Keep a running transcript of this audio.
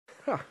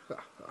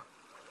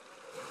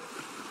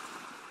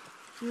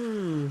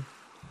Hmm.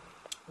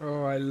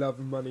 Oh, I love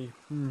money.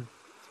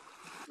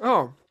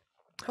 Oh,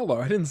 hello.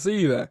 I didn't see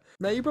you there.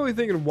 Now you're probably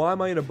thinking, why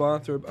am I in a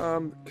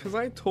bathroom? Because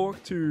I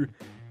talked to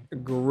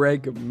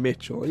Greg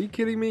Mitchell. Are you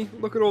kidding me?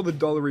 Look at all the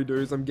dollary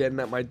dues I'm getting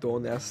at my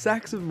door now.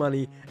 Sacks of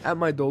money at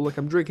my door. Look,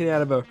 I'm drinking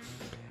out of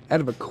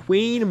a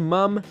Queen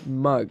Mum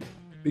mug.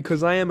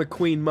 Because I am a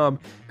Queen Mum,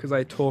 because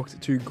I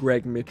talked to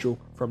Greg Mitchell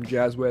from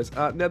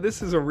Jazzwares. Now,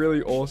 this is a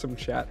really awesome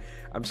chat.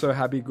 I'm so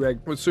happy Greg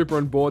was super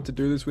on board to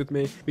do this with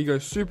me. We go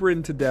super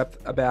into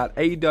depth about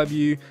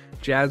AEW,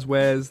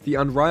 Jazzwares, the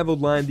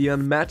unrivaled line, the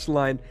unmatched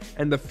line,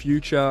 and the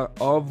future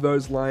of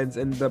those lines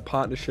and the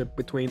partnership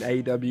between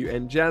AEW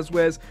and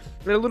Jazzwares,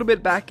 and a little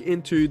bit back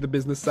into the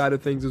business side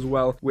of things as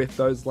well with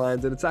those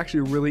lines. And it's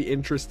actually a really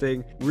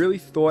interesting, really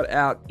thought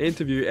out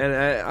interview, and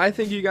I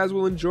think you guys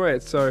will enjoy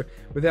it. So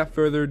without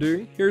further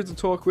ado, here's a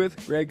talk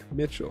with Greg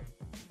Mitchell.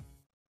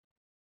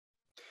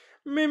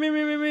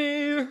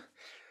 Me.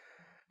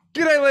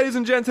 G'day, ladies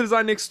and gents. It is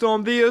I, Nick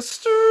Storm, the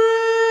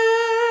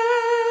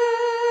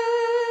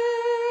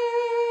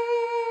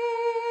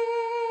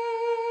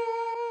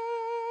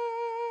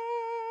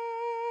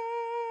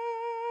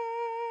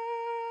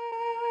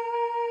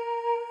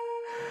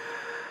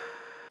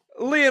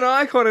Leon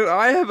Icon, and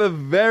I have a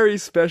very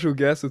special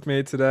guest with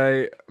me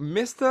today,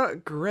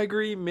 Mr.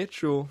 Gregory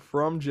Mitchell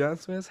from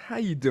Jazzwares. How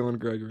you doing,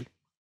 Gregory?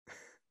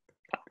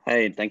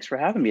 Hey, thanks for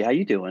having me. How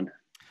you doing?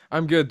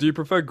 I'm good. Do you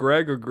prefer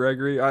Greg or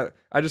Gregory?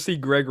 I just see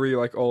Gregory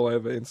like all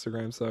over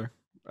Instagram, so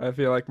I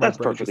feel like my That's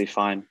brain just perfectly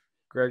fine.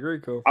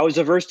 Gregory, cool. I was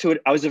averse to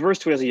it. I was averse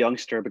to it as a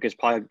youngster because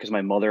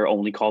my mother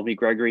only called me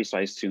Gregory, so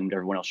I assumed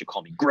everyone else should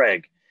call me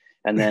Greg.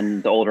 And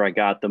then the older I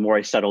got, the more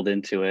I settled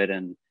into it.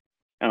 And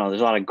I don't know,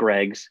 there's a lot of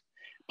Gregs.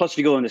 Plus, if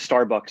you go into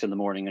Starbucks in the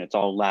morning and it's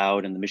all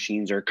loud and the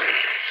machines are,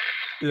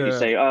 you Yeah.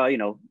 say,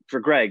 for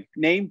Greg,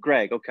 name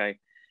Greg. Okay.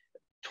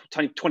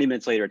 20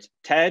 minutes later, it's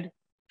Ted,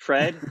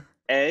 Fred,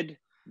 Ed,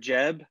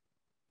 Jeb.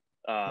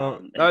 Oh,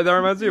 Um, and that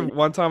reminds me of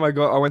one time I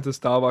went to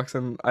Starbucks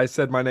and I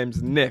said my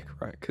name's Nick,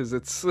 right? Because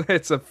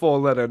it's a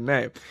four-letter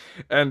name,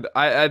 and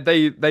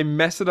they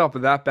mess it up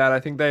that bad. I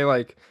think they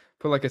like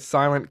put like a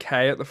silent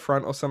K at the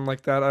front or something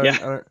like that.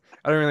 yeah,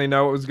 I don't really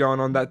know what was going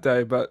on that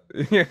day, but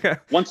yeah.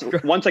 once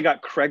I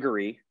got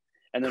Gregory,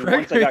 and then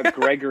once I Gregory. got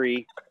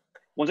Gregory,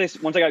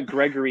 once I got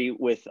Gregory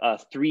with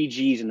three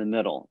G's in the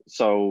middle.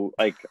 So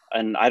like,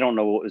 and I don't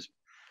know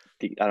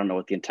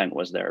what the intent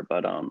was there,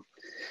 but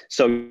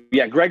so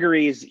yeah,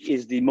 Gregory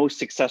is the most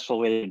successful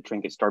way to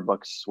drink at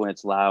Starbucks when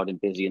it's loud and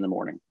busy in the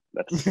morning.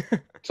 That's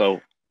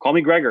so call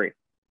me Gregory.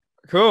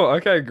 Cool.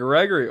 Okay,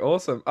 Gregory.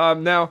 Awesome.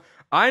 Now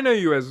I know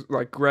you as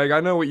like Greg. I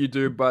know what you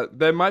do, but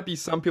there might be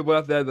some people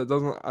out there that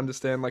doesn't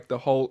understand like the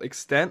whole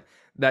extent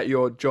that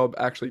your job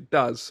actually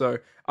does. So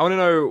I want to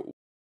know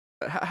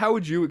how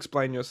would you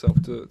explain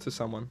yourself to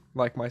someone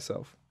like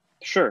myself?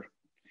 Sure.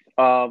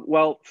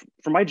 Well,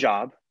 for my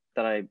job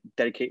that I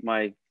dedicate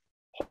my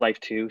whole life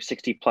to,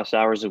 60 plus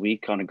hours a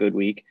week on a good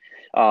week,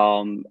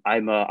 I'm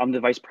the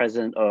vice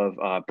president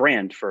of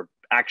brand for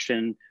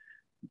Action,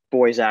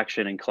 Boys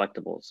Action, and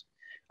Collectibles.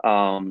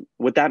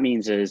 What that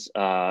means is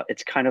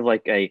it's kind of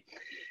like a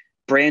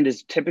brand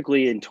is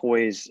typically in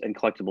toys and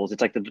collectibles.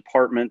 It's like the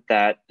department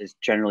that is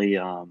generally,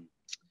 I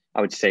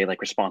would say,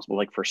 like responsible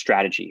like for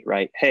strategy,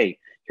 right? Hey,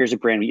 here's a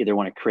brand we either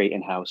want to create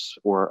in house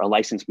or a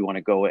license we want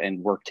to go and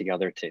work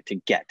together to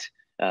get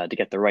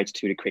the rights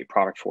to create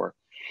product for.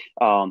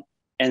 Um,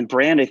 and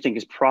brand, I think,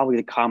 is probably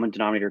the common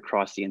denominator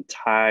across the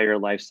entire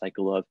life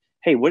cycle of,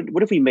 hey, what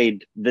if we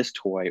made this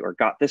toy or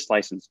got this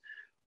license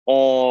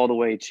all the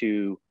way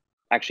to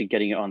actually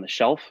getting it on the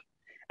shelf.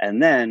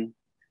 And then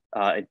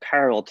in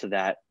parallel to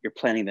that, you're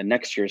planning the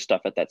next year's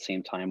stuff at that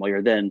same time while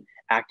you're then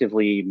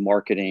actively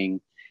marketing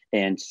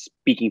and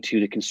speaking to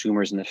the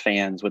consumers and the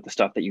fans with the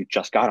stuff that you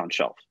just got on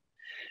shelf.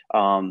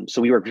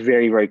 So we work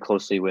very, very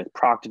closely with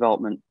product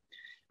development.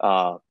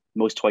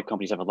 Most toy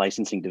companies have a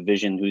licensing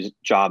division whose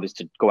job is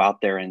to go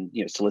out there and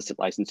solicit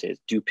licenses,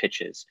 do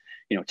pitches,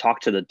 talk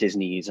to the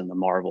Disneys and the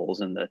Marvels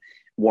and the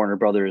Warner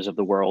Brothers of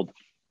the world,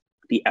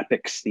 the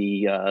Epics,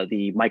 the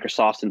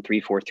Microsofts and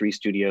 343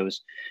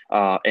 studios,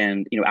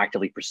 and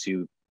actively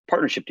pursue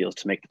partnership deals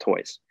to make the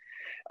toys.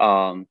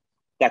 Um,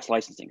 that's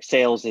licensing.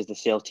 Sales is the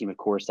sales team, of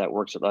course, that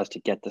works with us to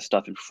get the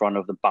stuff in front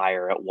of the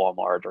buyer at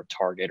Walmart or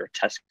Target or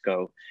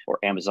Tesco or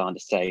Amazon to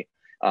say,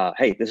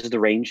 hey, this is the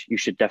range. You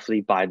should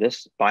definitely buy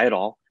this, buy it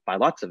all, buy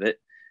lots of it,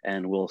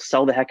 and we'll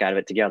sell the heck out of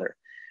it together.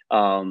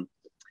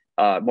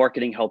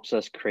 Marketing helps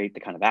us create the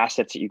kind of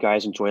assets that you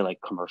guys enjoy, like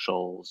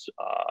commercials,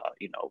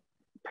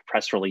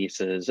 press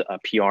releases,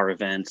 PR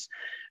events,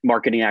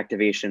 marketing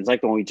activations,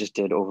 like the one we just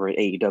did over at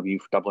AEW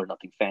for Double or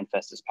Nothing Fan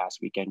Fest this past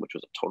weekend, which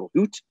was a total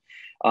hoot,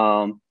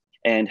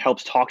 and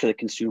helps talk to the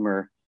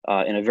consumer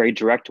in a very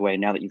direct way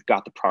now that you've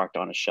got the product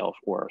on a shelf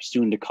or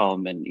soon to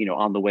come and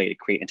on the way to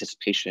create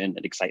anticipation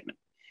and excitement.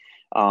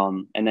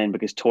 And then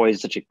because toys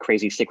is such a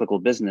crazy cyclical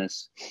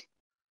business,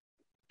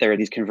 there are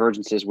these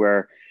convergences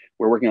where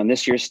we're working on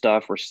this year's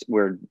stuff.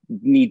 We're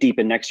knee deep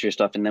in next year's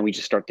stuff, and then we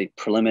just start the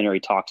preliminary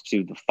talks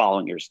to the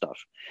following year's stuff.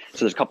 So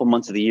there's a couple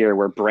months of the year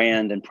where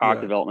brand and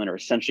product development are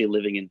essentially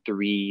living in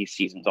 3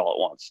 seasons all at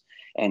once.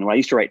 And when I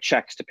used to write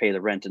checks to pay the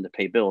rent and to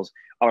pay bills,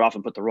 I would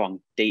often put the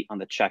wrong date on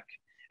the check,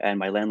 and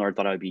my landlord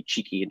thought I would be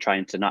cheeky and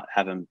trying to not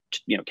have him,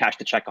 cash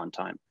the check on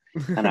time.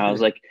 And I was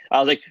like,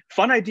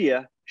 fun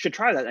idea. Should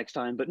try that next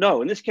time. But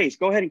no, in this case,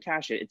 go ahead and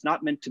cash it. It's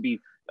not meant to be,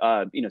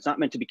 it's not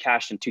meant to be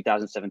cashed in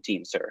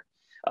 2017, sir.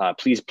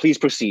 Please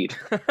proceed.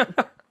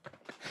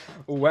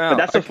 Wow. But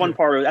that's a fun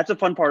part. That's a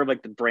fun part of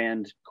like the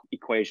brand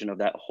equation of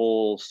that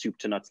whole soup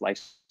to nuts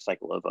life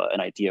cycle of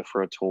an idea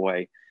for a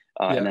toy,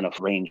 and then a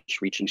range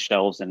reaching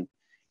shelves and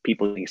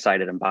people being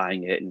excited and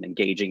buying it and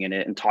engaging in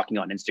it and talking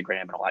on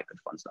Instagram and all that good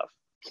fun stuff.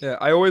 Yeah,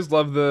 I always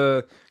love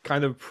the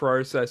kind of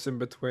process in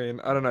between.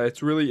 I don't know,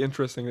 it's really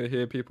interesting to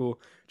hear people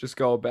just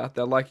go about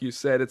that. Like you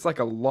said, it's like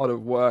a lot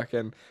of work,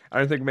 and I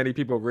don't think many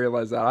people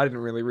realize that. I didn't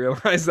really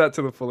realize that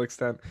to the full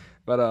extent.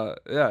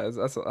 But yeah,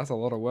 that's a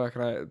lot of work,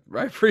 and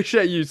I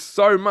appreciate you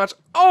so much.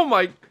 Oh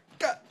my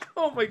God.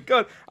 Oh my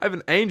God. I have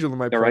an angel in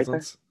my You're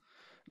presence.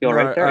 You all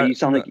right there? You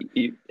sound like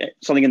you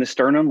something in the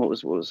sternum. What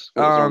was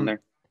wrong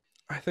there?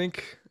 I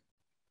think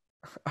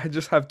I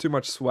just have too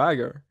much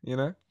swagger, you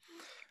know?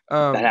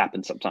 That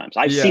happens sometimes.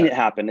 I've seen it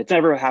happen. It's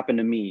never happened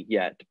to me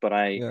yet, but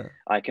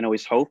I can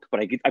always hope.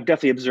 But I've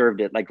definitely observed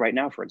it, like right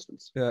now, for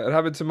instance. Yeah, it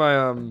happened to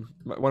my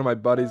one of my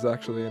buddies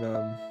actually,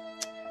 and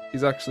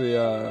he's actually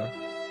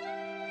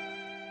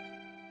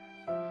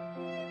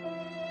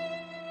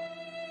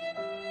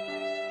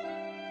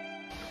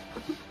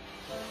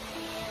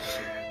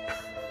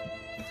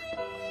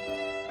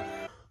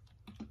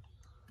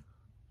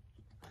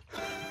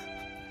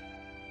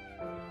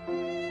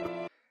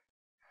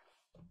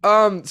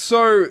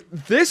so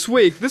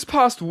this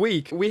past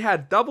week, we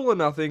had Double or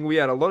Nothing, we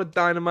had a lot of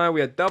Dynamite,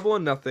 we had Double or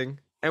Nothing,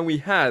 and we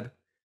had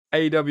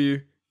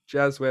AEW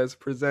Jazzwares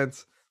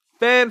presents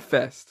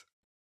FanFest.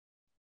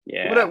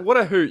 Yeah. What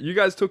a hoot. You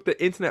guys took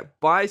the internet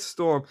by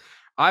storm.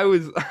 I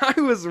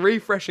was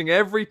refreshing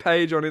every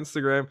page on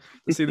Instagram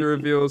to see the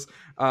reveals,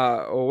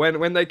 or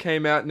when they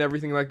came out and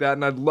everything like that,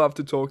 and I'd love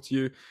to talk to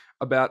you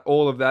about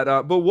all of that.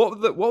 But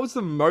what was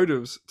the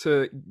motives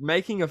to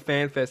making a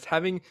fan fest,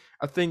 having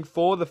a thing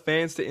for the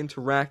fans to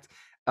interact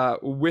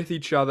with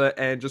each other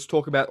and just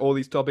talk about all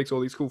these topics, all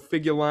these cool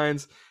figure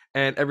lines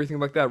and everything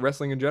like that,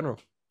 wrestling in general?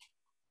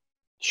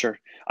 Sure.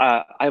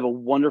 I have a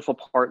wonderful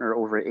partner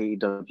over at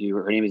AEW.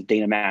 Her name is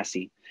Dana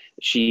Massey.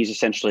 She's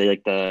essentially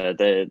like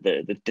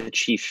the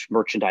chief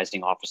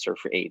merchandising officer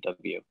for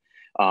AEW.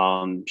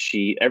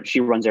 She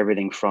runs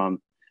everything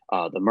from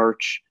the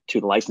merch to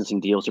the licensing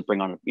deals to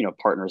bring on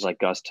partners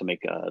like us to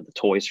make the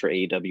toys for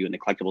AEW and the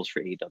collectibles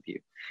for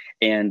AEW.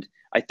 And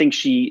I think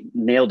she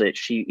nailed it.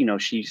 She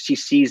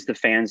sees the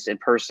fans in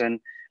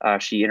person.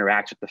 She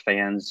interacts with the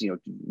fans,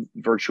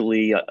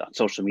 virtually on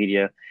social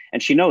media,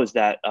 and she knows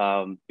that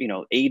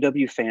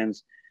AEW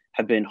fans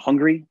have been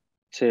hungry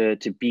to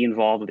be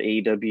involved with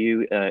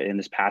AEW in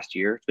this past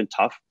year. It's been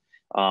tough.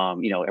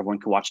 Everyone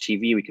can watch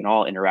TV. We can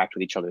all interact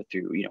with each other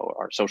through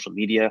our social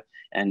media,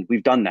 and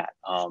we've done that.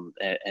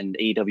 And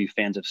AEW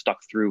fans have stuck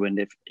through,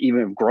 and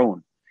even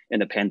grown in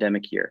the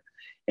pandemic year.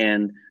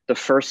 And the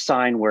first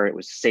sign where it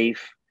was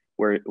safe,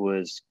 where it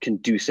was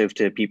conducive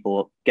to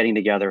people getting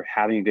together,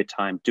 having a good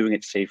time, doing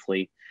it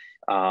safely,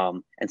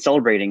 and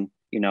celebrating,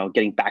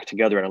 getting back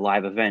together at a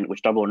live event,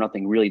 which Double or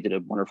Nothing really did a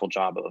wonderful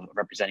job of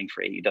representing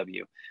for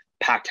AEW.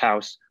 Packed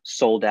house,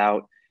 sold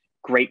out,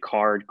 great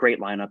card, great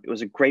lineup. It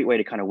was a great way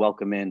to kind of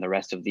welcome in the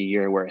rest of the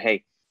year where,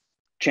 hey,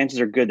 chances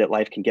are good that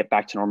life can get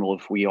back to normal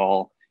if we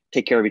all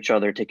take care of each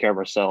other, take care of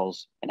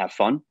ourselves, and have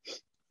fun.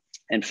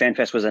 And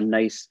FanFest was a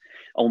nice,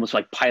 almost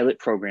like pilot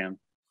program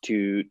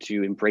to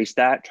embrace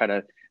that, try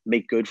to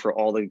make good for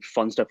all the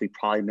fun stuff we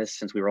probably missed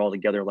since we were all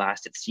together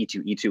last at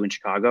C2E2 in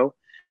Chicago,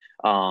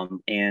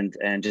 and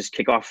just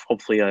kick off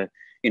hopefully a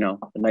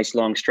nice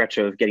long stretch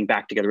of getting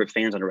back together with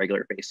fans on a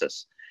regular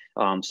basis.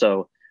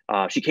 So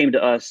she came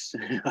to us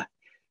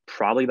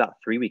probably about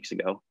 3 weeks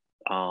ago.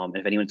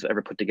 If anyone's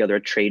ever put together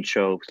a trade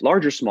show,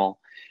 large or small,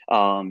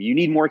 you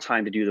need more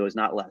time to do those,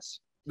 not less.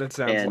 That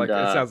sounds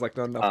like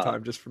not enough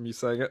time just from you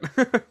saying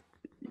it.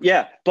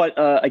 Yeah, but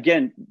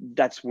again,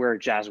 that's where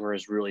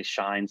Jazzwares really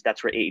shines.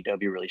 That's where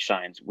AEW really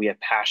shines. We have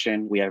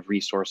passion, we have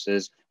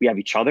resources, we have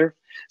each other.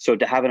 So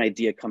to have an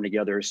idea come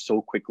together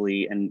so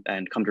quickly and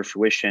come to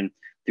fruition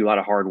through a lot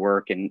of hard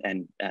work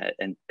and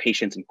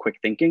patience and quick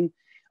thinking,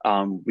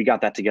 we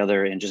got that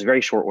together in just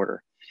very short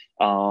order.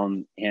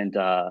 And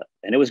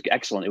it was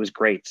excellent. It was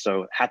great.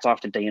 So hats off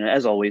to Dana,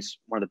 as always,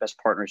 one of the best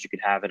partners you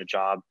could have at a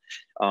job.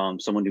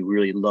 Someone who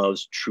really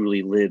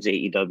truly lives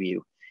AEW.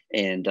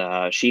 And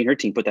she and her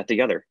team put that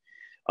together.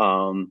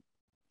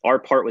 Our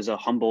part was a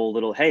humble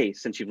little, hey,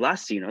 since you've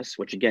last seen us,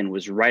 which again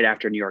was right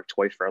after New York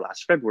Toy Fair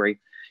last February,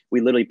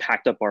 we literally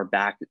packed up our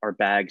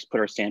bags, put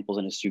our samples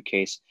in a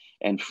suitcase,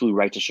 and flew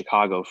right to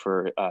Chicago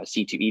for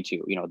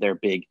C2E2, their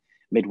big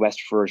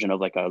Midwest version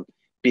of like a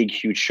big,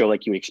 huge show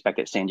like you would expect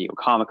at San Diego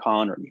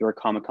Comic-Con or New York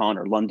Comic-Con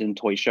or London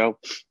Toy Show.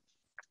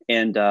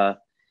 And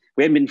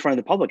we haven't been in front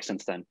of the public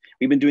since then.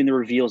 We've been doing the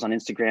reveals on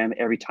Instagram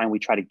every time we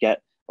try to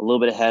get a little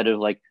bit ahead of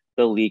like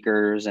the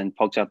leakers and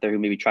folks out there who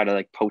maybe try to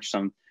like poach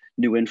some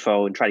new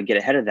info and try to get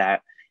ahead of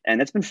that. And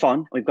that's been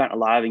fun. We've gotten a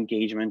lot of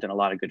engagement and a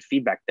lot of good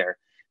feedback there.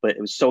 But it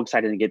was so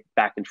exciting to get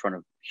back in front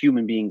of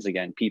human beings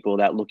again, people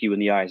that look you in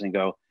the eyes and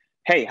go,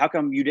 hey, how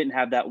come you didn't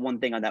have that one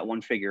thing on that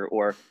one figure?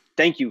 Or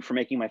thank you for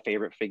making my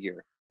favorite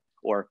figure.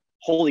 Or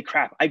holy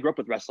crap, I grew up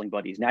with wrestling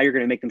buddies. Now you're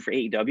going to make them for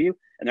AEW,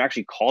 and they're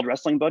actually called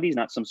wrestling buddies,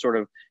 not some sort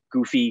of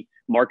goofy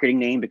marketing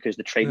name because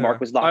the trademark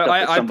was locked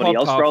up with somebody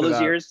else for all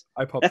those years.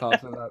 I popped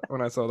off of that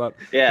when I saw that.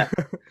 Yeah.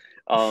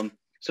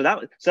 So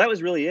that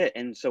was really it.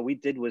 And so we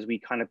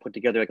kind of put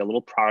together like a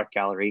little product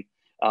gallery.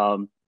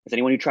 As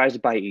anyone who tries to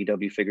buy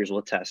AEW figures will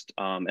attest.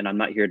 And I'm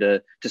not here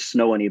to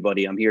snow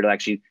anybody. I'm here to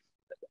actually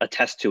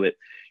attest to it.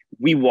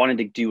 We wanted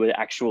to do an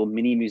actual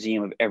mini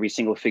museum of every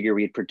single figure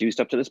we had produced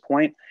up to this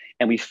point.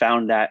 And we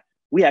found that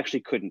we actually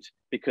couldn't,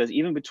 because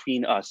even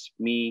between us,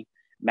 me,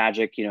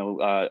 Magic,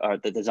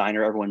 the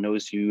designer, everyone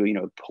knows who,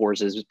 pours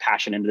his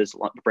passion into this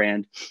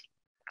brand,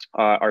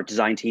 our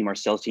design team, our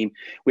sales team,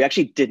 we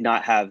actually did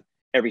not have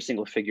every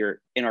single figure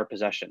in our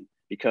possession,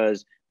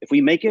 because if we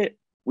make it,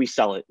 we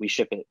sell it, we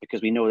ship it,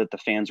 because we know that the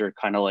fans are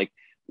kind of like,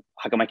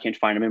 how come I can't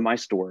find them in my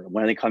store?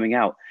 When are they coming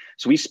out?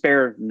 So we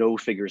spare no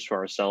figures for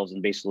ourselves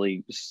and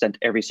basically sent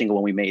every single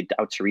one we made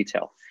out to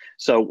retail.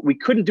 So we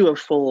couldn't do a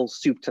full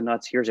soup to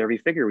nuts, here's every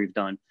figure we've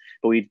done,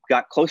 but we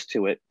got close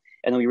to it.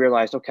 And then we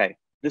realized, okay,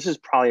 this is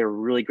probably a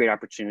really great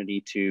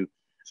opportunity to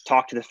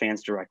talk to the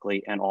fans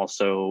directly and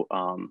also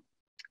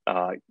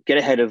get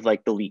ahead of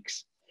like the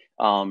leaks.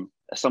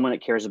 As someone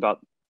that cares about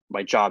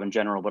my job in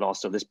general, but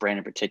also this brand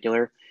in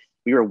particular,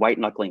 we were white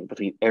knuckling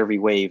between every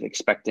wave,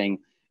 expecting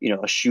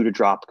a shoe to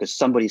drop because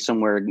somebody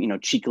somewhere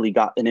cheekily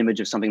got an image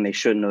of something they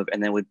shouldn't have,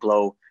 and then would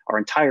blow our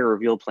entire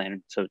reveal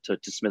plan to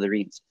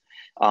smithereens.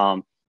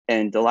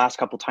 And the last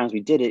couple of times we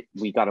did it,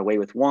 we got away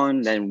with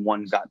one, then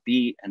one got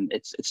beat, and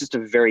it's just a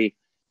very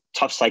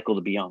tough cycle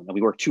to be on. And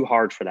we worked too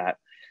hard for that.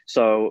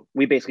 So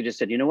we basically just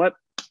said, you know what?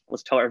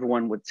 Let's tell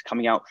everyone what's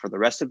coming out for the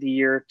rest of the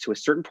year to a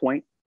certain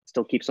point.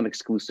 Still keep some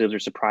exclusives or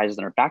surprises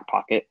in our back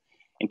pocket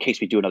in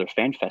case we do another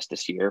fan fest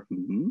this year.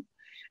 Mm-hmm.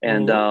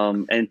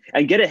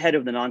 And get ahead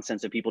of the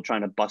nonsense of people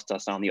trying to bust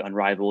us on the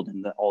Unrivaled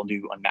and the all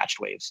new Unmatched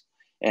waves.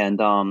 And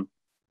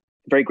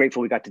very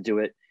grateful we got to do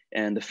it.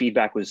 And the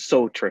feedback was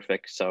so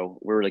terrific. So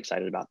we're really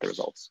excited about the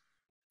results.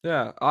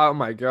 Yeah. Oh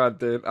my God,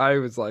 dude. I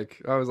was like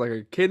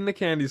a kid in the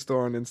candy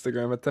store on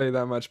Instagram. I tell you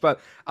that much.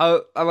 But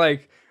I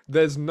like,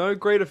 there's no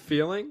greater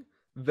feeling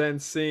than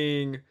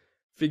seeing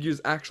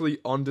figures actually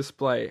on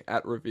display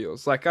at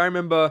reveals. Like I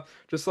remember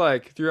just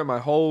like throughout my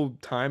whole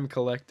time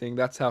collecting,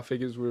 that's how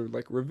figures were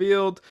like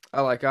revealed.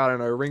 I don't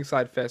know,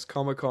 Ringside Fest,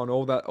 Comic-Con,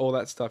 all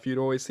that stuff. You'd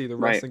always see the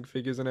wrestling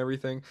figures and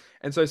everything.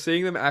 And so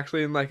seeing them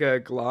actually in like a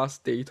glass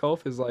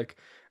detolf is like,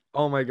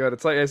 oh my God,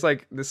 it's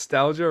like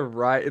nostalgia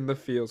right in the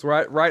feels,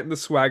 right in the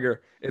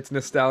swagger. It's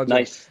nostalgia.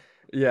 Nice.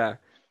 Yeah.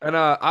 And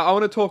I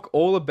want to talk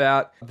all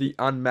about the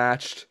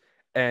Unmatched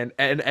and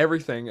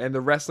everything, and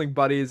the wrestling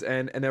buddies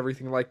and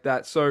everything like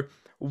that. So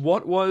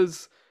what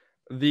was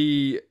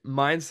the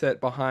mindset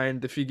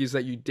behind the figures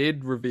that you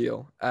did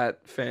reveal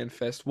at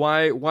FanFest?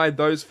 Why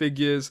those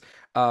figures?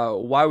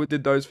 Why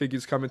did those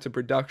figures come into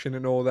production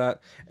and all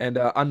that? And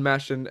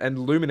Unmatched and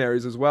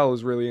Luminaries as well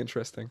is really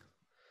interesting.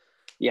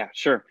 Yeah,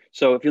 sure.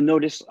 So if you'll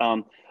notice,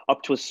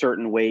 up to a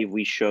certain wave,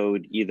 we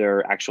showed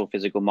either actual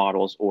physical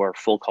models or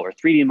full color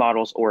 3D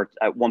models, or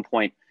at one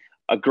point,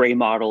 a gray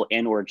model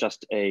and or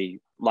just a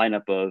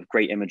lineup of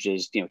great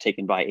images,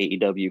 taken by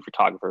AEW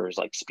photographers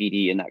like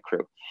Speedy and that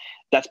crew.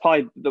 That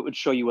would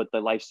show you what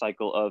the life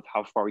cycle of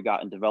how far we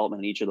got in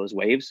development in each of those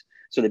waves.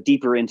 So the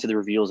deeper into the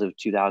reveals of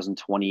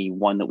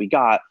 2021 that we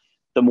got,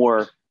 the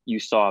more you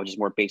saw just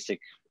more basic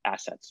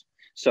assets.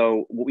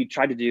 So what we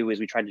tried to do is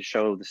we tried to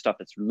show the stuff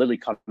that's literally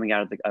coming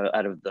out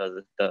of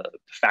the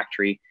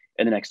factory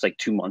in the next like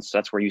 2 months. So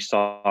that's where you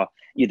saw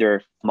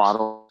either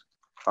model.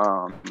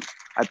 I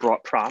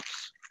brought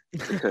props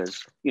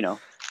because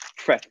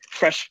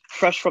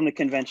fresh from the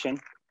convention.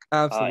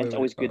 Absolutely. It's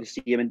always good to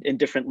see him in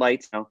different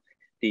lights.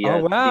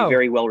 The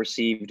very well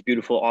received,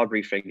 beautiful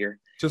Aubrey figure.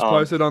 Just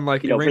posted on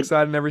like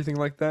Ringside and everything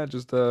like that.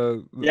 Just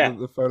the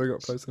photo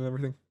got posted and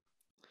everything.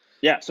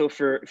 Yeah, so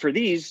for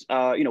these, we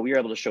were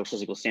able to show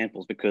physical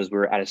samples because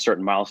we're at a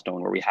certain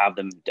milestone where we have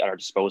them at our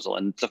disposal.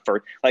 And it's the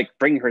first, like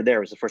bringing her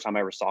there was the first time I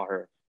ever saw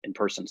her in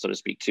person, so to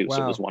speak, too. Wow,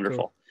 so it was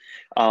wonderful.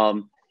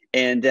 Cool.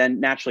 And then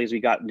naturally, as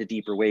we got into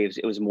deeper waves,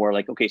 it was more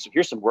like, okay, so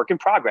here's some work in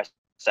progress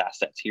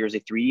assets. Here's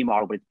a 3D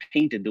model, but it's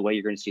painted the way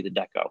you're going to see the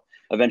deco.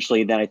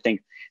 Eventually, then I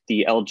think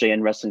the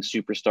LJN Wrestling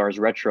Superstars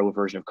retro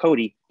version of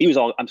Cody,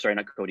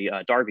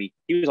 Darby,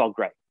 he was all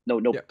gray,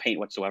 no paint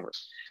whatsoever.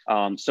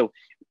 So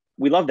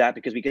we love that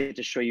because we get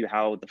to show you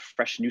how the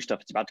fresh new stuff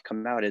that's about to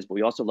come out is, but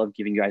we also love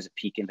giving you guys a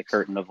peek in the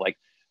curtain of like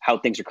how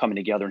things are coming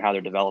together and how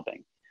they're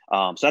developing.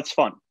 So that's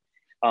fun.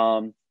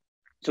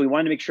 So we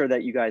wanted to make sure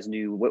that you guys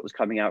knew what was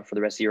coming out for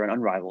the rest of the year on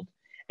Unrivaled.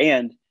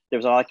 And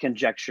there's a lot of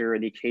conjecture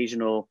and the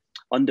occasional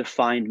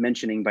undefined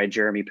mentioning by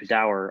Jeremy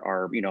Padour,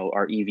 our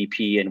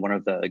EVP and one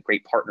of the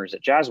great partners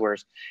at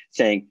Jazzwares,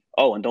 saying,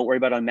 "Oh, and don't worry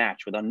about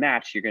Unmatched. With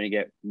Unmatched, you're going to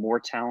get more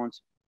talent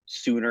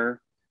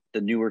sooner,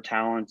 the newer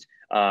talent,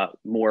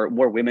 more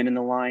women in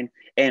the line,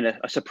 and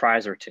a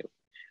surprise or two."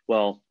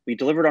 Well, we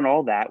delivered on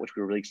all that, which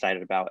we were really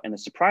excited about. And the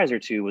surprise or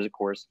two was, of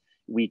course,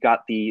 we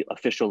got the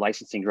official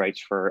licensing rights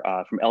for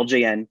from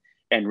LJN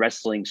and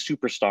Wrestling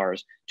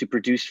Superstars to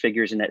produce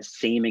figures in that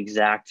same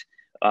exact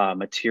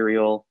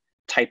material,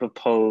 type of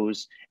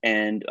pose.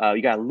 And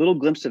you got a little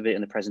glimpse of it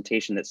in the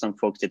presentation that some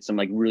folks did some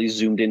like really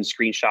zoomed in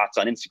screenshots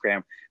on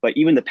Instagram. But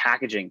even the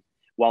packaging,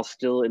 while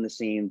still in the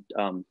same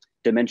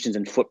dimensions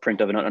and footprint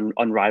of an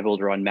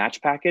unrivaled or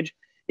unmatched package,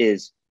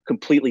 is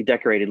completely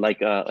decorated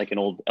like an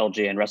old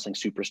LJN Wrestling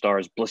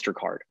Superstars blister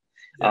card,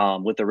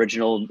 with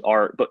original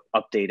art but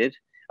updated,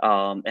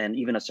 and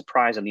even a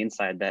surprise on the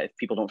inside that if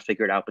people don't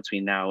figure it out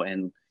between now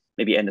and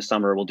maybe end of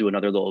summer, we'll do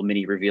another little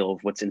mini reveal of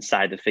what's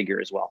inside the figure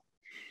as well.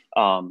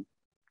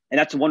 And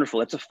that's wonderful.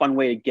 That's a fun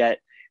way to get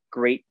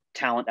great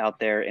talent out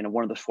there in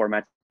one of the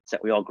formats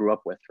that we all grew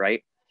up with,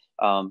 right?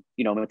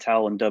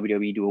 Mattel and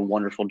WWE do a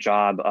wonderful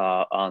job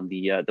on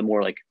the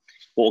more like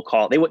what we'll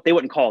call it. They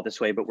wouldn't call it this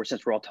way, but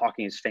since we're all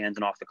talking as fans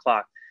and off the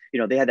clock,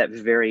 they had that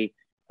very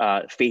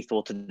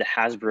faithful to the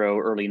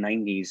Hasbro early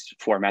 90s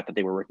format that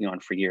they were working on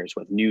for years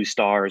with new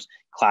stars,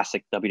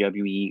 classic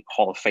WWE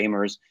Hall of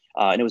Famers.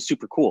 And it was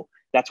super cool.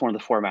 That's one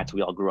of the formats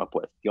we all grew up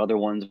with. The other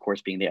ones, of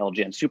course, being the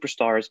LJN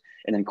Superstars.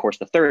 And then, of course,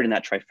 the third in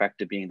that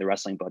trifecta being the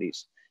Wrestling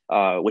Buddies,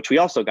 which we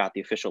also got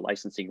the official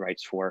licensing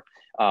rights for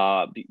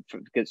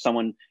because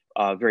someone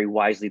very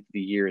wisely through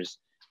the years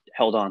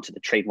held on to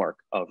the trademark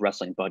of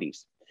Wrestling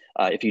Buddies.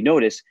 If you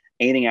notice,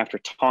 anything after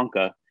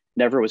Tonka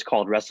never was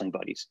called Wrestling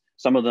Buddies.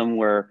 Some of them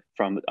were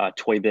from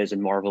Toy Biz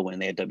and Marvel when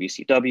they had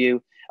WCW.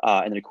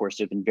 And then, of course,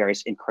 there have been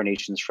various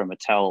incarnations from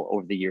Mattel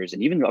over the years.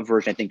 And even a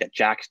version I think that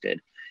Jakks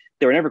did.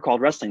 They were never called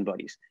Wrestling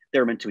Buddies. They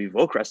were meant to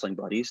evoke Wrestling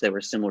Buddies. They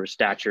were similar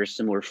stature,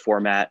 similar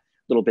format,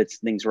 little bits,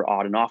 things were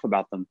odd and off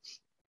about them.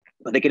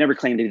 But they could never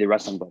claim to be the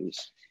Wrestling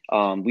Buddies.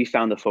 We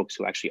found the folks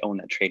who actually own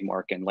that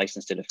trademark and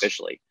licensed it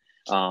officially,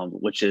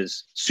 which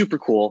is super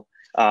cool.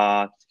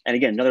 And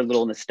again, another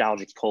little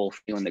nostalgic pull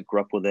for anyone that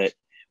grew up with it,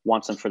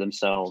 wants them for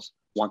themselves,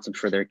 wants them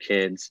for their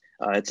kids.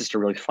 It's just a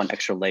really fun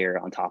extra layer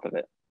on top of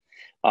it.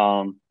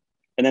 And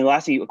then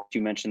lastly, what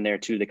you mentioned there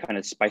too, that kind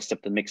of spiced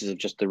up the mixes of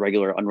just the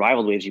regular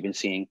unrivaled waves you've been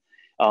seeing.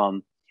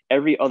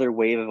 Every other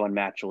wave of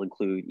Unmatched will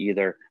include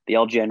either the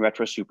LJN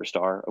Retro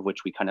Superstar, of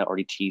which we kind of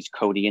already teased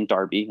Cody and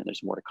Darby, and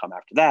there's more to come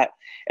after that.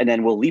 And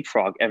then we'll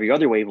leapfrog. Every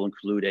other wave will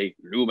include a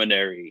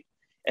Luminary.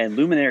 And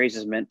Luminaries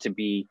is meant to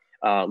be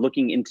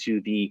looking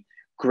into the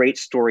great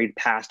storied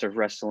past of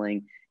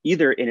wrestling,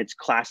 either in its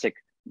classic,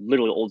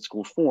 literally old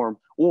school form,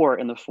 or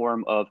in the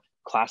form of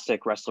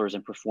classic wrestlers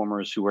and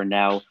performers who are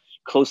now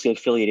closely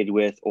affiliated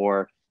with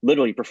or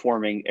literally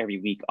performing every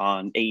week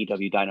on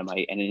AEW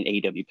Dynamite and in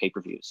AEW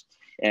pay-per-views.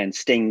 And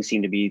Sting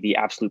seemed to be the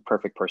absolute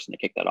perfect person to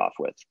kick that off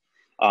with.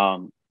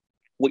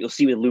 What you'll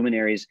see with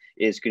Luminaries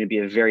is going to be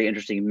a very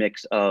interesting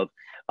mix of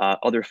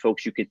other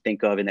folks you could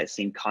think of in that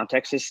same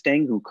context as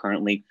Sting, who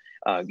currently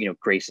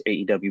grace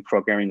AEW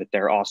programming with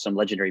their awesome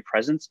legendary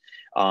presence.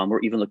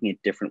 We're even looking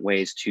at different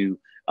ways to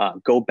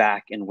go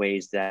back in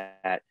ways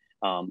that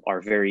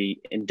are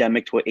very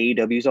endemic to what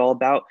AEW is all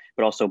about,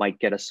 but also might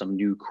get us some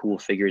new cool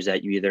figures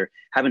that you either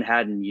haven't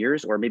had in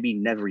years or maybe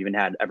never even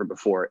had ever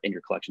before in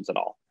your collections at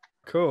all.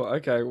 Cool.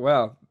 Okay.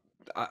 Wow.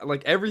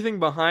 Like everything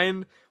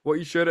behind what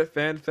you showed at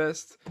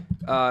FanFest,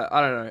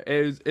 I don't know.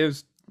 It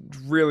was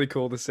really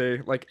cool to see.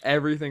 Like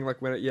everything,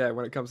 like when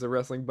it comes to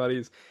Wrestling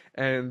Buddies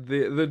and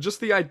the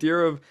just the idea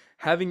of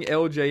having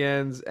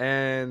LJNs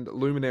and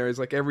Luminaries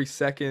like every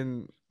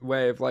second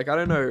wave. Like I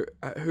don't know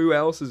who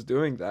else is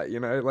doing that.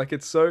 Like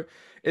it's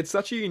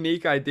such a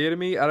unique idea to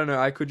me. I don't know.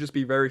 I could just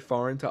be very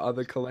foreign to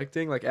other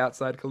collecting, like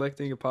outside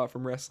collecting, apart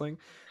from wrestling.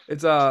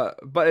 It's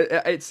but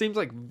it seems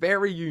like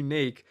very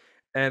unique.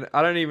 And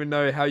I don't even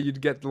know how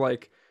you'd get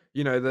like,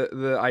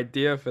 the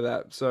idea for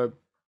that. So,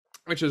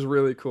 which is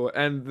really cool.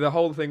 And the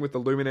whole thing with the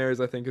Luminaries,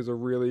 I think, is a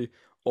really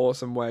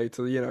awesome way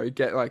to,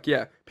 get like,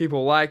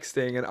 people like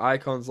Sting and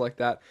icons like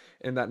that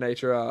in that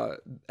nature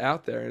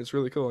out there. And it's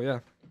really cool.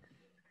 Yeah.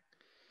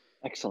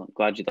 Excellent.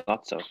 Glad you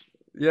thought so.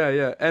 Yeah.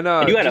 Yeah. And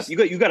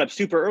you got up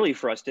super early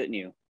for us, didn't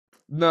you?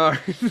 No,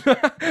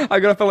 I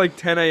got up at like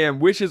 10 a.m.,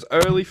 which is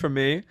early for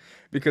me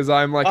because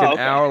I'm like an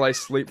hour I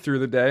sleep through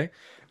the day.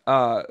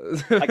 I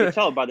can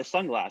tell by the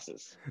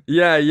sunglasses.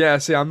 Yeah.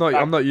 See, I'm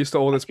not used to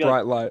all this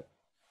bright light.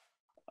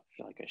 I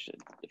feel like I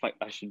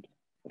should.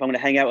 If I'm going to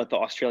hang out with the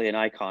Australian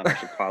icon, I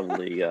should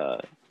probably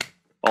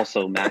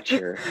also match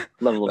your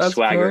level of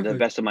swagger to the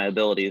best of my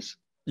abilities.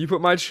 You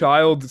put my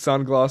child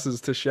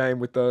sunglasses to shame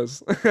with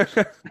those.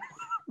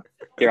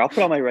 Here, I'll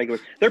put on my regular.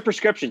 They're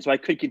prescription, so I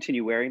could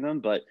continue wearing them,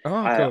 but cool.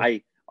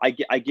 I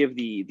give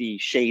the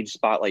shade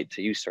spotlight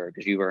to you, sir,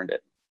 because you've earned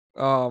it.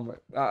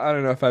 I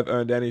don't know if I've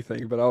earned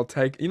anything, but I'll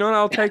take. You know what?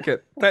 I'll take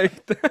it.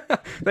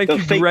 Thank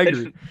you,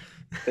 Gregory.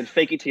 Then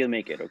fake it till you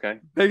make it, okay?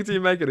 Make it till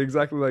you make it,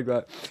 exactly like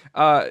that.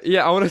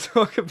 Yeah, I want to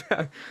talk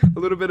about a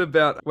little bit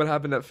about what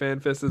happened at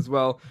FanFest as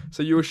well.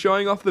 So you were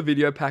showing off the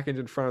video package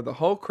in front of the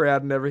whole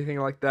crowd and everything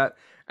like that,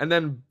 and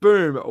then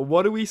boom,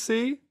 what do we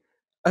see?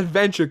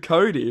 Adventure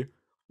Cody.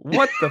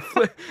 What the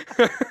flip?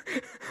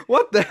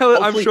 What the hell?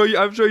 I'm Hopefully,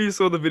 sure you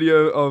saw the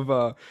video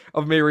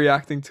of me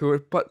reacting to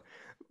it, but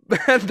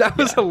man, that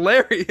was yeah.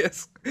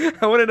 hilarious.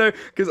 I want to know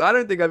because I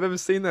don't think I've ever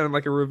seen that in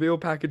like a reveal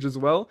package as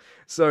well.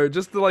 So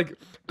just the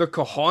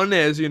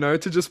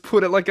cojones, to just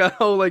put it like a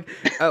whole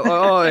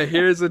oh,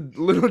 here's a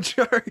little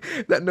joke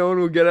that no one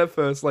will get at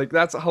first. Like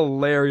that's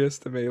hilarious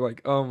to me.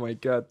 Like oh my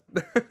god.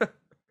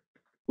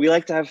 We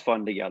like to have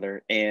fun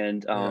together,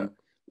 and Yeah.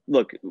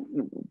 look,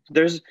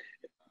 there's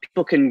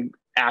people can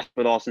ask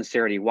with all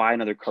sincerity why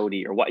another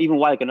Cody or why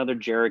like another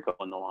Jericho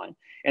on the line.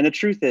 And the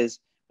truth is,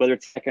 whether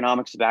it's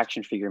economics of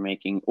action figure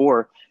making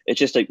or it's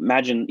just like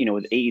imagine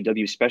with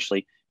AEW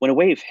especially when a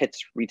wave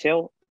hits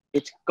retail,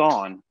 it's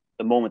gone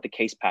the moment the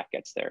case pack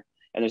gets there,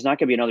 and there's not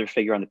going to be another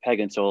figure on the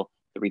peg until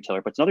the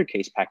retailer puts another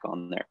case pack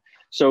on there.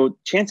 So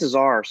chances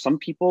are, some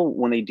people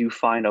when they do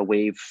find a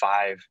wave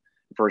 5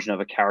 version of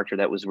a character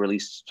that was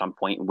released at some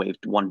point in wave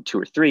 1, 2,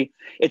 or 3,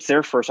 it's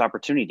their first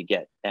opportunity to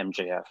get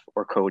MJF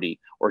or Cody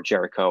or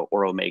Jericho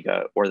or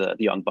Omega or the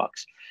Young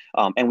Bucks.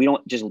 And we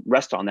don't just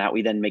rest on that.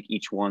 We then make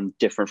each one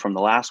different from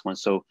the last one.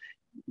 So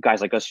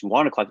guys like us who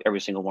want to collect every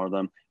single one of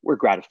them, we're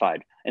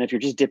gratified. And if you're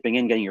just dipping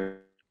in, getting your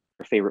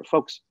favorite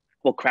folks,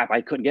 well, crap,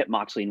 I couldn't get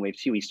Moxley in wave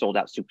 2. He sold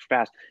out super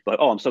fast. But,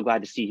 oh, I'm so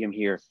glad to see him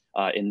here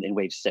in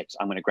wave 6.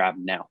 I'm going to grab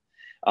him now.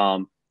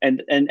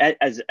 And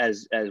as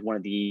one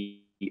of the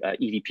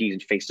EVPs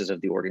and faces of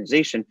the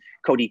organization,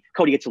 Cody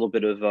gets a little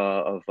bit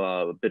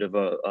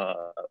of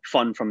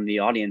fun from the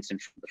audience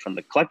and from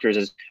the collectors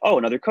as, oh,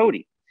 another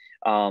Cody.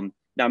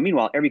 Now,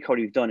 meanwhile, every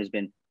Cody we've done has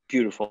been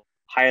beautiful,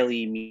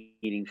 highly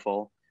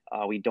meaningful.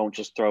 We don't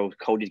just throw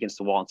Cody against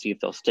the wall and see if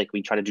they'll stick.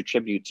 We try to do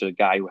tribute to a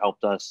guy who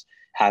helped us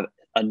have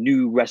a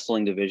new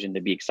wrestling division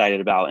to be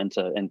excited about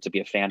and to be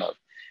a fan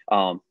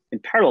of. In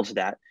parallel to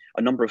that,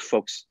 a number of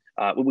folks,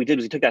 what we did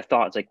was we took that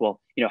thought. It's like, well,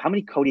 how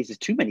many Codys is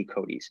too many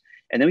Codys?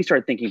 And then we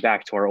started thinking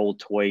back to our old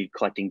toy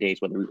collecting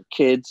days, whether we were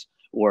kids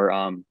or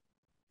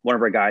one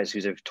of our guys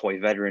who's a toy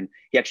veteran.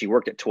 He actually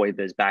worked at Toy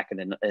Biz back in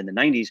the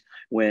 90s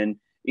when,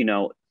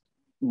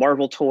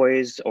 Marvel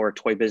toys or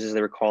Toy Biz as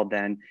they were called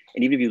then.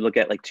 And even if you look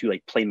at like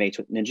Playmates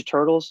with Ninja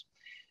Turtles,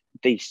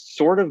 they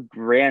sort of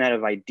ran out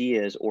of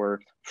ideas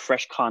or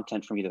fresh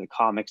content from either the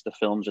comics, the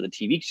films, or the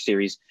TV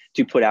series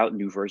to put out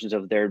new versions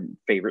of their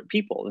favorite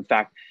people. In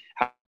fact,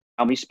 how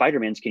many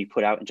Spider-Mans can you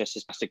put out in just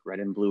this classic red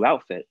and blue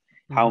outfit?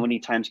 How many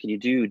times can you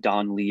do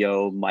Don,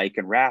 Leo, Mike,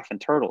 and Raph and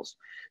Turtles?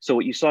 So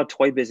what you saw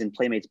Toy Biz and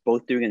Playmates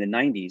both doing in the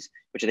 90s,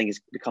 which I think has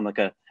become like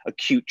a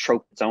cute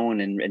trope of its own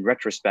in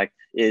retrospect,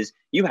 is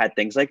you had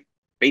things like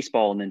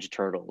baseball Ninja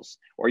Turtles,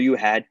 or you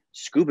had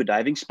scuba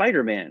diving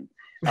Spider-Man.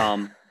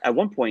 At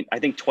one point, I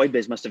think Toy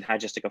Biz must have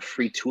had just like a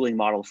free tooling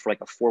model for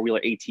like a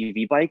 4-wheeler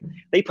ATV bike.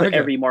 They put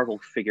every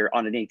Marvel figure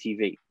on an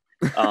ATV,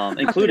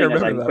 including,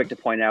 as I'm quick to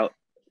point out,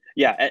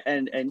 yeah,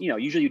 and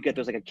usually you get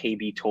those like a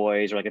KB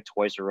Toys or like a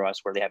Toys R Us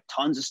where they have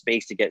tons of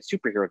space to get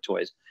superhero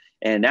toys,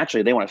 and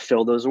naturally they want to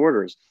fill those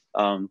orders.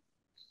 What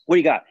do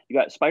you got? You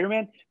got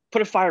Spider-Man?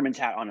 Put a fireman's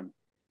hat on him.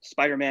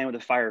 Spider-Man with a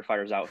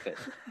firefighter's outfit.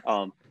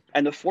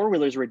 And the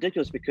 4-wheelers are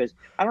ridiculous because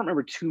I don't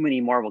remember too many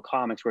Marvel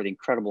comics where the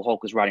Incredible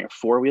Hulk was riding a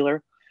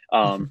 4-wheeler,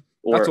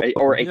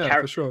 or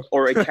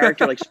a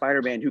character like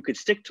Spider-Man who could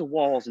stick to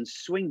walls and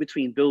swing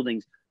between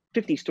buildings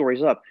 50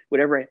 stories up would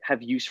ever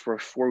have use for a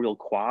 4-wheel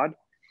quad.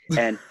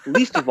 And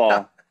least of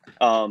all,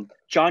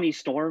 Johnny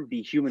Storm,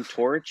 the Human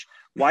Torch,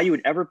 why you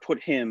would ever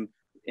put him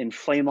in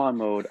flame on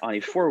mode on a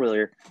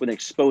 4-wheeler with an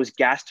exposed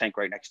gas tank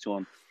right next to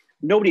him.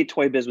 Nobody at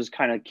Toy Biz was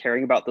kind of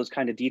caring about those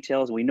kind of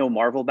details. We know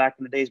Marvel back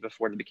in the days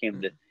before they became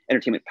the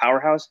entertainment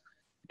powerhouse,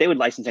 they would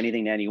license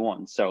anything to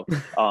anyone. So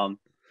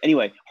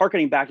anyway,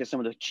 harkening back to some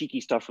of the cheeky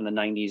stuff from the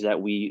 90s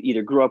that we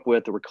either grew up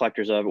with or were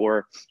collectors of,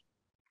 or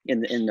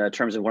in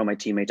terms of one of my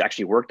teammates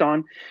actually worked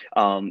on,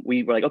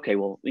 we were like, okay,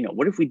 well,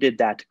 what if we did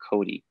that to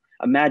Cody?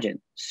 Imagine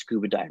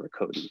scuba diver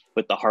Cody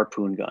with the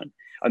harpoon gun.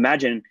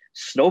 Imagine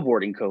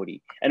snowboarding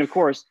Cody. And of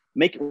course,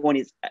 make one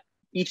is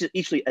each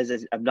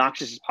as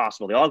obnoxious as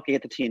possible. They all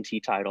get the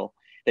TNT title.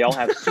 They all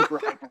have super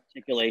high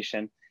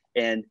articulation,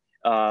 and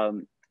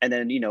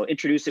then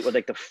introduce it with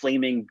like the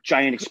flaming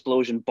giant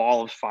explosion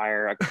ball of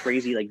fire, a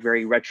crazy like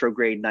very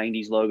retrograde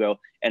 90s logo,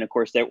 and of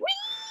course that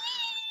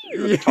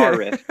guitar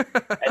riff,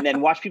 and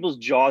then watch people's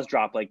jaws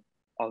drop like,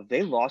 oh,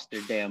 they lost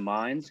their damn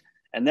minds.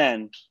 And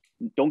then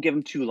don't give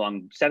them too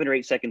long, 7 or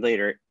 8 seconds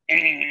later,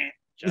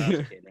 just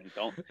kidding.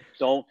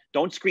 Don't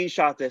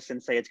screenshot this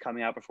and say it's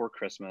coming out before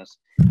Christmas.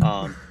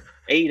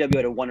 AEW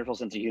had a wonderful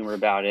sense of humor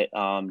about it.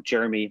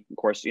 Jeremy, of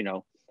course,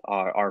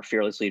 our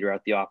fearless leader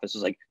at the office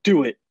was like,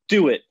 do it,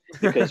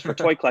 because for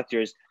toy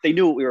collectors, they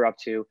knew what we were up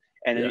to.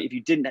 And then Yeah. if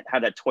you didn't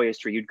have that toy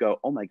history, you'd go,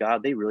 oh my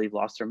God, they really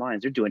lost their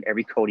minds. They're doing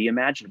every Cody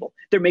imaginable.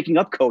 They're making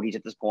up Codys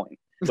at this point,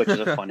 which is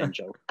a fun in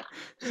joke.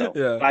 So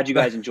Yeah. glad you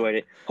guys enjoyed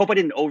it. Hope I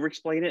didn't over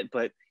explain it,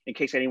 but in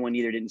case anyone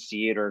either didn't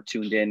see it or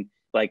tuned in,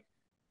 like,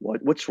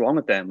 what's wrong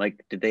with them?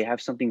 Like, did they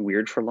have something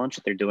weird for lunch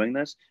that they're doing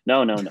this?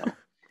 No, no, no.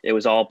 It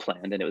was all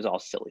planned and it was all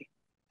silly.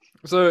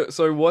 So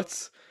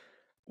what's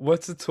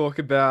the talk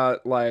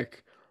about,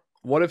 like,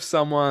 what if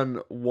someone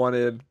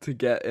wanted to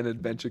get an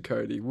adventure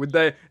Cody? Would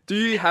they, do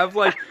you have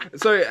like,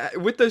 so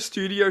with those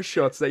studio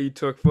shots that you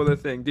took for the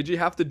thing, did you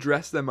have to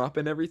dress them up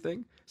and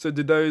everything? So Uh,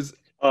 did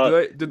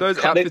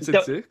those outfits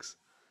that, exist?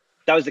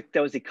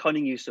 that was a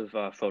cunning use of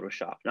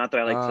Photoshop. Not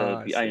that I like to Ah,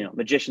 I be, see.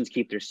 magicians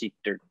keep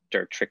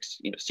their tricks,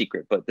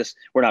 secret, but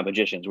we're not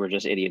magicians. We're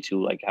just idiots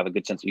who like have a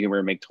good sense of humor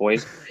and make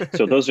toys.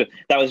 So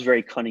that was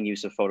very cunning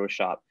use of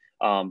Photoshop.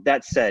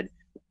 That said,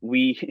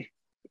 we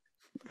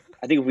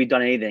I think if we've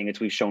done anything, it's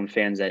we've shown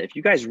fans that if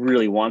you guys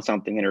really want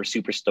something and are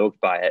super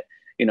stoked by it,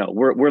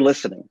 we're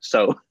listening.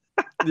 So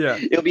Yeah.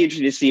 it'll be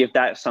interesting to see if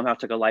that somehow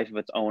took a life of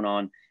its own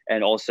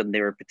and all of a sudden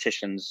there were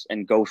petitions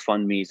and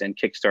GoFundMe's and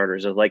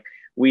Kickstarters of like,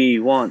 we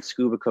want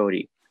scuba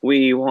Cody,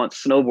 we want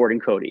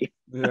snowboarding Cody.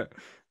 Yeah.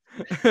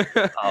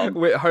 Um,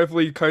 Wait,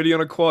 hopefully Cody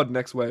on a quad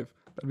next wave.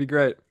 That'd be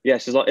great.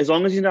 yes, as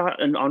long as you're not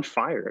on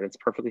fire, that's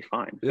perfectly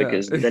fine Yeah.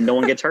 because then no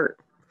one gets hurt.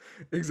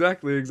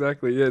 Exactly,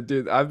 exactly. Yeah,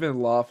 dude, I've been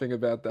laughing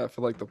about that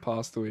for like the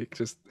past week.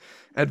 Just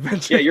Yeah,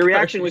 adventure your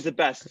reaction Cody. was the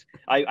best.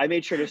 I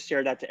made sure to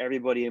share that to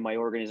everybody in my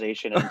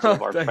organization and some Oh,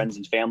 of our thank friends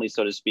and family,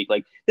 so to speak.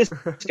 Like this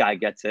guy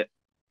gets it.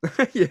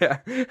 Yeah,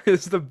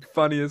 it's the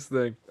funniest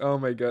thing. Oh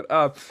my god.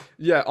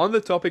 Yeah, on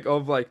the topic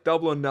of like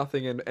Double or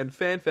Nothing and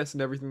FanFest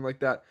and everything like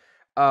that,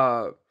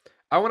 uh,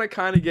 I want to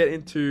kind of get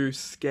into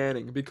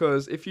scanning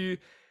because if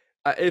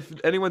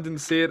anyone didn't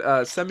see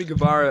it, Sammy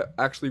Guevara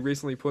actually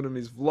recently put in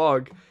his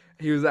vlog.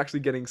 He was actually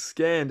getting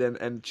scanned,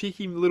 and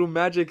Cheeky Little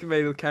Magic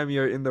made a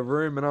cameo in the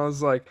room, and I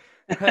was like,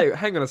 "Hey,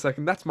 hang on a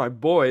second, that's my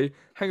boy.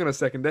 Hang on a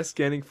second, they're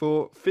scanning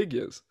for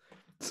figures."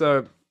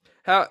 So,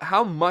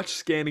 how much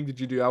scanning did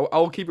you do?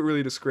 I'll keep it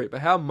really discreet,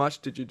 but how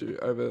much did you do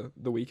over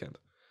the weekend?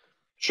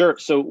 Sure.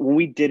 So when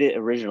we did it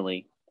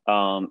originally,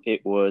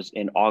 it was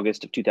in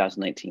August of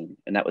 2019,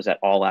 and that was at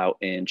All Out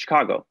in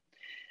Chicago.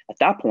 At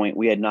that point,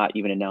 we had not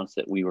even announced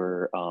that we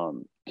were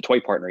the toy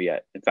partner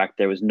yet. In fact,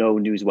 there was no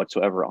news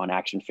whatsoever on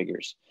action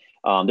figures.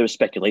 There was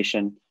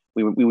speculation.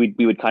 We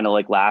would kind of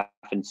like laugh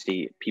and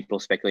see people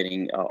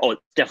speculating. Oh,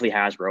 it's definitely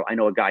Hasbro. I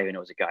know a guy who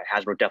knows a guy.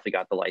 Hasbro definitely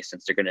got the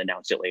license. They're going to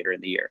announce it later in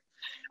the year.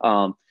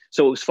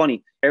 So it was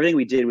funny. Everything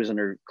we did was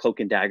under cloak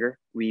and dagger.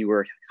 We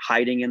were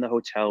hiding in the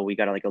hotel. We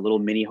got like a little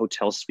mini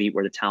hotel suite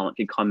where the talent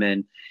could come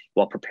in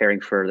while preparing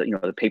for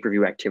the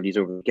pay-per-view activities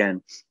over the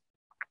weekend,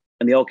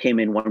 and they all came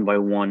in one by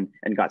one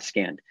and got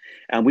scanned.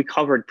 And we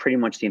covered pretty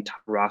much the entire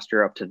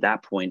roster up to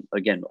that point,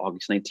 again,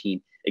 August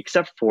 19,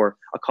 except for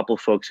a couple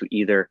of folks who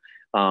either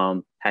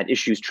had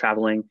issues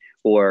traveling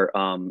or,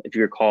 if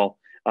you recall,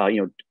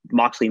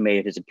 Moxley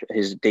made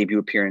his debut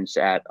appearance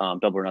at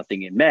Double or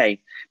Nothing in May,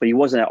 but he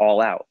wasn't at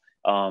All Out.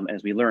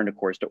 As we learned, of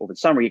course, over the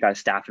summer, he got a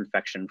staph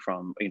infection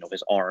from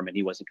his arm, and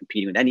he wasn't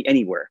competing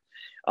anywhere.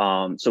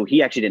 So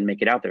he actually didn't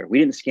make it out there. We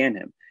didn't scan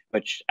him,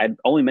 but I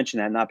only mention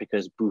that not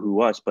because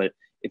boohoo us, but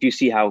if you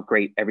see how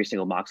great every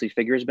single Moxley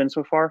figure has been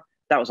so far,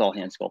 that was all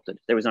hand sculpted.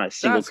 There was not a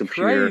single That's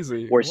computer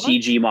crazy. or What?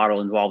 CG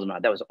model involved in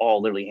that. That was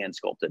all literally hand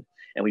sculpted.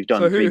 And we've So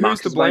done three who's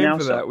to Moxes by blame now.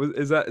 for So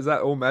that? Is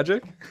that all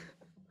magic?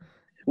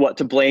 what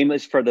to blame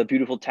is for the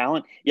beautiful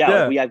talent? Yeah, like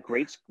Yeah.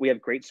 we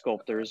have great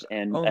sculptors,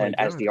 and Oh my and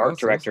as god, the art that's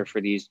director awesome.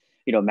 for these,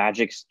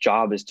 Magic's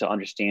job is to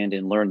understand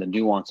and learn the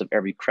nuance of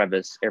every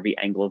crevice, every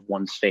angle of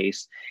one's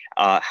face,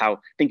 how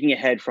thinking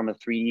ahead from a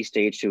 3D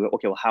stage to,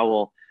 okay, well, how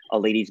will a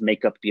lady's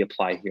makeup be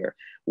applied here?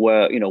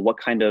 Well, what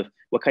kind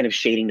of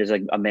shading does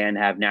a man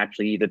have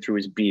naturally, either through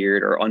his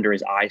beard or under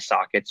his eye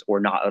sockets, or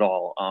not at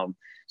all?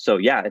 So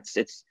yeah, it's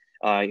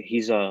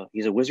he's a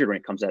wizard when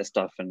it comes to that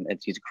stuff, and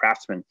he's a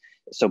craftsman.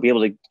 So be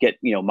able to get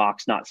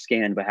Mox not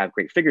scanned but have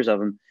great figures of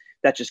him,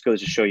 that just goes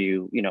to show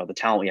you the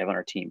talent we have on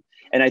our team.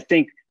 And I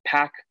think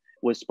Pac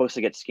was supposed to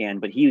get scanned,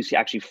 but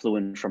actually flew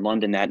in from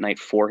London that night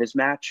for his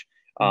match.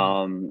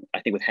 Mhm. I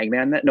think with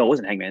Hangman. No, it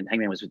wasn't Hangman.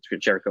 Hangman was with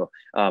Jericho.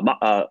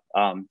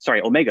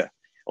 Sorry, Omega.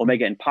 Mhm.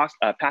 Omega and Pac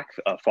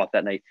fought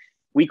that night.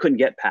 We couldn't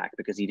get Pac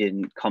because he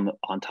didn't come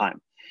on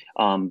time.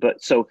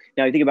 But so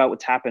now you think about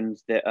what's happened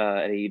at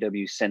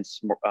AEW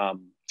since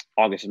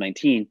August of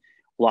 19.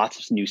 Lots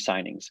of new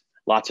signings,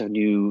 lots of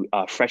new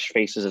fresh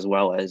faces, as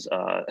well as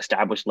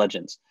established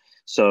legends.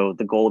 So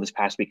the goal this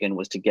past weekend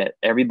was to get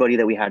everybody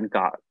that we hadn't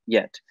got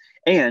yet,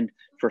 and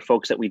for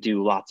folks that we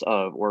do lots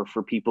of, or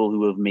for people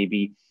who have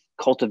maybe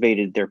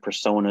cultivated their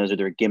personas or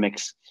their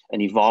gimmicks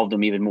and evolved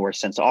them even more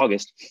since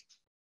August.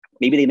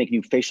 Maybe they make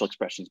new facial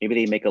expressions. Maybe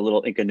they make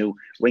a new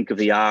wink of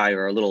the eye,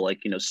 or a little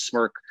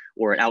smirk,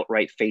 or an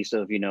outright face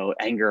of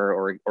anger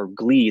or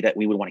glee that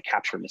we would want to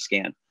capture in the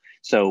scan.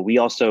 So we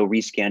also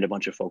rescanned a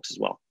bunch of folks as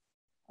well.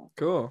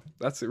 Cool.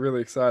 That's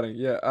really exciting.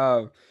 Yeah.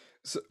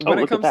 So Oh, when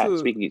it look at comes that!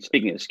 to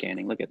Speaking of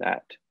scanning, look at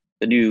that.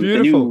 The new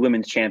beautiful.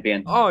 women's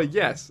champion. Oh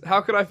yes.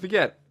 How could I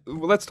forget?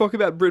 let's talk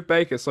about Britt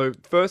Baker. So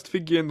first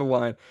figure in the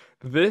line.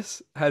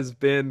 This has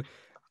been,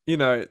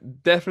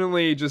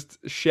 definitely just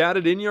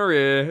shouted in your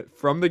ear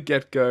from the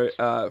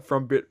get-go,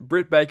 from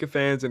Britt Baker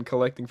fans and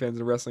collecting fans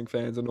and wrestling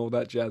fans and all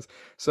that jazz.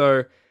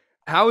 So,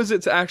 how is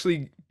it to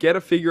actually get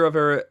a figure of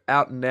her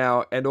out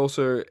now and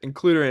also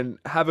include her and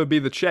have her be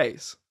the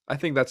chase? I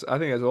think that's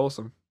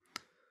awesome.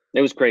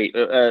 It was great.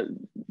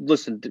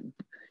 Listen,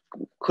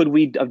 could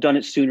we have done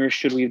it sooner?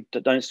 Should we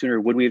have done it sooner?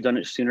 Would we have done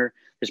it sooner?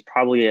 There's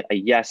probably a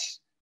yes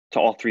to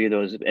all three of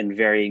those in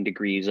varying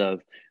degrees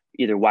of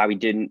either why we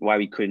didn't, why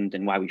we couldn't,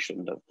 and why we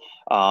shouldn't have.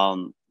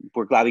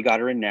 We're glad we got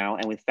her in now.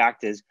 And the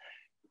fact is,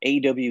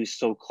 AEW is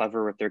so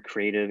clever with their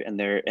creative and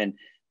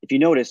if you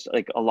notice,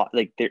 like a lot,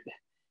 like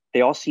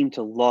they all seem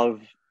to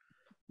love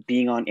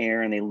being on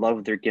air and they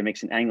love their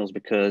gimmicks and angles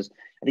because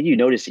I think you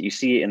notice it, you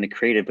see it in the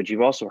creative, but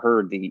you've also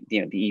heard the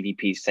the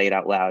EVPs say it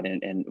out loud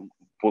and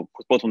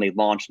both when they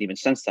launched and even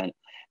since then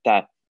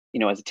that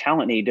as a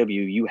talent in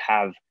AEW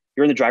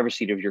you're in the driver's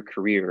seat of your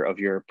career, of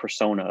your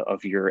persona,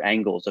 of your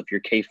angles, of your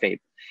kayfabe,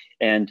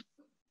 and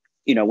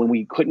when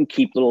we couldn't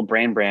keep little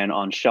Brand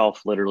on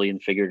shelf, literally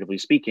and figuratively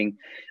speaking,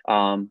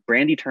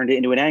 Brandy turned it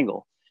into an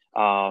angle.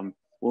 When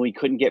we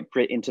couldn't get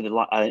Britt into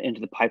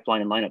the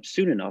pipeline and lineup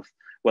soon enough,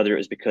 whether it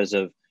was because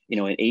of an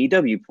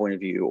AEW point of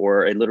view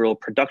or a literal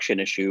production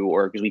issue,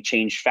 or because we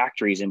changed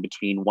factories in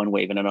between one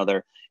wave and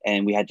another,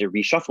 and we had to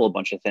reshuffle a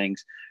bunch of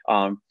things,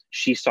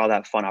 she saw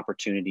that fun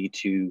opportunity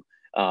to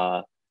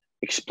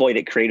exploit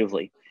it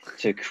creatively,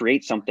 to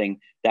create something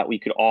that we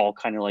could all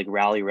kind of like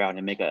rally around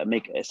and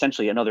make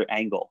essentially another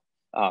angle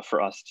for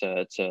us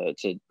to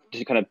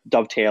kind of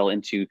dovetail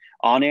into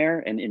on air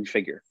and in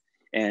figure.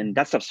 And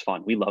that stuff's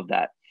fun. We love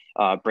that.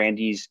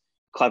 Brandy's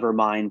clever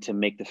mind to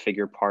make the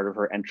figure part of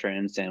her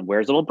entrance and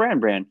where's little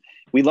brand.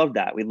 We loved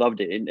that. We loved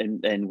it.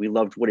 And we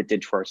loved what it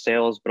did for our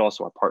sales, but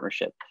also our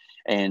partnership.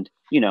 And,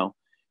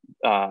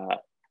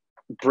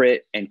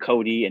 Britt and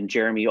Cody and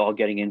Jeremy all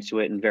getting into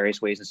it in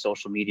various ways in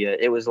social media.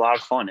 It was a lot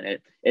of fun. And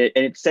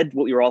it said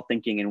what we were all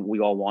thinking and we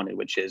all wanted,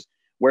 which is,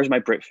 where's my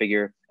Britt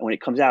figure? And when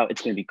it comes out,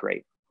 it's going to be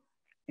great.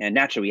 And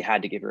naturally, we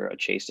had to give her a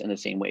chase in the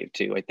same wave,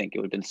 too. I think it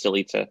would have been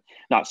silly to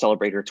not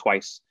celebrate her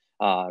twice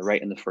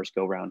right in the first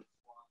go-round.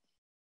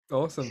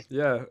 Awesome.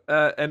 Yeah.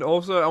 And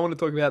also, I want to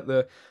talk about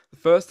the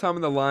first time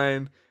in the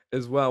line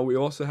as well. We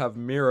also have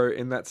Miro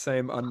in that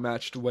same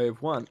unmatched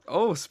wave one.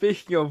 Oh,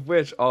 speaking of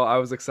which, oh, I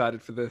was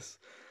excited for this.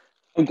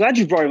 I'm glad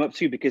you brought him up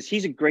too, because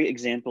he's a great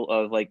example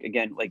of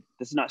again,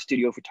 this is not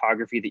studio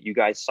photography that you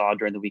guys saw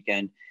during the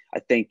weekend. I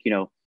think,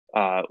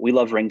 we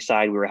love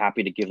Ringside. We were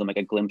happy to give them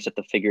a glimpse at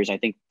the figures. I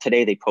think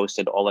today they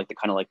posted all the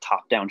kind of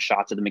top down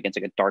shots of them against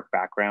a dark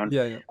background.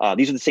 Yeah, yeah.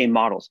 These are the same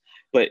models,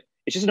 but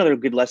it's just another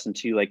good lesson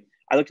too. I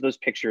looked at those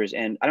pictures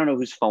and I don't know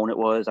whose phone it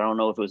was. I don't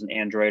know if it was an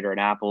Android or an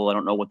Apple. I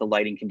don't know what the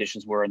lighting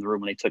conditions were in the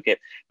room when they took it,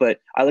 but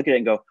I look at it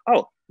and go,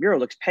 oh, Miro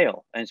looks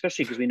pale. And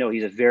especially because we know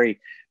he's a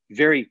very,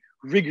 very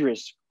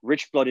rigorous,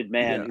 rich-blooded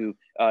man who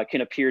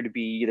can appear to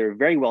be either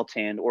very well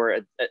tanned or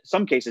at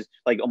some cases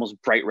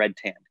almost bright red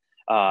tan.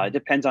 It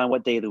depends on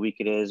what day of the week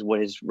it is,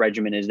 what his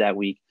regimen is that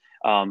week.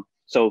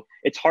 So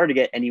it's hard to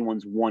get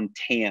anyone's one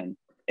tan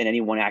in any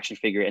one action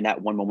figure in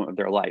that one moment of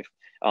their life.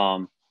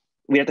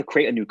 We had to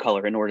create a new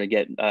color in order to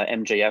get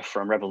MJF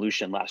from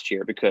Revolution last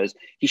year because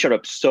he showed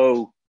up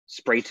so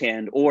spray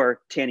tanned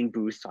or tanning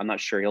booth. I'm not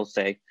sure he'll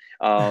say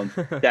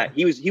that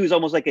he was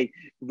almost like a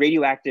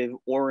radioactive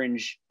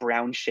orange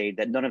brown shade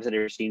that none of us had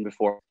ever seen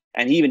before.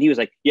 And he was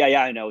like,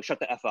 yeah, I know. Shut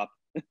the F up.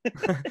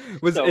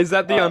 Is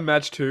that the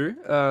unmatched two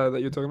that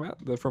you're talking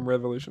about? The from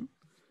Revolution?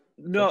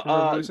 No,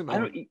 Revolution?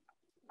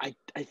 I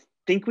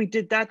think we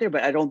did that there,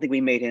 but I don't think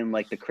we made him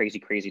the crazy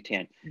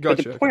tan.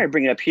 Gotcha. But the point I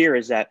bring it up here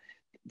is that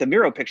the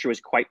Miro picture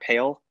was quite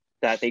pale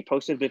that they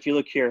posted, but if you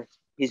look here,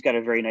 he's got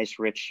a very nice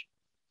rich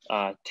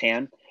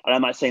tan. And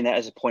I'm not saying that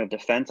as a point of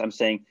defense. I'm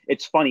saying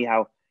it's funny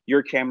how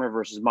your camera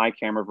versus my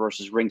camera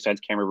versus Ringside's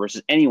camera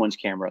versus anyone's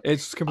camera.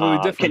 It's completely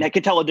different. I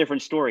can tell a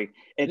different story.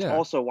 It's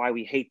also why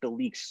we hate the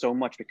leaks so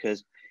much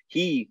because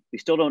we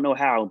still don't know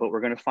how, but we're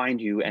going to find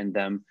you and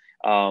them.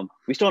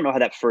 We still don't know how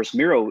that first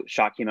Miro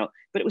shot came out,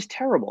 but it was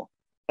terrible.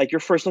 Your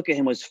first look at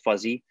him was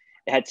fuzzy.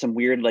 It had some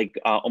weird,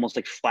 almost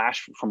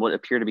flash from what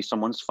appeared to be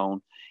someone's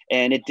phone.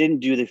 And it didn't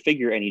do the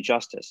figure any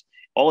justice.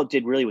 All it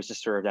did really was to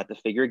serve that the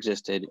figure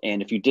existed.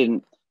 And if you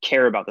didn't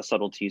care about the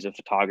subtleties of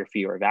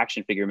photography or of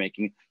action figure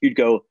making, you'd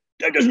go,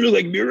 that doesn't look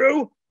like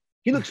Miro.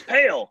 He looks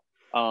pale.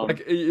 Through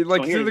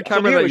the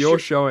camera that you're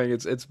showing,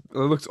 it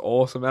looks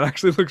awesome. It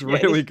actually looks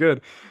really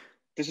good.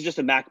 This is just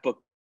a MacBook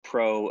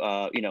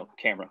Pro,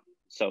 camera.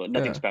 So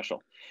nothing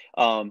special.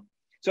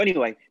 So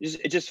anyway, it's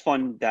just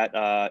fun that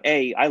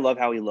I love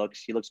how he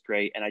looks. He looks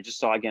great, and I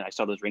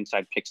saw those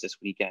Ringside pics this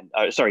weekend.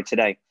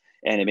 Today,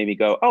 and it made me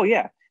go, oh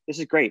yeah, this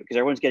is great because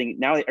everyone's getting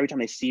now. Every time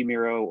they see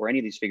Miro or any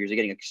of these figures, they're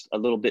getting a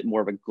little bit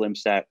more of a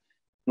glimpse at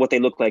what they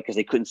look like because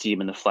they couldn't see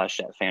him in the flesh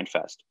at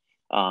FanFest.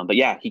 But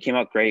yeah, he came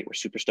out great. We're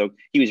super stoked.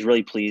 He was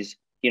really pleased.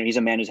 He's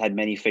a man who's had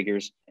many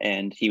figures,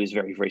 and he was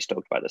very, very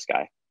stoked by this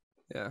guy.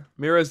 Yeah,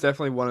 Miro's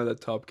definitely one of the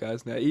top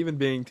guys now. Even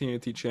being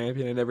TNT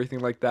champion and everything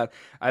like that,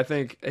 I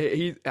think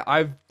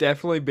I've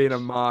definitely been a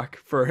mark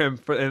for him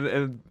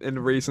in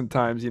recent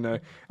times. You know,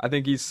 I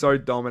think he's so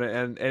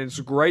dominant, and it's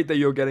great that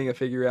you're getting a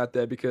figure out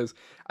there because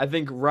I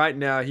think right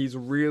now he's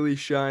really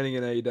shining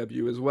in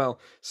AEW as well.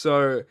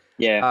 So,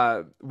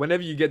 Yeah,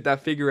 whenever you get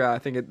that figure out, I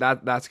think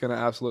that's gonna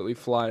absolutely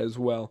fly as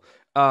well.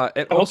 And I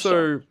hope so.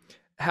 also, As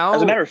a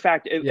how matter of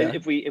fact, yeah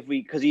if we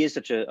because he is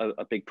such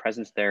a big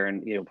presence there,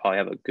 and he'll probably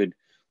have a good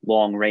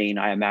long reign,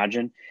 I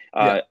imagine.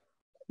 yeah.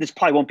 This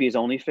probably won't be his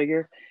only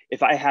figure.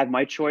 If I had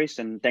my choice,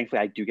 and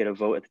thankfully I do get a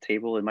vote at the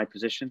table in my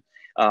position,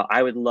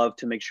 I would love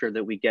to make sure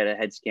that we get a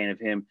head scan of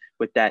him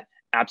with that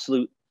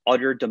absolute,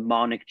 utter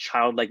demonic,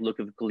 childlike look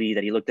of glee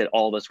that he looked at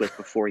all of us with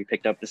before he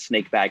picked up the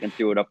snake bag and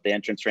threw it up the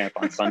entrance ramp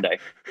on Sunday.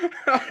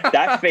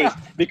 That face,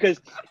 because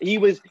he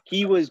was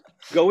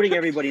goading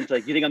everybody into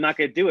like, you think I'm not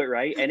going to do it,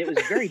 right? And it was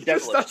very He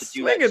just devilish starts to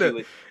do that swinging it. to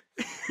it.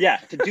 Yeah,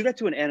 to do that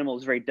to an animal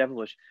is very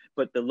devilish,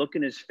 but the look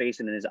in his face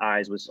and in his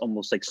eyes was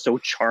almost like so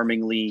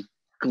charmingly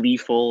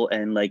gleeful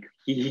and like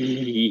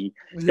Yeah.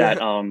 that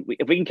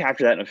if we can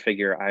capture that in a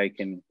figure, I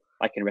can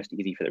rest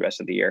easy for the rest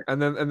of the year.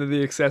 And then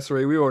the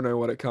accessory, we all know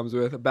what it comes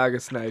with, a bag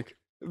of snake.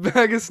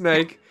 Bag of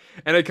snake.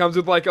 And it comes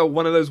with like a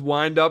one of those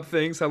wind up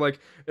things. So like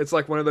it's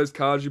like one of those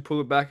cards you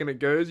pull it back and it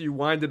goes, you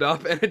wind it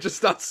up and it just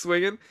starts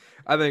swinging.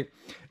 I think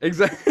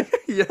exactly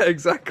yeah,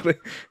 exactly.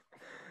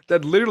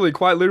 That literally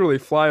quite literally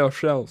fly off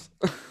shelves.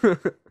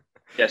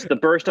 Yes, the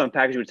burst on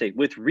package would say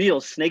with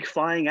real snake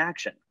flying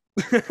action.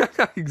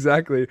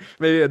 Exactly.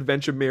 Maybe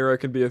Adventure Miro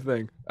can be a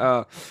thing.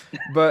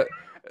 But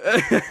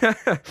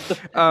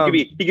um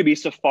He could be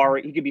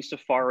Safari, he could be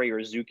Safari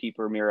or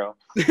Zookeeper Miro.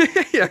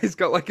 yeah, he's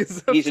got like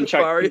his He's in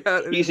charge. safari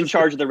hat and he's He's in just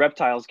charge of the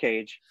reptiles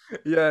cage.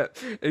 yeah,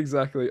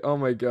 exactly. Oh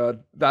my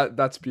God,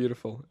 that's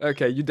beautiful.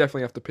 Okay, you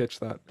definitely have to pitch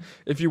that.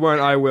 If you won't,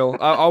 I will.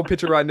 I'll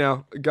pitch it right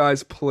now,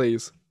 guys.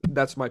 Please,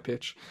 that's my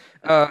pitch.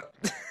 Uh,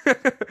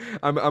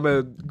 I'm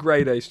a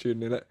grade A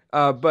student in it.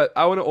 But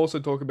I want to also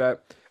talk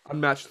about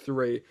Unmatched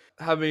 3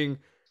 having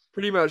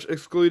pretty much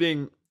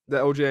excluding the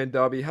LJ and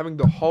Darby having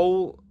the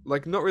whole,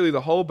 like not really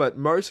the whole, but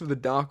most of the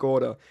Dark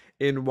Order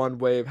in one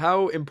wave.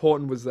 How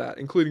important was that,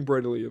 including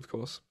Brody Lee, of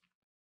course?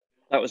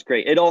 That was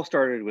great. It all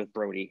started with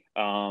Brody,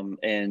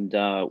 and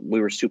we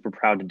were super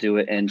proud to do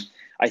it. And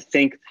I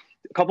think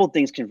a couple of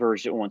things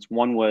converged at once.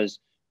 One was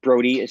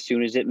Brody, as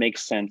soon as it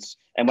makes sense,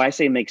 and when I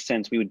say makes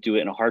sense, we would do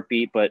it in a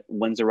heartbeat. But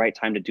when's the right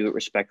time to do it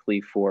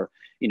respectfully for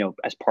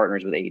as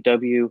partners with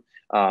AEW,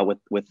 with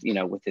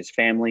with his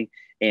family,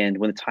 and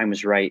when the time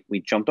was right,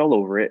 we jumped all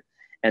over it.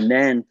 And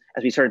then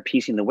as we started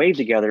piecing the wave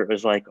together, it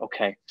was like,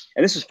 okay.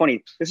 And this is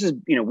funny. This is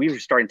we were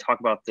starting to talk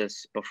about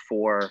this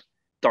before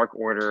Dark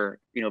Order,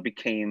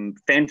 became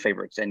fan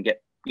favorites and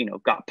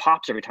got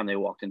pops every time they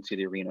walked into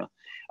the arena.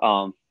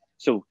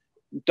 So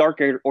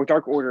Dark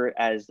Order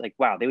as like,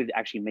 wow, they would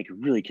actually make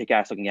really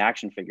kick-ass looking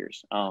action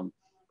figures.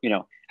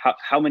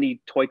 How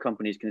many toy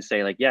companies can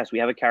say like, yes, we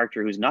have a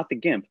character who's not the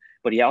Gimp,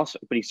 but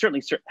he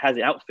certainly has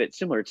an outfit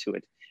similar to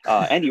it,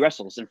 and he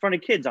wrestles in front of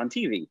kids on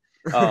TV.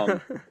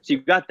 So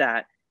you've got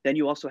that. Then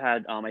you also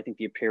had, I think,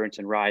 the appearance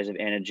and rise of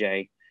Anna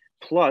Jay,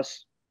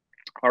 plus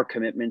our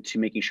commitment to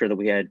making sure that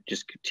we had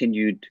just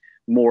continued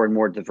more and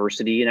more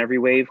diversity in every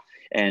wave.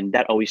 And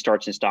that always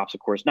starts and stops,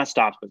 of course, not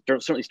stops, but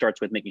certainly starts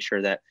with making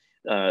sure that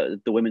the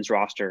women's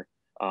roster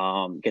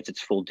gets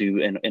its full due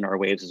in our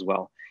waves as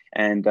well.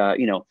 And,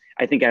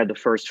 I think out of the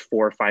first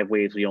 4 or 5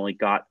 waves, we only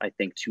got, I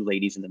think, 2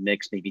 ladies in the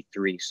mix, maybe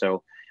 3.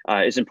 So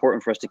it's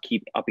important for us to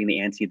keep upping the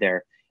ante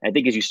there. And I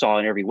think as you saw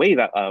in every wave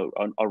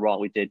on Raw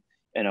we did,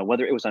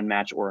 whether it was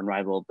Unmatched or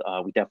Unrivaled,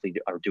 we definitely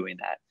are doing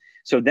that.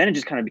 So then it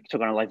just kind of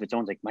took on a life of its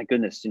own. It's like, my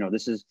goodness,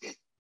 this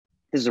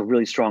is a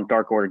really strong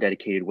Dark Order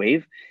dedicated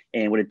wave.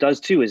 And what it does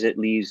too is it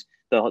leaves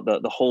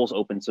the holes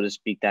open, so to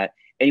speak, that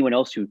anyone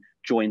else who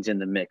joins in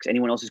the mix,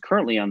 anyone else who's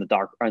currently on the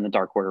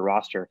Dark Order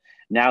roster,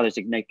 now there's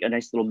a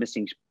nice little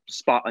missing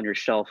spot on your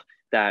shelf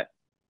that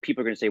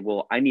people are going to say,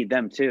 well, I need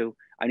them too.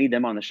 I need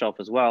them on the shelf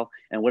as well.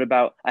 And what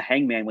about a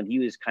Hangman when he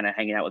was kind of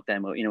hanging out with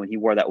them? When he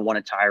wore that one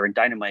attire in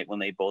Dynamite when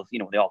they both,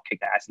 they all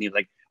kicked ass, and he was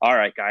like, all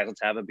right, guys,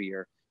 let's have a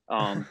beer.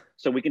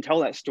 So we can tell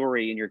that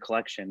story in your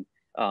collection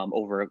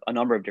over a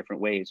number of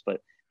different ways,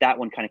 but that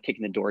one kind of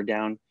kicking the door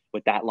down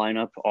with that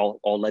lineup,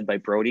 all led by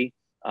Brody,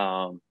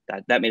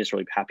 that made us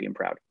really happy and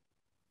proud.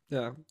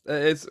 Yeah,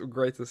 it's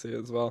great to see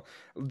as well.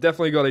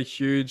 Definitely got a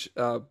huge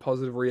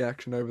positive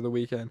reaction over the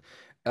weekend,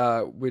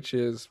 which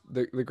is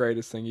the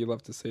greatest thing. You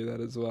love to see that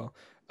as well.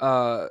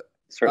 I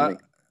Certainly.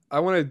 I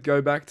want to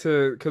go back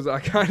to because I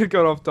kind of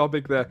got off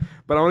topic there,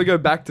 but I want to go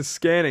back to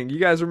scanning. You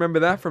guys remember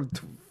that from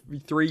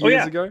 3 years Oh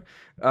yeah, ago?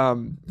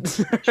 Um,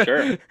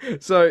 sure.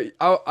 so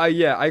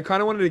I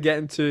kind of wanted to get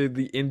into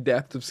the in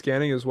depth of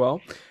scanning as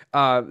well.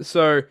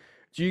 So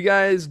do you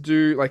guys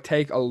do like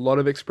take a lot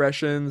of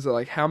expressions?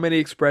 Like how many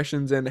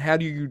expressions, and how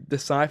do you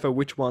decipher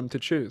which one to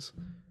choose?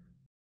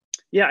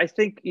 Yeah, I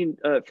think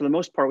for the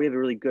most part, we have a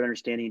really good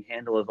understanding and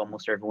handle of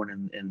almost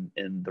everyone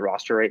in the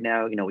roster right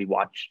now.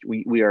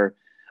 We are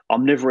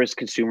omnivorous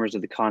consumers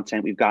of the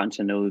content. We've gotten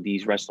to know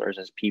these wrestlers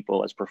as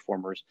people, as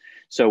performers.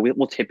 So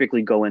we'll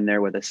typically go in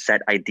there with a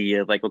set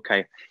idea of like,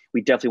 okay,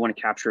 we definitely want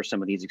to capture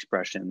some of these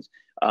expressions.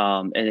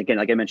 And again,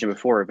 like I mentioned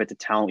before, if it's a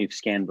talent we've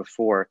scanned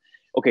before,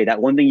 okay,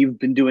 that one thing you've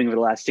been doing over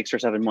the last 6 or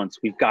 7 months,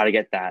 we've got to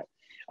get that.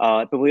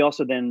 But we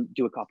also then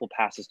do a couple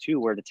passes too,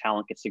 where the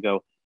talent gets to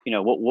go,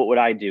 what would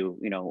I do?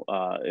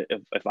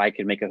 If I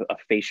could make a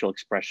facial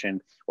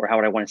expression, or how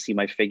would I want to see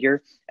my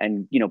figure,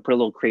 and, put a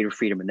little creative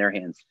freedom in their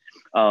hands.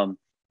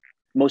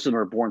 Most of them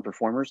are born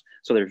performers,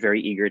 so they're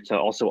very eager to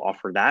also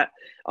offer that.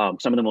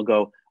 Some of them will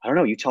go, I don't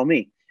know, you tell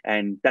me.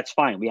 And that's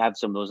fine. We have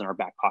some of those in our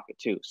back pocket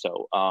too.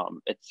 So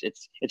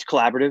it's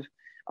collaborative.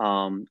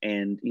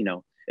 And,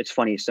 it's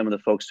funny, some of the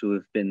folks who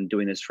have been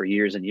doing this for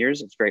years and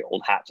years, it's very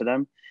old hat to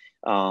them.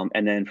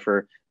 And then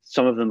for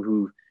some of them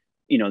who,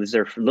 this is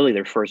literally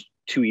their first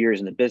 2 years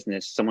in the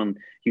business, someone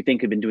you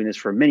think had been doing this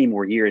for many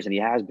more years, and he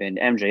has been,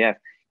 MJF,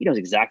 he knows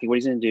exactly what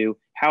he's going to do,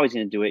 how he's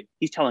going to do it.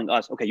 He's telling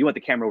us, okay, you want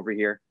the camera over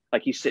here.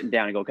 Like he's sitting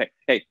down and go, okay,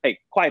 hey,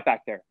 quiet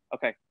back there.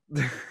 Okay,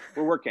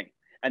 we're working.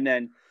 And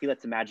then he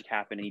lets the magic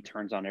happen, and he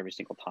turns on every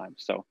single time.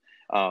 So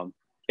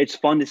it's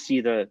fun to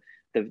see the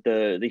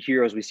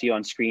heroes we see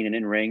on screen and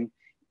in ring,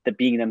 that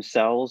being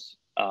themselves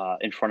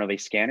in front of a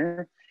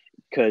scanner,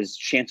 because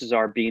chances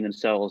are being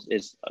themselves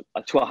is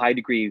to a high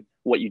degree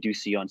what you do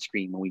see on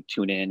screen when we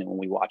tune in and when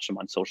we watch them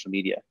on social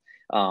media.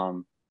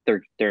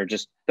 They're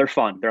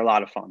fun. They're a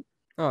lot of fun.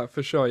 Oh,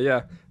 for sure.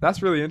 Yeah.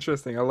 That's really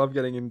interesting. I love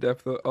getting in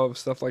depth of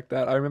stuff like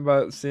that. I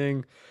remember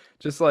seeing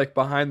just like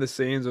behind the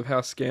scenes of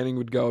how scanning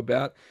would go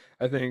about.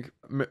 I think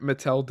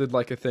Mattel did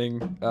like a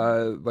thing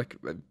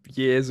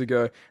years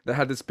ago that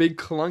had this big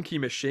clunky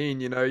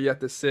machine, you had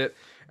to sit,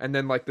 and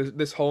then like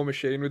this whole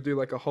machine would do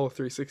like a whole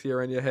 360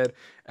 around your head.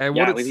 And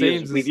what Yeah, it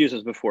seems we've used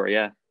this before.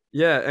 Yeah.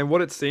 yeah, and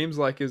what it seems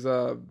like is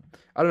I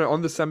don't know,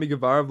 on the Sammy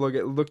Guevara vlog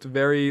it looked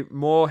very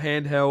more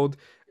handheld,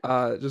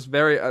 just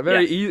very Yeah.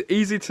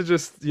 easy to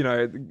just,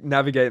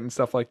 navigate and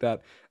stuff like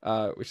that,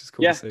 which is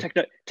cool to Yeah. see.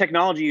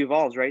 Technology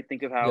evolves, right?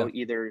 Think of Yeah. how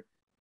either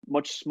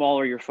much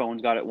smaller your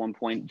phones got at one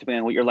point, depending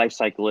on what your life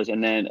cycle is,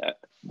 and then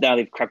now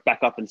they've crept back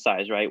up in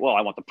size, right? Well,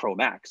 I want the Pro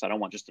Max. I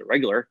don't want just the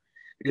regular,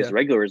 because Yeah. the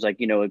regular is like,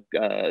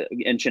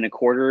 inch and a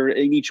quarter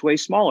in each way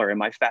smaller, and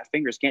my fat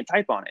fingers can't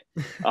type on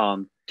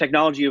it.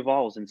 Technology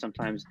evolves, and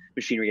sometimes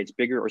machinery gets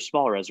bigger or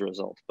smaller as a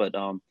result. But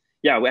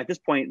yeah, at this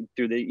point,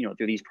 through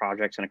these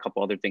projects and a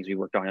couple other things we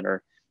worked on in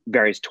our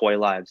various toy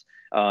lives,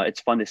 it's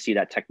fun to see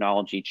that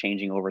technology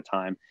changing over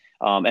time.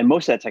 And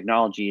most of that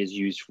technology is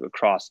used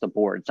across the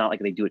board. It's not like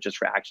they do it just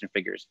for action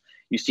figures.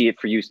 You see it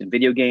for use in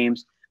video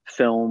games,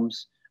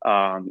 films,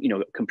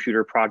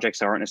 computer projects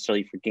that aren't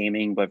necessarily for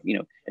gaming, but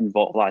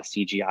involve a lot of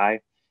CGI.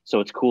 So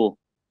it's cool.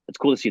 It's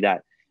cool to see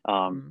that.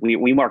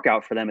 We mark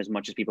out for them as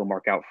much as people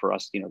mark out for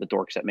us. The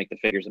dorks that make the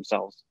figures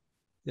themselves.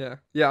 Yeah.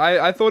 Yeah,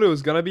 I thought it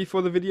was gonna be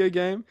for the video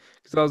game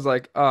because I was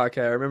like, oh,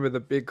 okay, I remember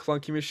the big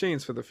clunky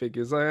machines for the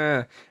figures.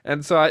 Like,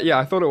 And so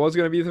I thought it was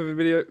gonna be for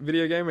the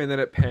video game, and then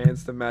it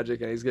pans to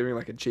Magic, and he's giving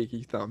like a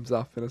cheeky thumbs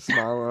up and a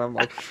smile, and I'm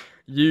like,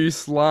 you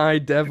sly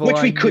devil! which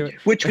I we knew could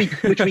it. which we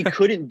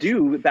couldn't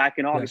do back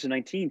in Yeah. August of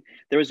 19.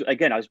 There was,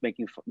 again, I was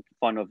making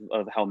fun of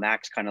how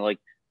Max kind of like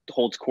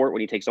holds court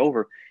when he takes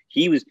over.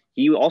 He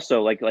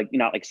also like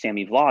not like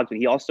Sammy vlogs, but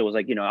he also was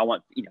like, I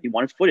want, he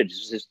wanted footage.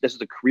 This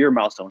is a career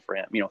milestone for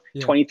him, Yeah.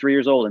 23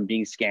 years old and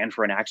being scanned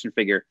for an action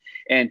figure.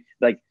 And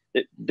like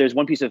there's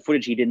one piece of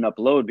footage he didn't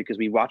upload because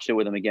we watched it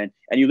with him again,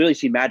 and you literally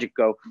see Magic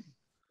go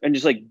and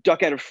just like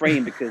duck out of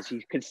frame because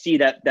he could see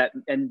that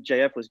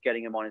MJF was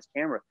getting him on his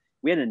camera.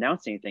 We hadn't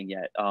announced anything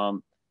yet.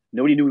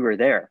 Nobody knew we were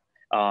there.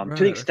 To the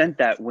Right. Okay. extent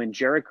that when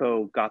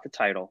Jericho got the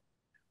title,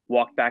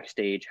 walked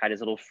backstage, had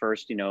his little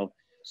first,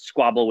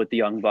 squabble with the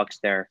Young Bucks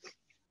there,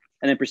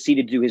 and then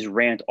proceeded to do his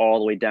rant all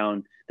the way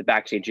down the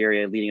backstage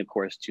area, leading, of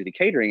course, to the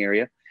catering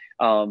area.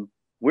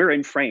 We're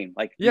in frame.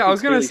 Like you Yeah, I can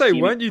was gonna clearly say, see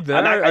me. weren't you there? I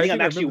I think I'm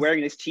think I actually remember.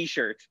 wearing this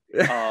T-shirt.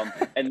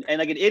 And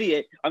like an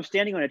idiot, I'm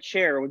standing on a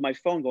chair with my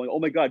phone, going, "Oh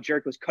my God,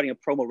 Jericho's cutting a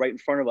promo right in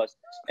front of us,"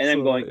 and I'm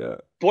So going,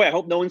 "Boy, I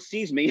hope no one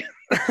sees me."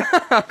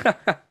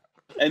 yeah.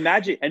 And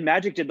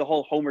Magic did the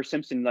whole Homer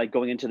Simpson like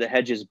going into the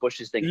hedges,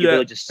 bushes thing. He Yeah.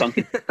 really just sunk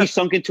in. He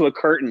sunk into a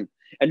curtain,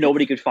 and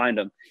nobody could find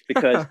him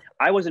because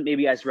I wasn't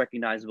maybe as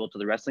recognizable to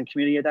the wrestling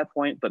community at that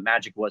point, but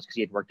Magic was, because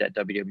he had worked at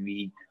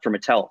WWE for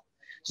Mattel. Right.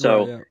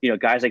 So Yeah.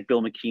 guys like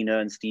Bill McKenna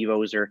and Steve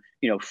Ozer,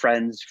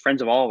 friends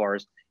of all of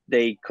ours,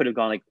 they could have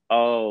gone like,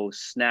 "Oh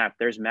snap,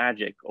 there's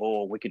Magic.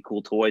 Oh, Wicked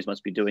Cool Toys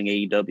must be doing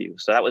AEW."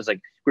 So that was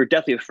like, we were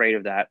definitely afraid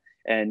of that.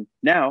 And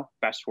now,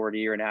 fast forward a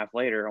year and a half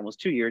later, almost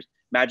 2 years,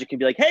 Magic can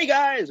be like, "Hey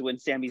guys," when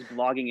Sammy's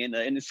vlogging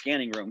in the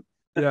scanning room.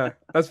 Yeah.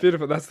 That's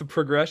beautiful. That's the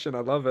progression. I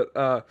love it.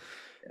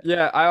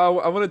 Yeah. I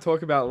want to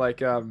talk about like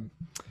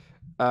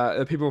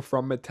the people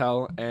from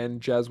Mattel and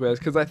Jazzwares,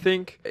 because I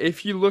think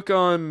if you look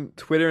on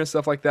Twitter and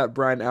stuff like that,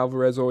 Brian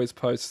Alvarez always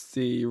posts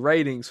the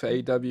ratings for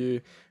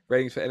AEW,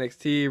 ratings for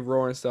NXT,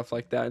 Raw, and stuff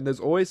like that. And there's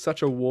always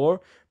such a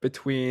war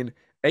between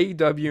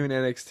AEW and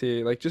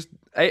NXT, like just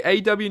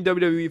AEW and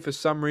WWE, for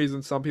some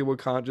reason, some people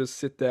can't just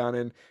sit down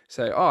and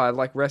say, "Oh, I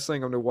like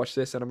wrestling. I'm gonna watch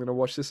this, and I'm gonna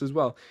watch this as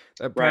well."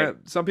 Right.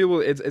 Apparently, some people,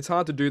 it's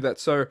hard to do that.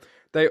 So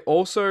they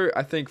also,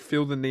 I think,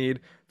 feel the need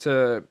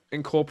to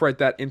incorporate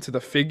that into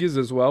the figures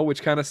as well,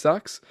 which kind of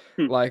sucks.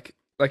 Hmm. Like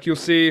you'll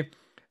see,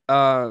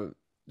 uh,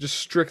 just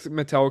strict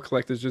Mattel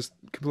collectors just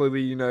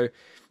completely,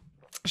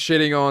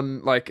 shitting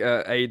on like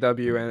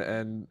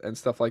AEW and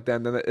stuff like that,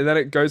 and then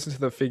it goes into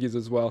the figures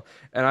as well.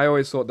 And I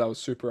always thought that was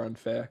super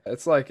unfair.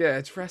 It's like, yeah,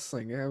 it's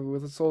wrestling. Yeah, well,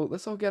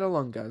 let's all get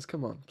along, guys.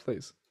 Come on,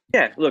 please.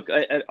 Yeah, look,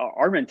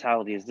 our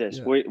mentality is this: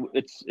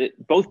 Yeah,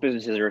 both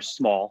businesses are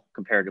small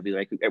comparatively.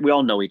 Like we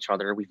all know each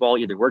other. We've all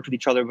either worked with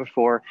each other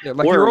before, yeah.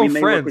 Like or you're we all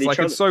may work with friends. each Like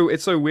it's other.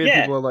 so weird.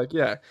 Yeah, People are like,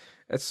 yeah,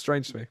 it's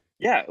strange to me.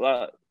 yeah.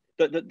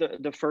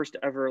 The first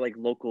ever like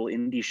local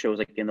indie shows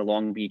like in the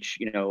Long Beach,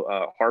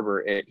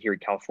 harbor here in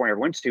California, I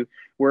went to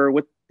were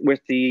with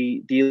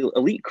the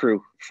elite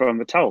crew from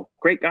Mattel.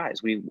 Great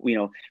guys.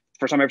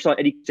 First time I ever saw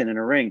Eddie Kingston in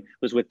a ring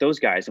was with those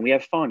guys, and we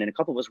had fun. And a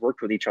couple of us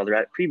worked with each other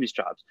at previous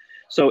jobs.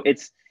 So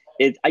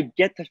I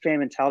get the fan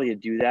mentality to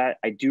do that.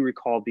 I do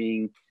recall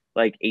being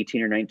like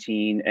 18 or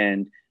 19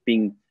 and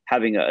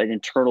having an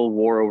internal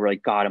war over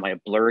like, God, am I a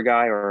Blur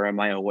guy or am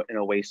I an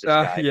Oasis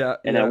guy? Yeah,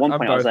 And then yeah. I'm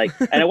both. and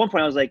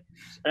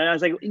I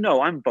was like,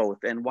 no, I'm both.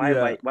 And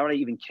Yeah, why would I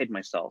even kid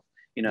myself?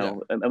 yeah.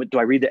 Do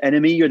I read the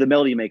Enemy or the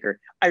Melody Maker?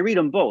 I read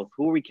them both.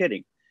 Who are we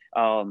kidding?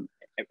 Um,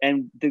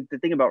 and the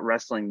thing about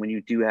wrestling, when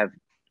you do have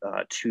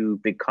two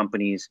big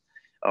companies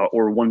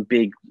or one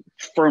big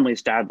firmly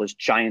established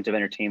giant of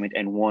entertainment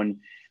and one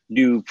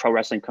new pro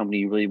wrestling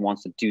company really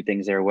wants to do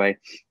things their way,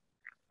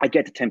 I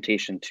get the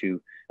temptation to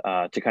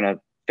kind of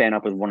fan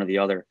up with one or the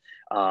other.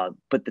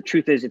 But the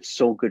truth is, it's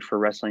so good for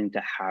wrestling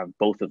to have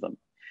both of them.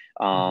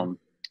 Hmm. Um,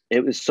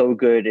 it was so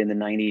good in the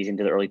 '90s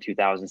into the early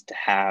 2000s to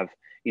have,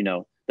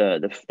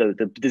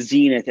 the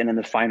zenith and then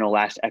the final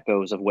last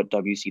echoes of what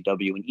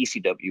WCW and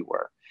ECW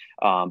were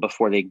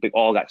before they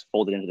all got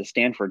folded into the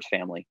Stanford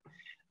family.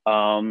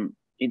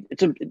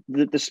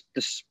 It's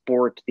the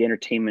sport, the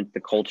entertainment,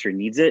 the culture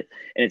needs it,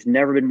 and it's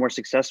never been more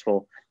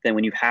successful than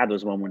when you've had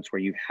those moments where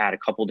you've had a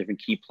couple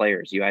different key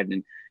players. You had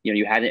an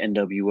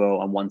NWO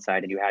on one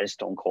side, and you had a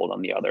Stone Cold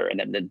on the other, and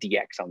then the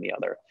DX on the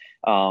other.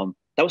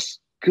 That was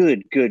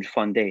good,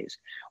 fun days.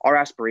 Our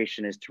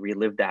aspiration is to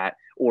relive that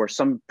or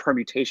some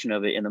permutation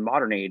of it in the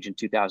modern age in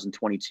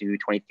 2022,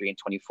 23, and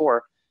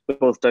 24 with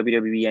both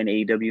WWE and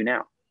AEW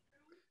now.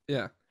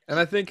 Yeah. And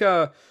I think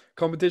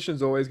competition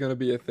is always going to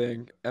be a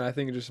thing, and I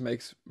think it just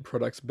makes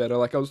products better.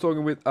 Like I was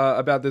talking with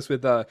about this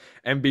with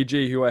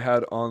MBG, who I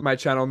had on my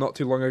channel not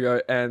too long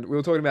ago, and we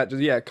were talking about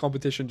just, yeah,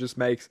 competition just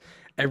makes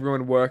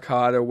everyone work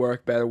harder,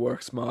 work better,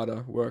 work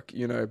smarter, work,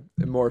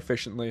 more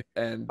efficiently,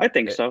 and I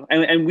think so,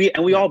 and we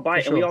yeah, all for buy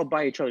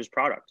sure. each other's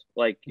product.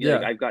 Like, Yeah,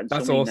 I've gotten so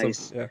that's many awesome.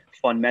 nice, Yeah.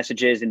 fun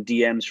messages and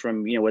DMs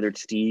from whether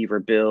it's Steve or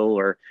Bill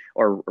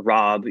or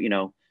Rob.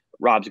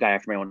 Rob's a guy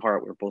after my own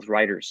heart. We're both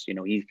writers.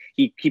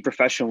 He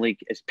professionally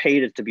is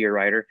paid to be a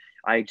writer.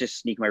 I just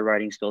sneak my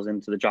writing skills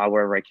into the job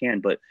wherever I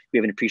can. But we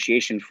have an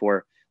appreciation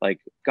for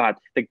like God,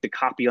 the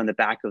copy on the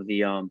back of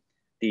the oh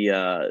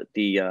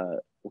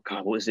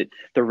God, what was it?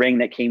 The ring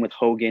that came with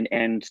Hogan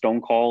and Stone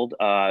Cold,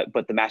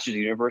 but the Masters of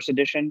the Universe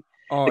edition.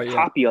 Oh The yeah.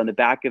 copy on the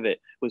back of it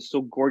was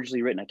so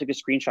gorgeously written. I took a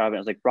screenshot of it. I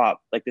was like, Rob,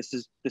 like this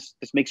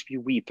makes me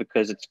weep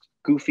because it's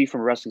goofy from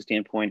a wrestling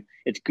standpoint.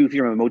 It's goofy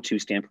from a Motu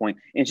standpoint,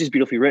 and it's just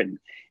beautifully written.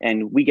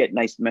 And we get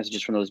nice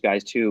messages from those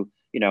guys too,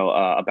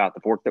 about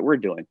the work that we're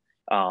doing.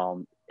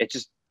 It's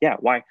just, yeah,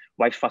 why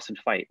fuss and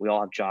fight? We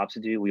all have jobs to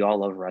do. We all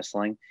love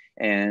wrestling,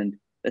 and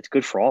it's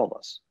good for all of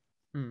us.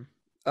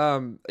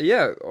 Hmm.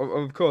 Yeah,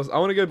 of course. I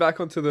want to go back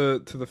onto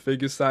the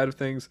figure side of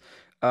things.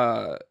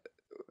 Uh,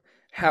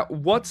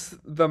 what's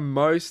the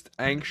most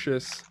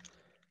anxious,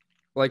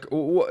 like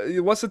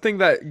what's the thing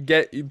that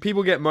get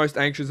people get most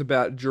anxious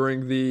about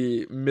during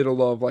the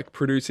middle of like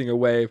producing a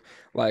wave,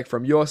 like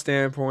from your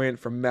standpoint,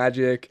 from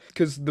Magic?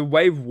 Because the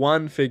wave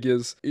one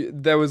figures,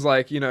 there was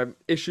like,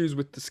 issues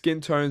with the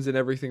skin tones and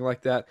everything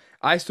like that.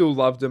 I still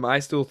loved them. I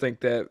still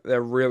think they're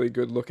really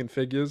good looking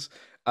figures.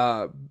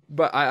 uh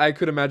but I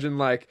could imagine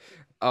like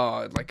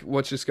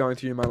what's just going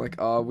through your mind, like,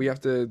 oh, we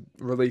have to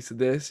release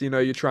this,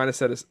 you're trying to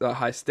set a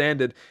high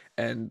standard,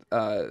 and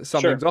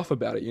something's Sure. off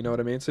about it, you know what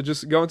I mean? So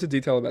just go into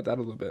detail about that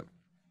a little bit.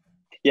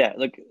 Yeah,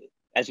 like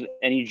as with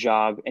any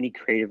job, any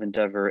creative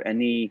endeavor,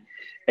 any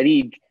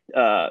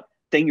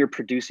thing you're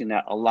producing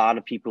that a lot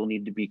of people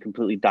need to be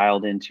completely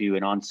dialed into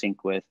and on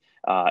sync with,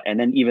 and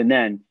then even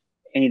then,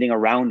 anything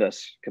around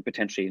us could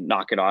potentially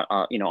knock it on,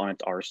 on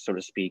its arse, so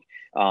to speak.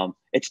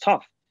 It's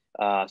tough.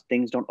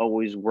 Things don't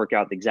always work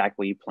out the exact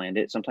way you planned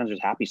it. Sometimes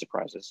there's happy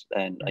surprises,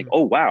 and like, Mhm.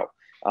 oh wow,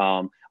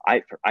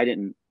 I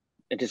didn't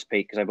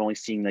anticipate because I've only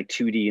seen like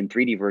 2D and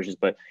 3D versions,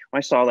 but when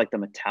I saw like the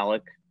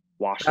metallic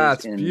washes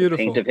That's in the paint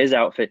beautiful. of his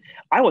outfit.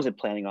 I wasn't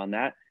planning on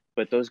that,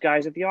 but those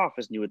guys at the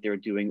office knew what they were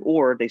doing,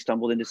 or they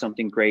stumbled into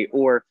something great,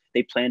 or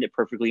they planned it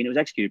perfectly and it was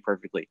executed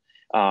perfectly.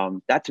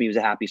 That to me was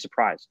a happy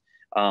surprise.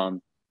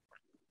 Um,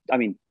 I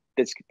mean,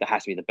 that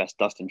has to be the best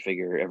Dustin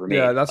figure ever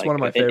Yeah, made, that's one like of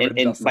my favorite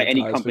in Dustin by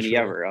any attires for company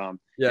sure. ever.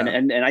 Yeah.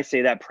 And I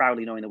say that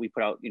proudly, knowing that we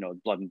put out,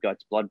 Blood and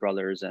Guts, Blood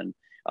Brothers, and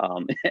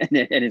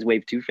and his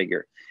Wave 2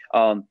 figure.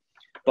 Um,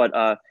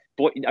 but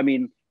boy, I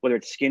mean, whether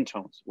it's skin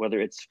tones, whether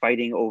it's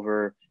fighting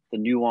over the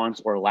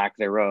nuance or lack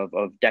thereof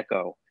of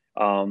deco,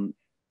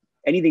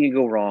 anything can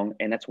go wrong,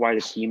 and that's why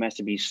the team has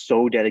to be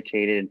so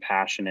dedicated and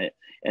passionate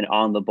and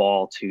on the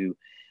ball to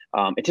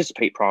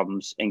anticipate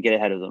problems and get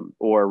ahead of them,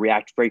 or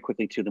react very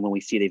quickly to them when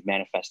we see they've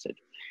manifested.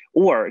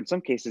 Or in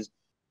some cases,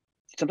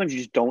 sometimes you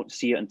just don't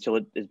see it until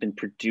it has been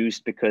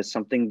produced, because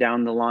something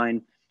down the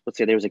line, let's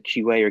say there was a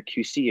QA or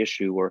QC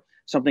issue, or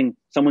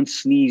someone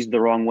sneezed the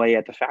wrong way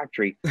at the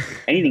factory.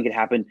 Anything could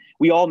happen.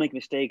 We all make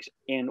mistakes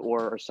and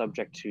or are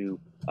subject to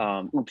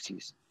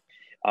oopsies.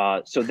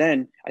 So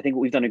then I think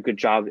we've done a good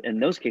job in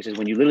those cases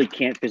when you literally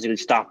can't physically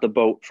stop the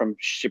boat from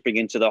shipping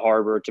into the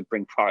harbor to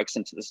bring products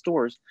into the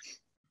stores.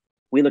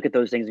 We look at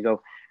those things and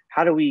go,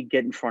 how do we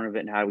get in front of it,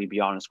 and how do we be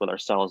honest with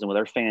ourselves and with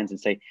our fans and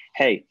say,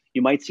 hey,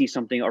 you might see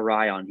something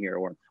awry on here,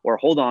 or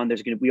hold on,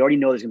 we already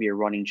know there's gonna be a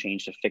running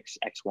change to fix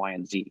X, Y,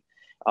 and Z.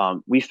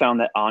 We found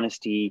that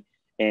honesty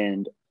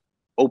and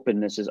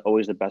openness is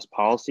always the best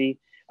policy,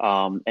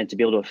 and to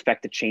be able to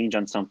affect a change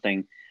on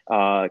something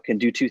can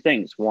do two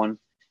things. One,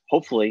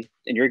 hopefully,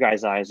 in your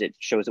guys' eyes, it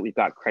shows that we've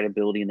got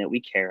credibility and that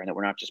we care, and that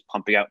we're not just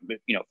pumping out,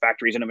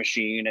 factories in a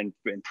machine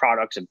and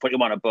products and putting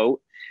them on a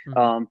boat.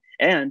 Mhm.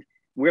 And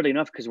weirdly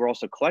enough, because we're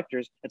also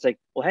collectors, it's like,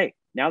 well, hey,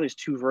 now there's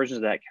two versions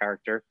of that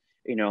character.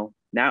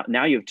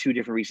 Now you have two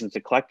different reasons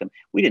to collect them.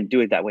 We didn't do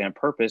it that way on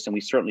purpose, and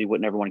we certainly would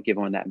never want to give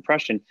anyone that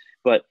impression.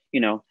 But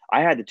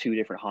I had the two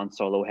different Han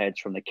Solo heads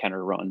from the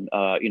Kenner run,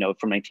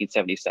 from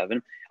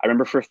 1977. I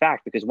remember for a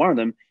fact, because one of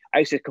them I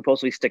used to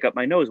compulsively stick up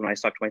my nose when I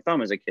sucked my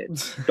thumb as a kid.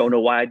 Don't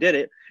know why I did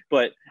it,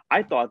 but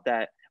I thought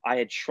that I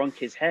had shrunk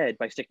his head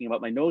by sticking him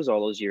up my nose all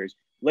those years.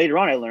 Later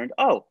on, I learned,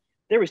 oh,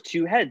 there was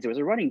two heads. There was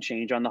a running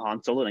change on the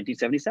Han Solo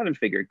 1977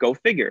 figure. Go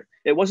figure.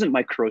 It wasn't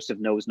my corrosive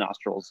nose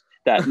nostrils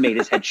that made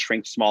his head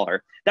shrink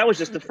smaller. That was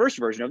just the first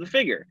version of the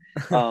figure.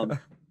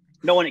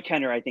 No one at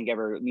Kenner, I think,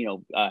 ever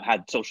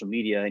had social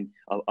media and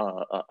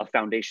a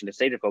foundation to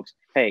say to folks,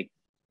 hey,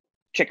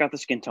 check out the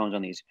skin tones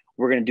on these.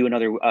 We're going to do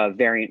another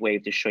variant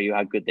wave to show you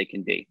how good they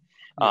can be.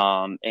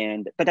 Yeah.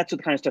 But that's the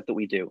kind of stuff that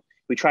we do.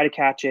 We try to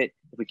catch it.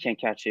 If we can't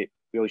catch it,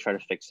 we always try to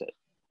fix it.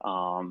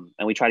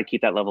 And we try to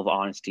keep that level of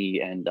honesty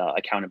and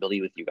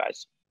accountability with you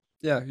guys.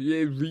 Yeah,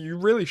 you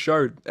really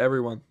showed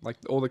everyone, like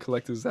all the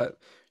collectors, that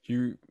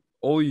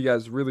all you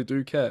guys really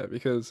do care,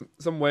 because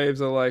some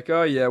waves are like,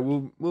 oh yeah,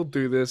 we'll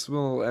do this,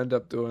 we'll end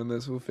up doing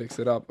this, we'll fix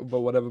it up, but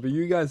whatever. But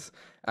you guys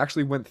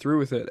actually went through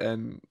with it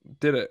and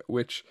did it,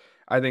 which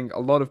I think a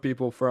lot of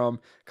people from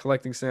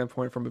collecting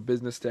standpoint, from a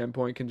business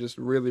standpoint, can just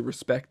really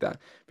respect that,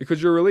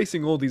 because you're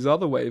releasing all these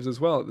other waves as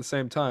well at the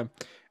same time,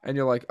 and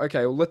you're like,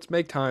 okay, well, let's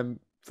make time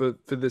for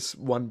this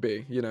one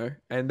B,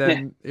 and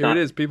then here it not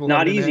is, people have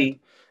not it in hand. easy.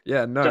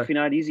 Yeah, no. Definitely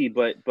not easy,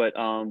 but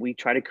we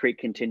try to create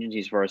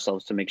contingencies for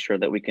ourselves to make sure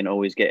that we can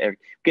always we'll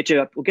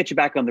get you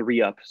back on the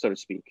re-up, so to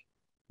speak.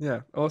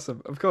 Yeah,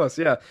 awesome. Of course,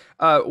 yeah.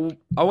 I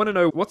want to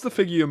know, what's the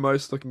figure you're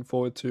most looking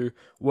forward to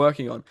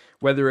working on?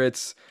 Whether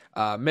it's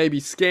maybe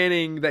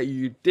scanning that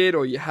you did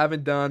or you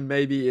haven't done,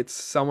 maybe it's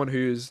someone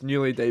who's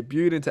newly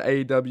debuted into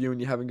AEW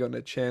and you haven't gotten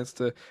a chance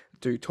to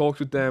do talks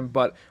with them.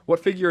 But what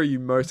figure are you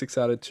most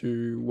excited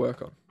to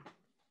work on?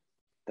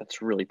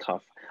 That's really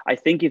tough. I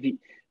think if you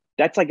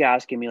that's like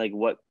asking me like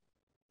what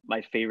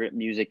my favorite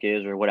music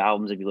is or what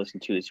albums have you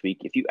listened to this week.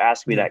 If you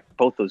ask me Yeah, that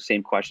both those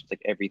same questions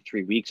like every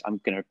 3 weeks,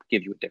 I'm gonna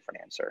give you a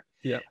different answer.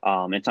 yeah,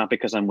 It's not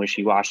because I'm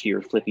wishy washy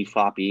or flippy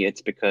floppy.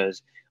 It's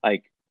because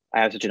like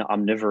I have such an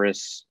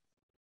omnivorous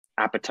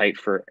appetite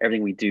for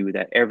everything we do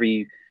that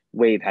every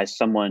wave has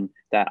someone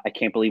that I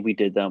can't believe we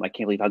did them. I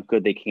can't believe how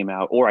good they came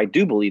out, or I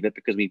do believe it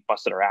because we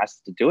busted our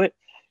asses to do it.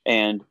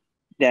 And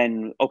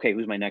then okay,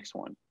 who's my next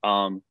one?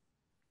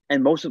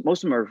 And most of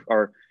them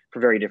are for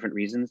very different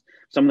reasons.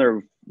 Some of them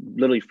are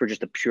literally for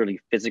just a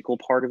purely physical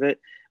part of it.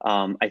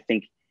 I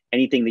think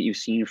anything that you've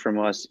seen from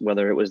us,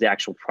 whether it was the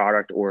actual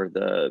product or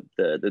the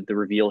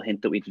reveal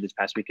hint that we did this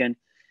past weekend,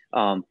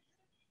 um,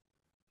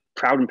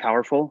 Proud and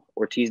Powerful,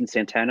 Ortiz and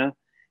Santana,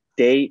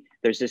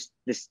 there's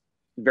this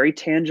very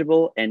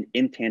tangible and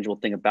intangible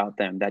thing about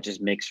them that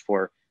just makes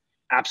for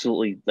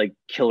absolutely like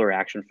killer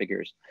action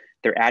figures.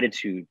 Their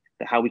attitude,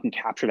 how we can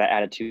capture that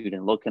attitude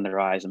and look in their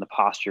eyes and the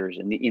postures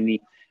and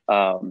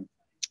um,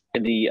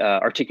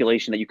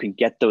 articulation that you can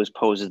get those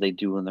poses they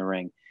do in the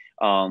ring,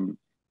 and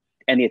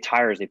the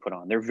attires they put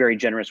on. They're very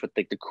generous with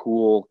the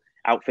cool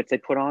outfits they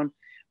put on.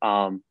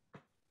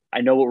 I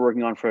know what we're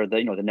working on for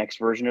the next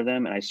version of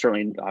them, and I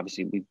certainly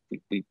obviously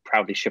we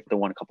proudly shipped the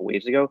one a couple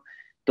waves ago.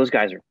 Those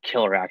guys are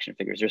killer action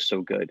figures. They're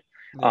so good.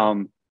 yeah,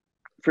 Um,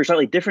 for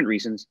slightly different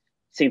reasons,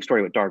 same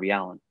story with Darby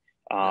Allin.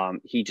 yeah,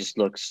 He just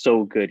looks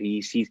so good.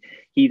 He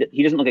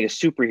doesn't look like a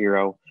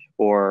superhero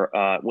or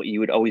what you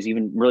would always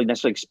even really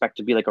necessarily expect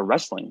to be like a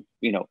wrestling,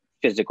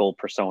 physical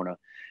persona,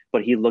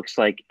 but he looks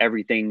like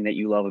everything that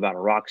you love about a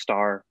rock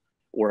star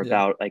or yeah.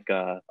 about like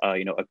a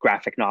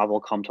graphic novel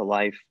come to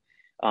life.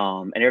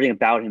 and everything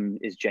about him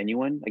is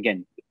genuine.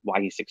 Again,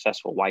 why he's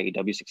successful, why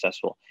AEW is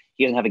successful.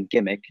 He doesn't have a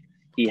gimmick.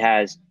 He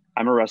has,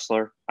 I'm a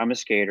wrestler, I'm a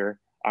skater,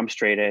 I'm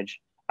straight edge,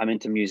 I'm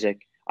into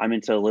music, I'm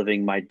into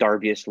living my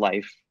Darbyist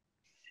life.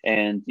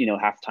 And,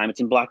 half the time it's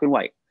in black and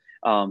white.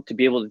 To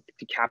be able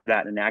to cap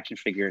that in an action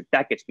figure,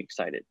 that gets me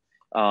excited.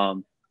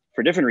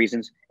 For different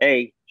reasons.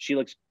 A, she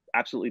looks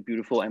absolutely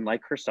beautiful and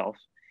like herself.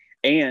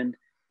 And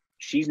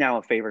she's now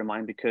a favorite of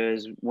mine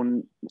because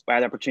when I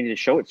had the opportunity to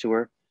show it to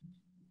her,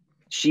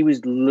 she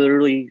was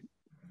literally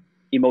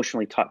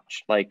emotionally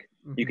touched. Like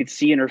you could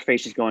see in her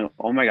face, she's going,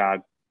 "Oh my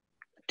God,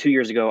 2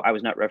 years ago, I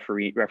was not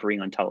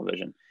refereeing on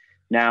television.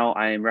 Now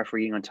I am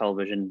refereeing on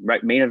television,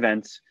 right? Main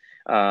events.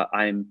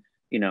 I'm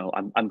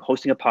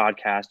hosting a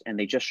podcast and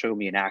they just showed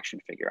me an action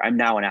figure. I'm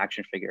now an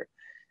action figure."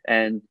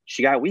 And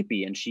she got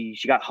weepy and she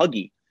got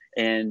huggy,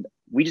 and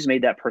we just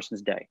made that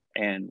person's day.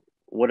 And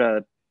what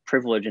a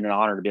privilege and an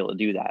honor to be able to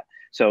do that.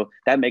 So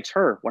that makes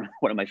her one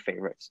of my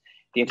favorites.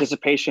 The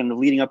anticipation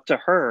leading up to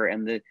her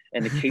and the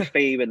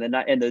kayfabe and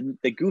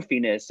the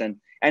goofiness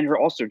and her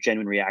also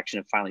genuine reaction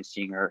of finally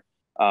seeing her,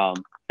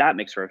 that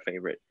makes her a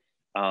favorite.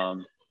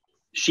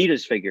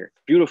 Sheeta's figure,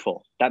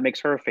 beautiful. That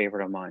makes her a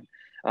favorite of mine.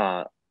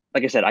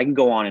 Like I said, I can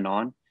go on and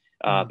on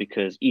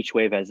because each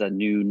wave has a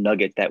new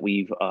nugget that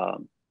we've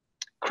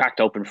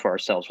cracked open for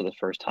ourselves for the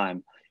first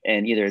time.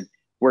 And either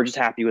we're just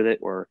happy with it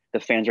or the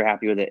fans are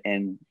happy with it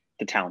and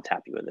the talent's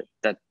happy with it.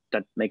 That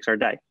makes our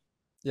day.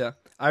 Yeah.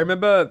 I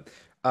remember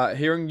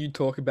hearing you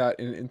talk about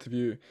in an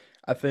interview,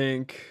 I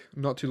think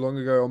not too long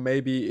ago, or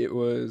maybe it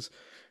was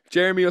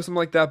Jeremy or something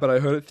like that, but I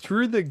heard it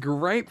through the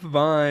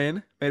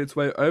grapevine, made its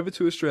way over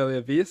to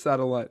Australia via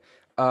satellite,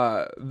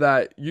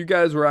 that you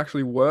guys were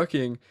actually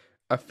working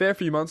a fair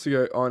few months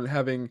ago on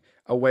having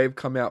a wave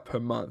come out per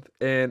month.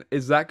 And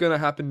is that going to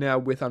happen now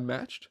with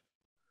Unmatched?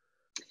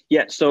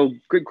 Yeah, so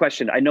good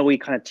question. I know we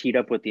kind of teed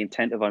up what the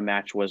intent of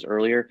Unmatched was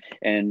earlier,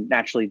 and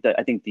naturally,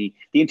 I think the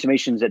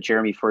intimations that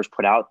Jeremy first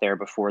put out there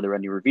before the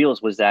any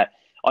reveals was that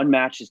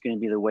Unmatched is going to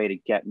be the way to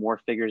get more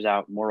figures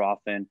out more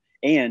often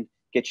and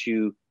get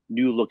you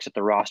new looks at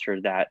the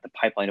roster that the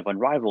pipeline of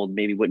Unrivaled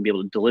maybe wouldn't be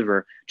able to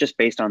deliver just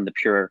based on the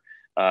pure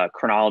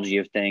chronology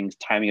of things,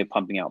 timing of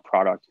pumping out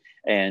product,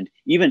 and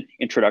even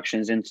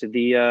introductions into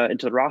the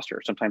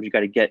roster. Sometimes you got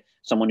to get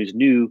someone who's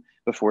new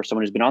before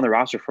someone who's been on the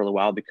roster for a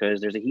while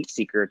because there's a heat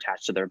seeker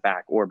attached to their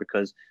back or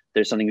because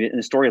there's something in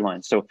the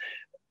storyline. So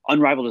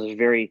Unrivaled is a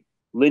very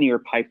linear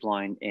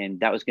pipeline, and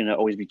that was going to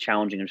always be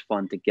challenging and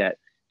fun to get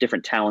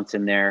different talents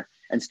in there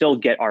and still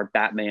get our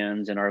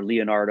Batmans and our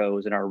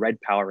Leonardos and our Red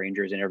Power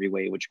Rangers in every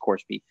way, which of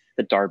course be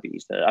the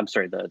Darbys,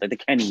 the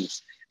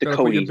Kennys, the Gotta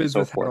Codys, put your and so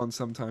business hat forth. on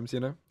sometimes,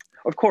 you know?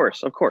 Of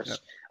course.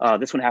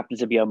 This one happens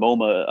to be a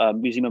MoMA,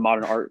 Museum of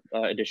Modern Art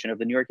edition of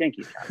the New York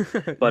Yankees.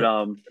 But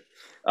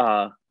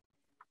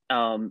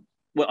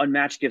what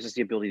Unmatched gives us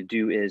the ability to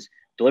do is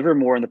deliver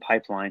more in the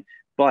pipeline.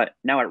 But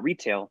now at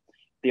retail,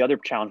 the other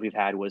challenge we've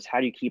had was how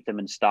do you keep them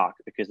in stock?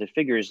 Because the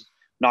figures,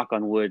 knock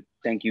on wood,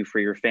 thank you for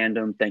your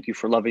fandom, thank you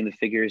for loving the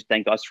figures,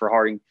 thank us for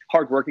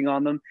hard working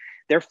on them.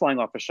 They're flying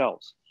off the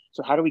shelves.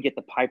 So how do we get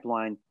the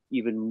pipeline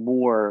even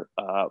more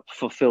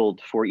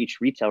fulfilled for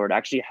each retailer to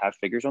actually have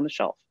figures on the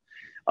shelf?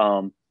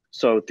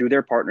 So through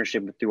their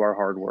partnership, through our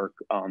hard work,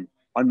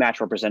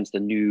 Unmatched represents the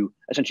new,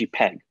 essentially,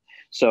 peg.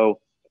 So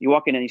you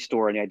walk in any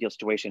store, in the ideal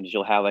situation is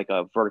you'll have like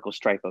a vertical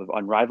stripe of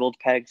Unrivaled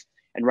pegs,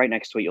 and right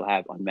next to it you'll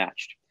have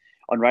Unmatched.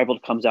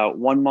 Unrivaled comes out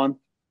 1 month,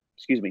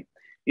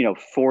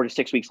 4 to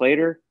 6 weeks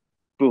later,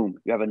 boom,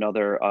 you have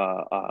another,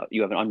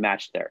 you have an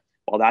Unmatched there.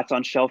 While that's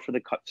on shelf for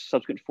the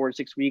subsequent 4 to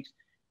 6 weeks,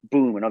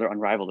 boom, another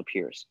Unrivaled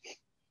appears.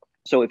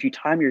 So if you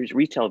time your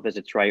retail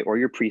visits right, or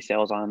your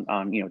pre-sales on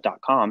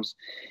 .coms,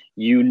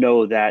 you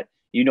know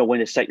when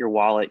to set your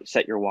wallet,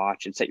 set your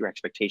watch, and set your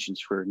expectations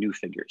for new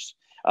figures,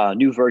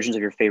 new versions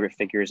of your favorite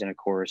figures, and of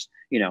course,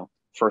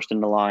 first in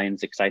the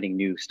lines, exciting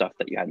new stuff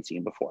that you hadn't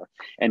seen before.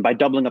 And by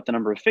doubling up the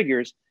number of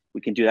figures,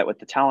 we can do that with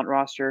the talent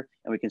roster,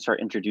 and we can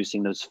start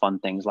introducing those fun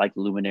things like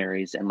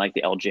luminaries and like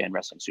the LJN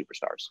wrestling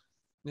superstars.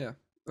 Yeah.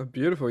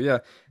 Beautiful, yeah.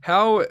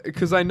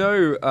 Because I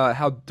know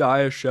how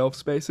dire shelf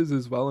space is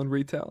as well in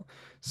retail.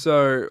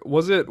 So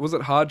was it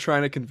hard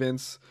trying to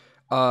convince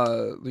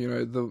the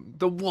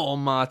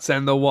Walmarts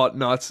and the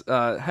whatnots,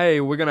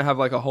 hey, we're gonna have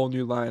like a whole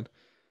new line,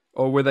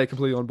 or were they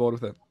completely on board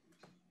with it?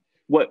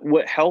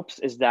 What helps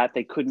is that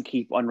they couldn't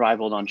keep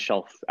Unrivaled on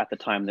shelf at the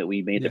time that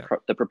we made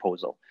the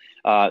proposal.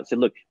 So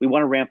look, we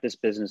want to ramp this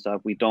business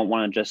up. We don't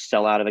want to just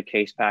sell out of a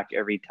case pack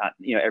every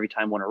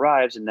time one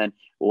arrives, and then,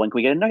 well, when can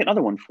we get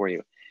another one for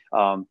you?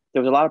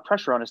 There was a lot of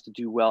pressure on us to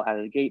do well out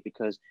of the gate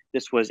because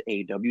this was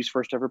AEW's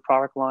first ever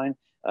product line,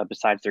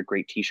 besides their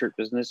great T-shirt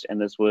business,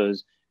 and this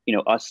was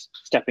us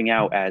stepping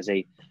out as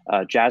a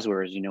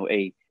Jazzwares,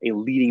 a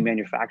leading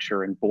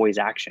manufacturer in boys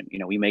action.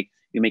 We make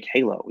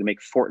Halo, we make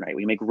Fortnite,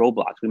 we make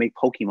Roblox, we make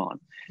Pokemon.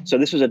 So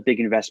this was a big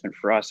investment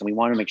for us, and we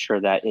wanted to make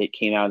sure that it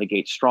came out of the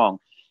gate strong.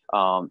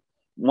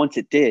 Once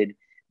it did,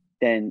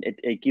 then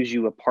it gives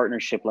you a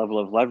partnership level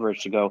of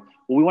leverage to go,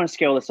 well, we want to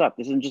scale this up.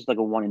 This isn't just like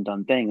a one and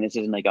done thing. This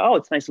isn't like, oh,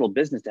 it's a nice little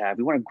business to have.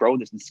 We want to grow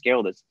this and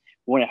scale this.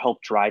 We want to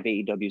help drive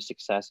AEW's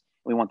success.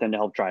 And we want them to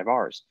help drive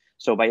ours.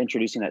 So by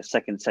introducing that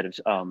second set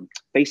of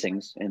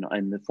facings in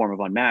the form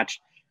of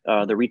Unmatched,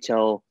 the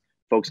retail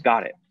folks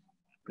got it.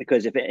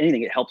 Because if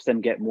anything, it helps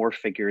them get more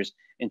figures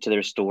into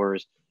their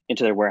stores,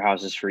 into their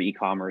warehouses for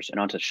e-commerce, and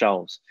onto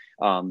shelves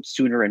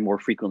sooner and more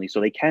frequently, so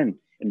they can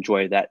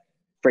enjoy that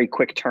very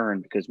quick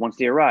turn. Because once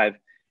they arrive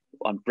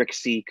on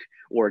BrickSeek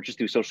or just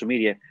through social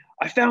media,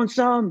 I found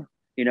some,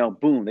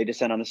 boom, they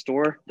descend on the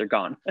store, they're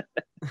gone.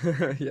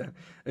 Yeah,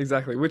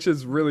 exactly. Which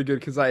is really good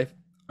because I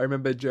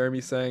remember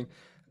Jeremy saying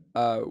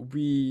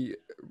we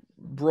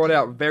brought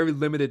out very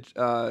limited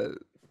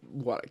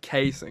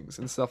casings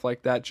and stuff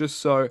like that, just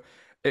so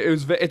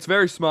it's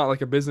very smart,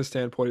 like a business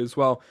standpoint as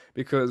well,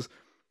 because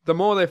the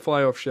more they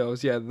fly off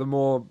shelves, yeah, the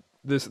more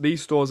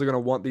these stores are going to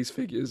want these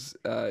figures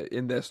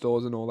in their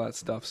stores and all that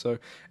stuff. So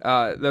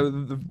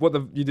what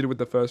you did with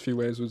the first few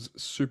waves was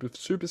super,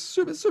 super,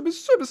 super, super,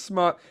 super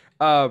smart.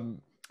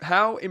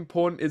 How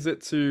important is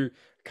it to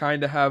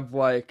kind of have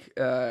like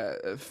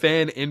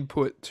fan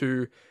input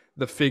to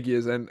the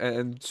figures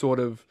and sort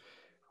of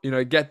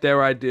get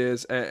their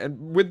ideas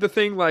and with the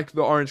thing like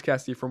the Orange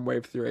Cassidy from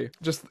Wave 3,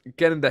 just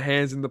getting the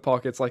hands in the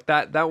pockets like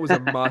that was a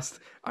must.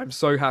 I'm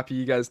so happy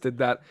you guys did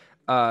that.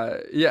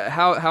 Yeah,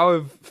 how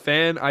have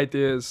fan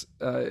ideas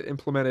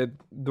implemented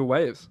the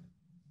waves?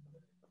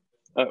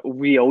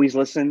 We always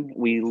listen.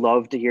 We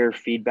love to hear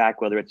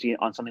feedback, whether it's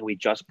on something we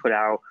just put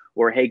out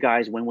or, hey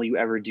guys, when will you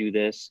ever do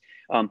this?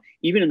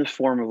 Even in the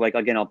form of like,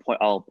 again,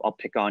 I'll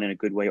pick on in a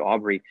good way,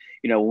 Aubrey.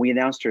 When we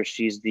announced her,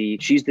 she's the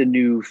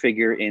new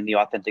figure in the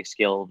Authentic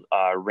Scale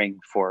ring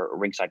for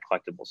Ringside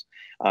Collectibles.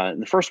 In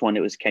the first one,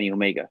 it was Kenny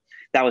Omega.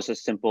 That was a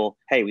simple,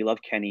 hey, we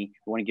love Kenny.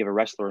 We want to give a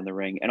wrestler in the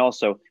ring. And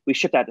also we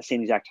shipped that at the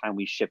same exact time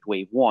we shipped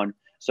Wave 1.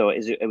 So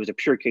it was a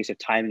pure case of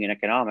timing and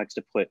economics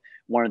to put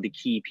one of the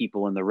key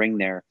people in the ring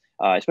there.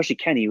 Especially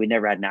Kenny, who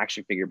never had an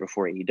action figure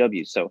before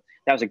AEW. So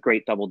that was a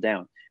great double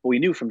down. But we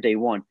knew from day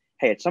one,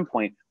 hey, at some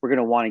point, we're going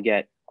to want to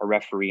get a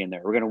referee in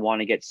there. We're going to want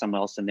to get someone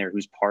else in there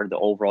who's part of the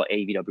overall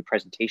AEW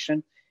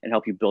presentation and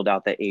help you build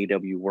out that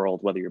AEW world,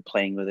 whether you're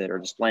playing with it or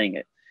displaying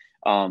it.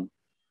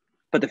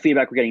 But the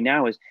feedback we're getting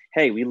now is,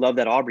 hey, we love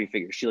that Aubrey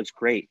figure. She looks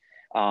great.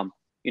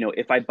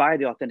 If I buy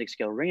the Authentic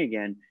Scale ring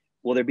again,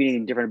 will there be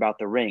anything different about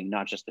the ring,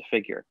 not just the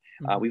figure?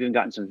 We've even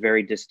gotten some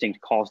very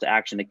distinct calls to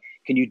action. Like,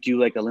 can you do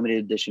like a limited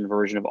edition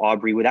version of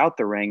Aubrey without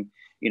the ring,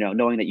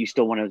 knowing that you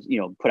still want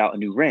to, put out a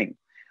new ring?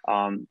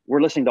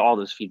 We're listening to all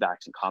those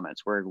feedbacks and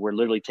comments. We're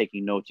literally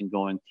taking notes and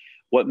going,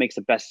 what makes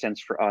the best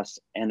sense for us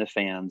and the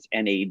fans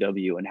and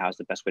AEW, and how's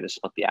the best way to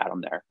split the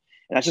atom there?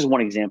 And that's just one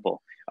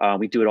example.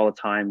 We do it all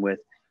the time with,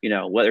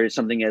 whether it's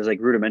something as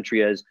like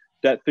rudimentary as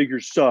that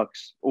figure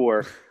sucks,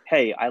 or,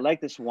 hey, I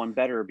like this one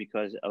better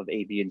because of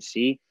A, B, and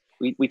C.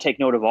 We take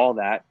note of all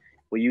that.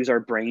 We use our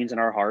brains and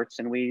our hearts,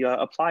 and we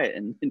apply it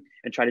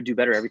and try to do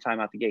better every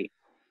time out the gate.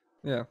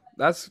 Yeah,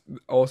 that's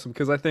awesome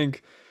because I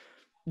think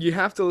you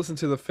have to listen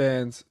to the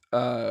fans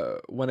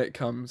when it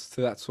comes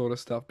to that sort of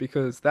stuff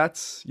because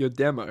that's your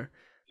demo.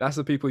 That's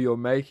the people you're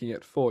making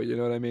it for. You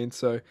know what I mean?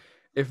 So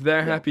if they're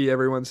Yeah. happy,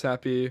 everyone's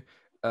happy.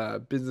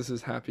 Business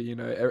is happy.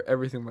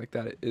 Everything like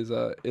that is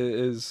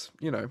it's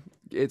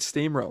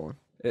steamrolling.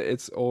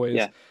 It's always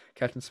Yeah.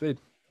 catching speed.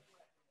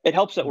 It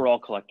helps that we're all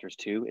collectors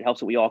too. It helps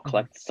that we all Mhm.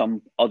 collect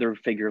some other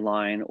figure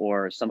line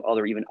or some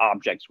other even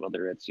objects,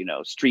 whether it's,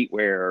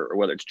 streetwear or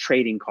whether it's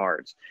trading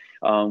cards.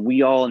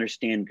 We all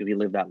understand because we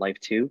live that life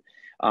too.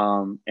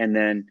 And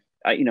then,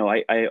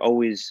 I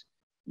always,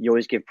 you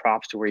always give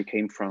props to where you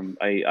came from.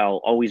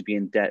 I'll always be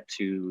in debt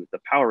to the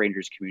Power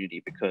Rangers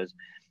community because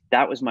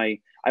that was I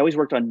always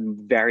worked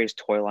on various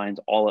toy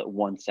lines all at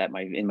once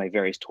in my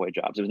various toy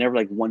jobs. It was never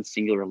like one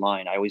singular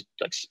line. I always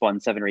like spun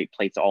 7 or 8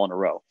 plates all in a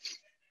row.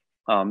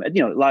 And,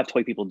 a lot of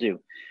toy people do.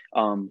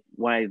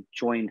 When I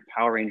joined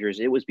Power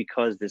Rangers, it was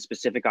because the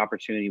specific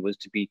opportunity was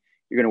you're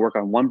going to work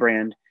on one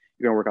brand,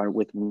 you're going to work on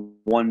with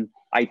one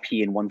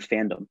IP and one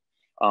fandom.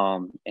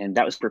 And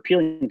that was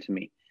appealing to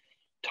me.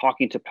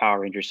 Talking to Power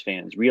Rangers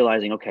fans,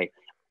 realizing, okay,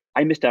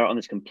 I missed out on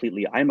this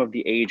completely. I'm of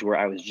the age where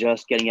I was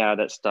just getting out of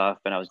that stuff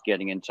and I was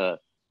getting into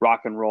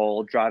rock and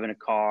roll, driving a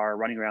car,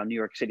 running around New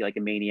York City like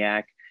a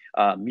maniac,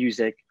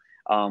 music.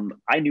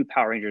 I knew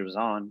Power Rangers was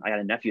on. I had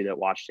a nephew that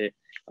watched it.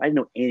 I didn't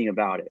know anything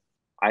about it.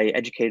 I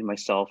educated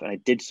myself, and I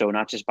did so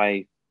not just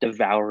by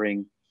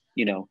devouring,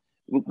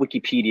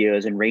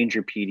 Wikipedias and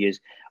Rangerpedias.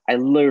 I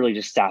literally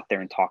just sat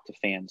there and talked to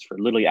fans for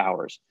literally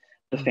hours.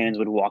 The Mhm. fans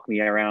would walk me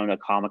around a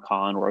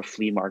Comic-Con or a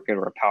flea market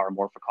or a Power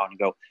Morphicon and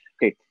go,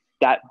 okay,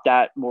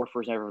 that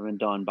Morpher's never been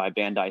done by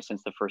Bandai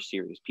since the first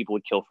series. People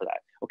would kill for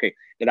that. Okay,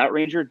 that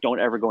Ranger, don't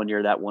ever go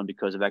near that one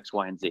because of X,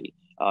 Y, and Z.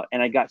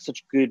 And I got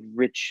such good,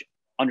 rich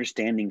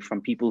understanding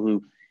from people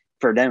who,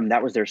 for them,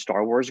 that was their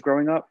Star Wars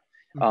growing up.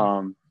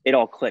 Mhm. It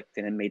all clicked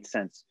and it made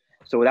sense.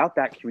 So without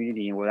that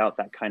community and without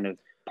that kind of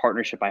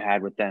partnership I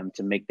had with them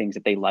to make things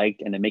that they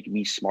liked and to make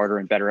me smarter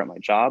and better at my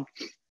job,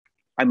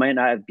 I might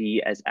not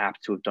be as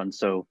apt to have done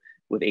so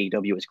with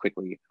AEW as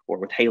quickly or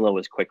with Halo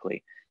as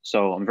quickly.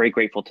 So I'm very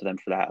grateful to them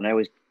for that, and I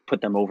always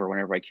put them over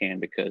whenever I can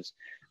because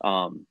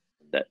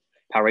that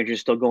Power Rangers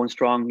is still going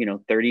strong.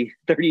 30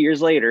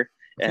 years later,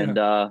 and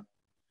Yeah.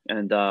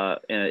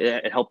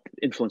 it helped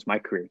influence my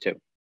career too.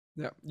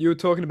 Yeah. You were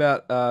talking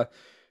about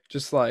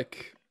just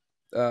like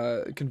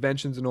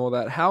conventions and all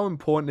that. How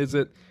important is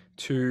it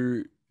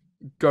to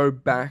go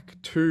back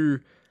to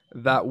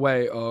that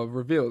way of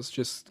reveals,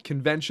 just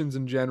conventions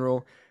in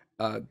general,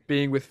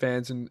 being with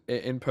fans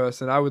in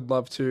person? I would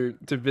love to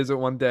visit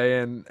one day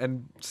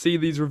and see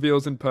these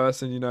reveals in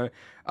person.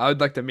 I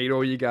would like to meet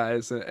all you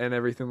guys and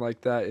everything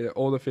like that.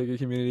 All the figure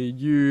community,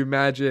 you,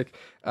 Magic,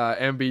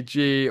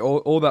 MBG,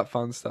 all that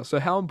fun stuff. So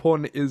how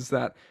important is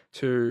that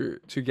to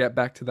get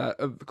back to that,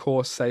 of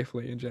course,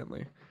 safely and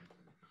gently?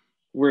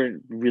 We're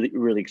really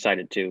really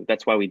excited too.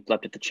 That's why we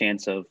left it the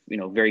chance of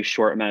very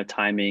short amount of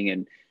timing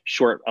and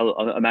short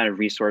amount of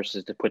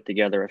resources to put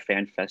together a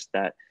fan fest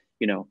that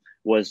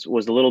was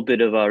a little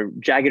bit of a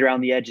jagged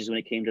around the edges when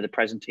it came to the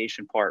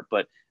presentation part.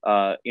 But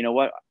you know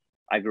what?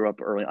 I grew up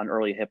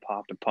early hip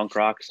hop and punk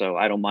rock, so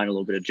I don't mind a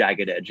little bit of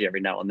jagged edge every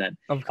now and then.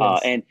 Of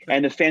course. And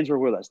the fans were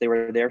with us; they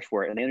were there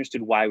for it, and they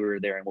understood why we were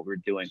there and what we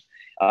were doing.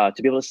 To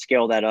be able to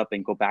scale that up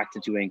and go back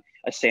to doing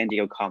a San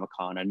Diego Comic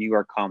Con, a New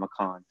York Comic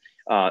Con,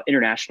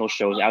 international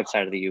shows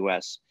outside of the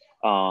U.S.,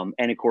 and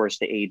of course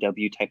the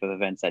AEW type of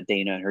events that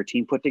Dana and her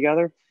team put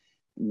together.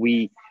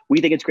 We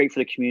think it's great for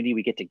the community.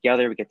 We get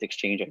together, we get to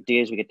exchange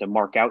ideas, we get to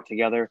mark out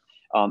together.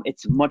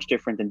 It's much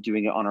different than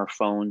doing it on our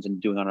phones and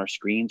doing it on our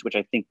screens, which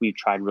I think we've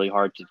tried really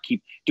hard to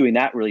keep doing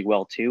that really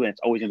well too. And it's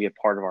always going to be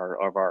a part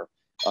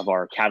of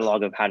our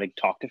catalog of how to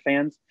talk to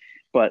fans.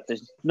 But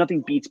there's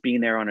nothing beats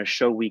being there on a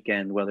show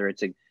weekend, whether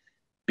it's a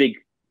big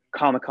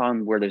Comic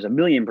Con where there's a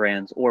million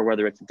brands, or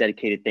whether it's a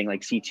dedicated thing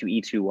like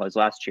C2E2 was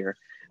last year,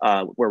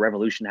 where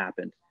Revolution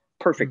happened.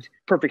 Perfect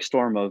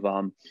storm of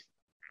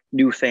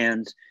new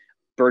fans,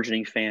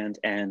 burgeoning fans,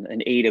 and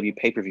an AEW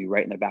pay-per-view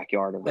right in the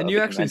backyard of And the you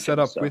actually set convention.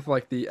 up So with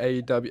like the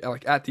AEW,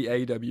 like at the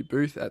AEW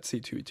booth at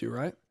C2E2,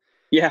 right?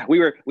 yeah, we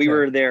Yeah,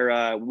 were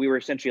there. We were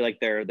essentially like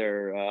their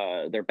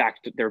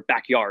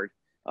backyard.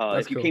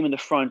 that's If you cool. came in the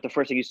front, the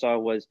first thing you saw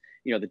was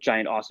the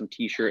giant awesome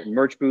T-shirt and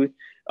merch booth.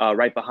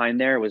 Right behind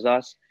there was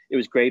us. It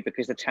was great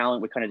because the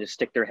talent would kind of just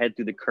stick their head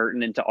through the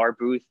curtain into our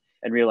booth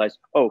and realize,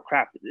 oh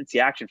crap, it's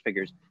the action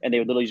figures, and they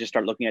would literally just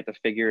start looking at the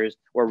figures,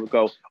 or would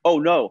go, oh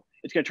no,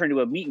 it's going to turn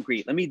into a meet and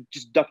greet. Let me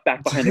just duck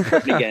back behind the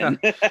curtain again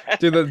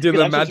Do because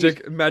the I'm supposed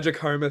to be. magic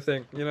Homer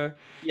thing?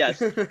 Yes,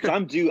 because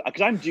I'm due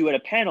at a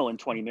panel in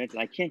 20 minutes,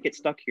 and I can't get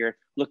stuck here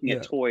looking at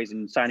Yeah. toys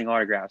and signing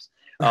autographs.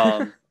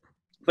 Um,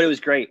 but it was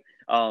great.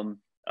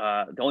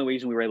 The only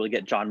reason we were able to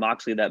get John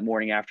Moxley that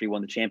morning after he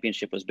won the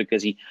championship was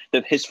because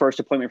his first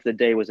appointment for the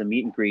day was a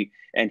meet and greet,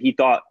 and he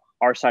thought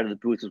our side of the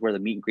booth was where the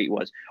meet and greet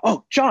was.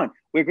 Oh, John,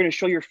 we're going to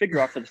show your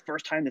figure off for the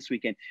first time this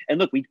weekend, and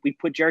look, we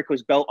put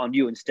Jericho's belt on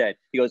you instead.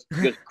 He goes,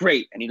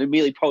 great, and he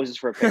immediately poses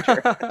for a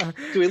picture.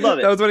 So we love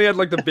That it. was when he had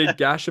like the big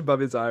gash above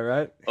his eye,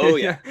 right? Oh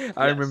Yeah, yeah,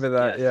 I yes, remember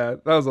that. yes. Yeah,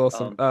 that was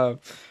awesome. Um,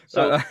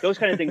 so Uh, those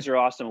kind of things are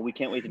awesome, and we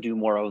can't wait to do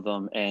more of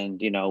them. And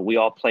we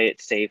all play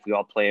it safe, we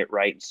all play it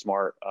right and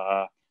smart.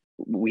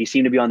 We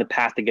seem to be on the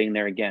path to getting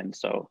there again,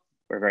 so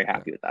we're very yeah.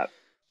 happy with that.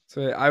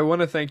 So yeah, I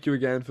want to thank you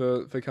again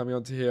for coming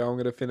on to here. I'm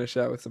gonna finish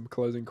out with some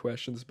closing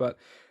questions, but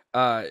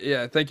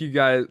yeah, thank you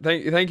guys.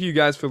 Thank you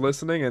guys for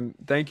listening, and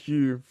thank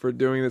you for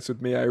doing this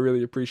with me. I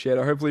really appreciate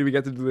it. Hopefully, we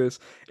get to do this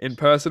in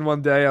person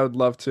one day. I would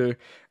love to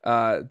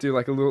do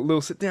like a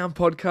little sit down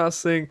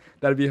podcast thing.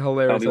 That'd be That would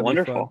hilarious. be That'd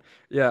be fun. wonderful.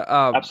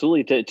 Yeah.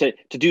 Absolutely.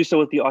 To do so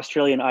with the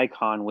Australian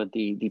icon, with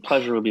the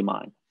pleasure will be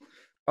mine.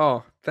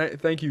 Oh,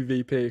 thank you,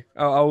 VP.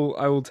 I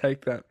will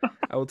take that.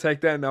 I will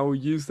take that, and I will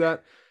use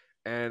that,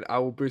 and I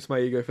will boost my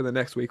ego for the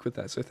next week with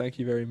that. So thank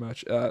you very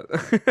much. And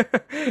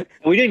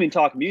we didn't even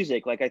talk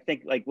music. Like I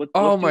think like Oh let's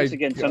do my this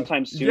again God.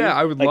 sometime Yeah, soon.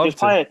 I would Like love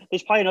to.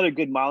 there's probably another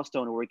good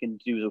milestone where we can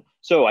do.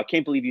 So I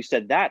can't believe you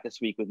said that this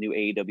week with new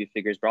AEW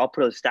figures, but I'll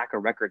put a stack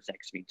of records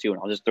next week too,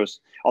 and I'll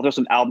throw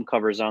some album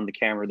covers on the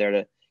camera there to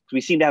because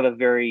we seem to have a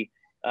very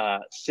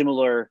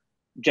similar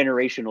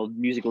generational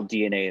musical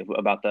DNA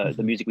about the Mhm.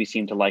 music we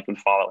seem to like and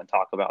follow and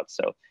talk about.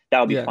 So that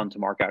would be Yeah. fun to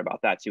mark out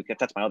about that too. 'Cause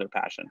that's my other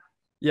passion.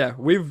 Yeah,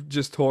 we've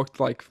just talked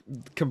like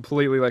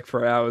completely like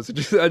for hours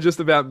just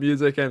about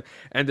music and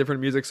different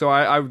music. So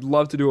I would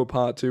love to do a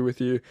part two with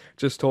you,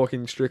 just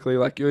talking strictly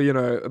like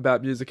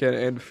about music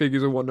and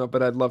figures and whatnot.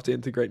 But I'd love to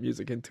integrate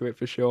music into it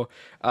for sure.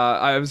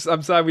 I'm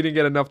sorry we didn't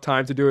get enough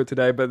time to do it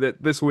today, but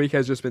this week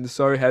has just been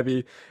so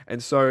heavy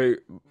and so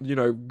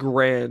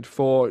grand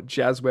for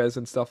jazzwares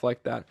and stuff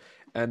like that.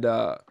 And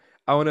I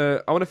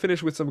wanna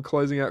finish with some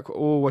closing out.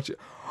 Oh, what you?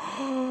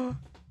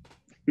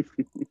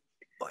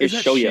 Is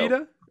It's that Shoyo.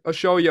 Sheeta? Oh,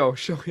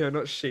 Shoyo,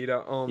 not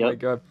Sheeta. Oh my Yep.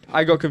 god,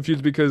 I got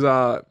confused because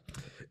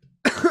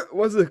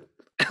what's the?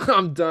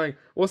 I'm dying.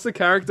 What's the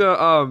character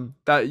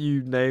that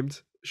you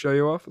named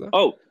Shoyo after?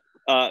 Oh,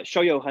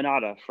 Shoyo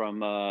Hanada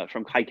from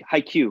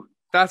Haikyuu.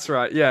 That's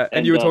right. Yeah,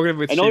 and you And were talking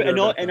with I know, Sheeta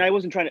about that. I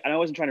wasn't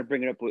trying to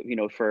bring it up,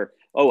 for,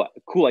 oh,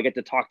 cool, I get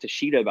to talk to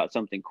Sheeta about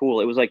something cool.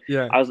 It was like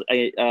Yeah.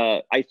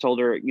 I told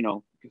her,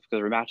 because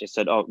of her match, I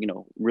said, oh,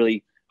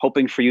 really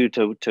hoping for you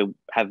to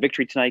have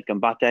victory tonight,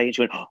 Gambate. And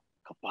she went, oh,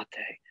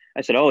 Gambate.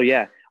 I said, oh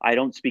yeah, I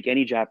don't speak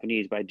any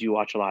Japanese, but I do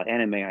watch a lot of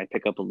anime. I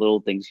pick up little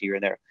things here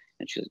and there.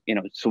 And she's,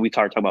 so we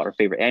started talking about our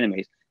favorite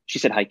animes. She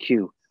said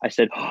Haikyuu. I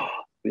said, oh,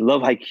 we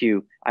love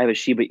Haikyuu. I have a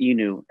Shiba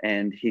Inu,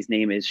 and his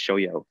name is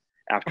Shoyo,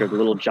 after the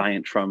little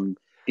giant from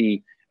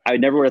the. I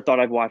never would have thought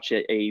I'd watch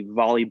a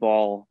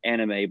volleyball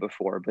anime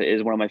before, but it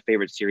is one of my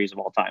favorite series of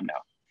all time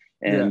now.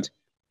 Yeah. And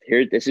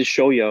here, this is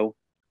Shoyo.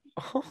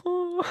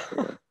 Oh,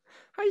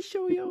 hi,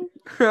 Shoyo.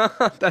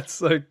 That's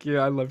so cute.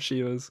 I love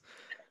Shivas.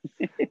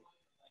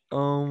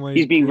 Oh my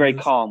He's being very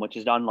goodness. calm, which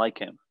is unlike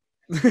him.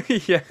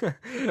 Yeah,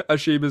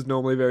 Ashiba's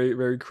normally very,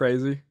 very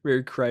crazy,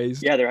 very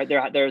crazed. Yeah,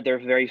 they're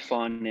very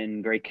fun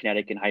and very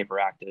kinetic and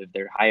hyperactive.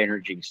 They're high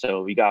energy,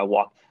 so you gotta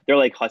walk. They're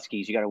like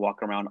huskies. You gotta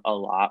walk around a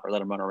lot or let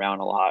them run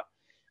around a lot.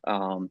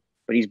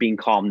 But he's being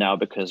calm now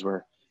because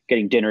we're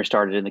getting dinner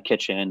started in the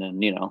kitchen,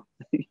 and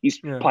he's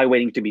Yeah. probably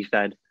waiting to be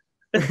fed.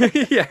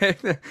 Yeah.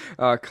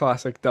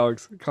 Classic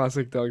dogs.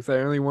 Classic dogs. They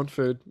only want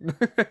food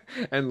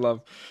and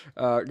love.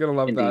 Gonna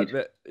love that.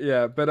 Indeed.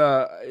 Yeah, but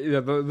yeah,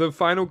 the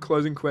final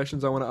closing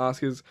questions I want to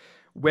ask is,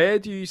 where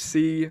do you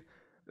see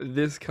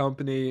this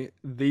company,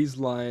 these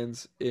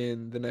lions,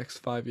 in the next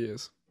 5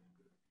 years?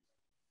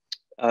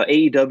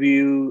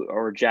 AEW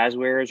or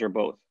Jazzwares or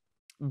both?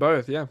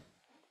 Both, yeah.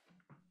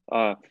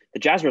 The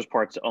Jazzwares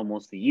part's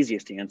almost the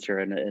easiest to answer,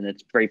 and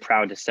it's very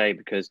proud to say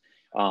because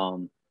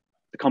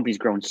the company's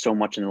grown so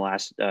much in the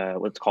last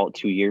let's call it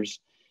 2 years.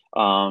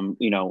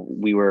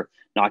 We were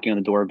knocking on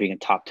the door of being a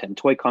top 10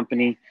 toy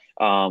company.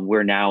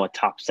 We're now a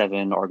top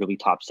 7, arguably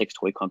top 6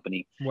 toy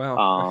company.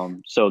 Wow.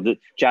 So the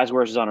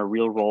Jazzwares is on a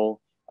real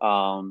roll.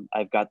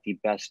 I've got the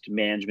best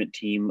management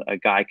team a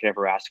guy could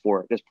ever ask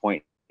for at this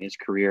point in his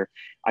career.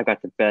 I've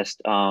got the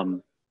best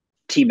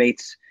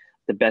teammates,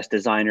 the best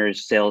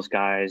designers, sales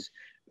guys,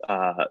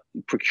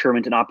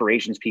 procurement and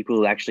operations people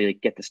who actually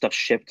get the stuff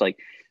shipped. Like,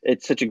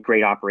 it's such a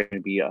great operation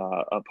to be a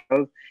part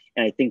of.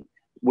 And I think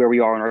where we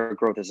are in our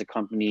growth as a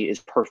company is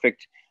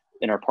perfect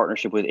in our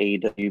partnership with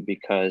AEW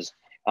because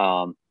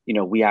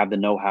we have the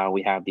know-how,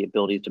 we have the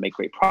ability to make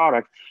great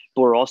product,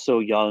 but we're also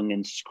young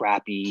and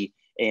scrappy,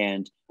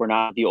 and we're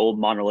not the old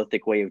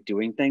monolithic way of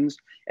doing things.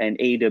 And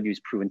AEW has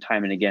proven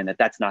time and again that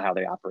that's not how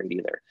they operate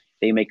either.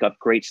 They make up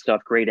great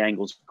stuff, great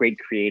angles, great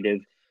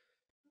creative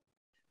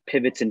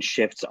pivots and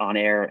shifts on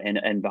air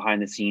and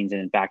behind the scenes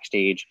and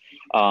backstage.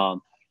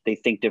 They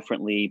think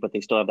differently, but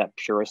they still have that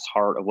purest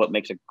heart of what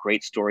makes a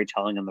great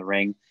storytelling in the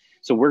ring.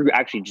 So we're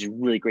actually just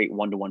really great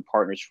one-to-one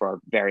partners for our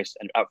various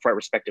and for our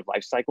respective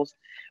life cycles.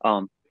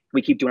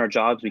 We keep doing our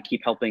jobs. We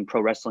keep helping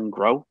pro wrestling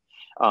grow,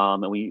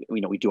 and we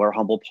do our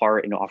humble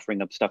part in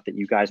offering up stuff that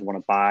you guys want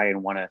to buy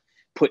and want to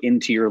put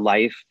into your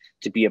life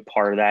to be a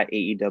part of that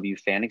AEW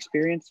fan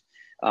experience.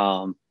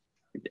 And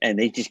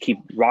they just keep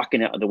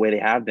rocking it the way they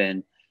have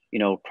been.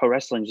 Pro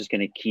wrestling is just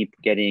going to keep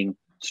getting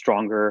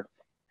stronger,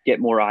 get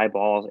more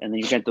eyeballs, and then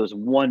you get those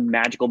one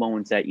magical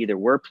moments that either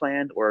were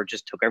planned or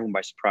just took everyone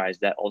by surprise.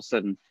 That all of a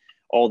sudden,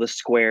 all the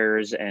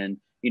squares and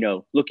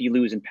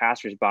looky-loos and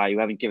passersby who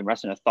haven't given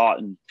wrestling a thought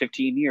in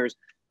 15 years,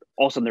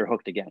 all of a sudden they're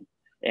hooked again.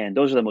 And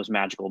those are the most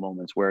magical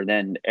moments where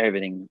then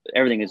everything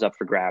is up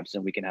for grabs,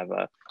 and we can have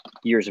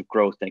years of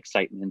growth and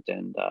excitement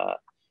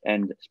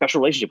and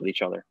special relationship with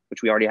each other,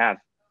 which we already have.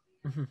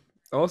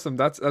 Awesome.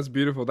 That's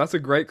beautiful. That's a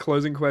great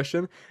closing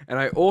question. And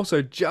I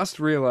also just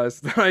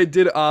realized that I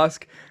did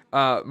ask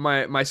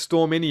my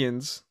store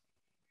minions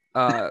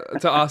to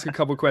ask a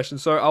couple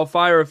questions. So I'll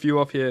fire a few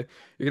off here.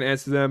 You can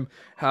answer them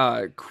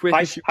quick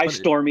Hi, if you hi, want.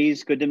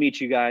 Stormies. Good to meet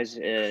you guys.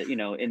 In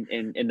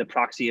the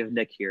proxy of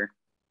Nick here.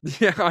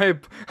 Yeah,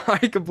 I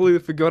completely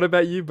forgot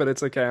about you, but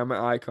it's okay. I'm an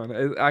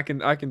icon. I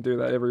can do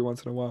that every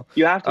once in a while.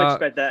 You have to Uh,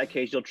 expect that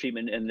occasional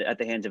treatment at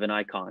the hands of an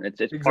icon. It's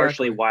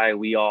partially exactly. why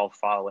we all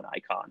follow an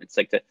icon. It's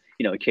like to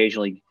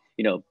occasionally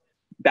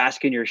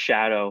bask in your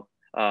shadow,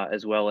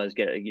 as well as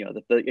get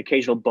the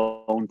occasional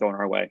bone thrown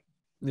our way.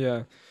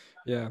 Yeah,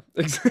 yeah.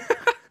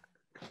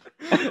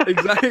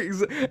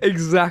 Exactly,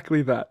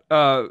 exactly that.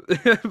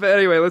 But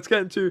anyway, let's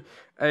get into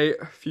a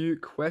few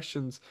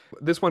questions.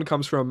 This one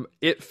comes from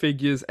It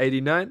Figures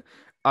 89.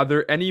 Are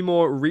there any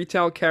more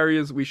retail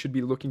carriers we should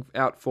be looking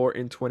out for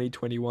in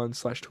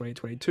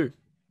 2021/2022?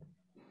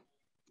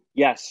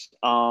 Yes,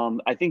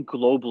 I think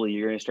globally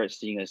you're going to start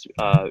seeing us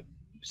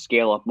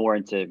scale up more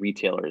into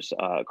retailers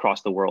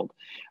across the world.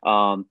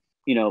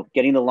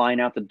 Getting the line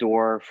out the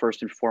door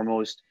first and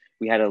foremost.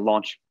 We had a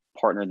launch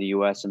partner in the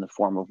U.S. in the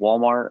form of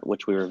Walmart,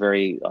 which we were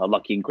very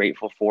lucky and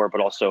grateful for, but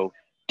also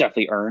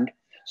definitely earned.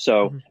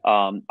 So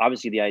Mhm.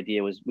 obviously the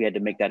idea was we had to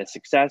make that a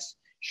success,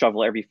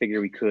 shovel every figure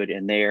we could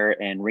in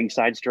there and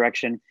Ringside's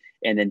direction,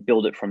 and then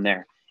build it from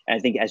there. And I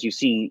think as you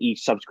see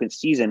each subsequent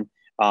season,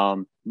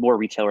 more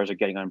retailers are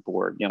getting on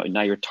board.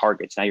 Now your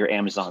Targets, now your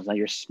Amazons, now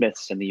your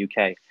Smiths in the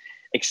UK.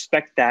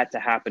 Expect that to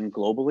happen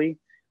globally.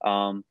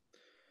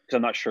 because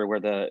I'm not sure where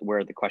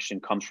the question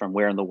comes from,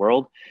 where in the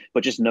world,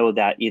 but just know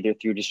that either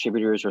through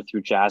distributors or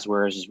through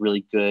Jazzwares is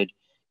really good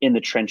in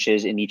the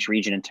trenches in each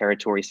region and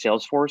territory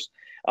sales force.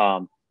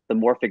 The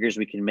more figures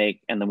we can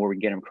make and the more we can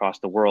get them across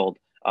the world,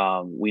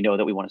 we know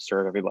that we want to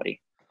serve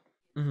everybody.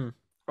 Hmm.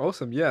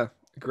 Awesome. Yeah.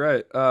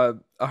 Great.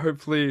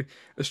 Hopefully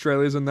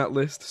Australia's on that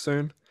list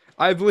soon.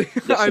 I believe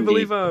Yes, I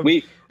believe indeed.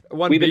 We've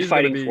 1B been is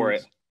gonna fighting for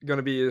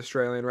be it.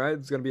 Australian, right?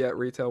 It's gonna be at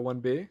retail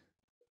 1B.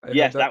 I heard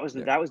Yes, that.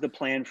 Yeah. that was the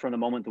plan from the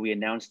moment that we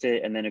announced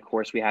it, and then of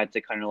course we had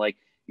to kind of like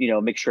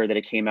make sure that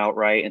it came out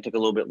right, and took a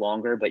little bit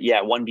longer. But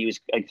yeah, 1B was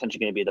essentially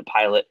going to be the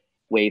pilot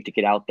wave to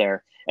get out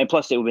there, and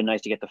plus it would be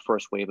nice to get the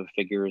first wave of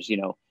figures,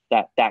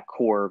 that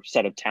core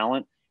set of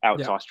talent out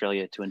Yeah. to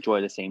Australia to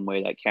enjoy the same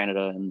way that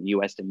Canada and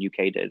US and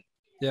UK did.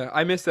 Yeah,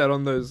 I missed out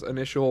on those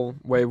initial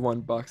Wave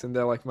 1 bucks, and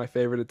they're like my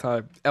favorite at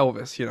time.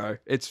 Elvis,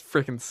 it's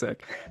freaking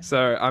sick.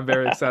 So I'm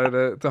very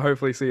excited to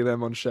hopefully see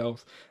them on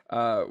shelves,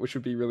 which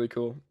would be really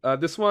cool.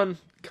 This one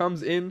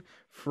comes in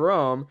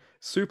from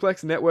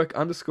Suplex Network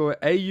underscore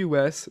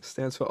AUS,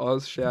 stands for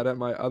Oz. Shout out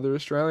my other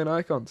Australian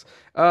icons.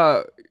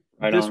 Right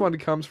This on. one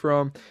comes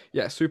from,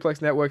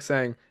 Suplex Network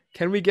saying,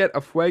 can we get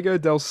a Fuego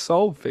del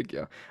Sol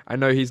figure? I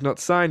know he's not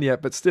signed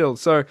yet, but still.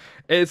 So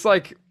it's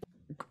like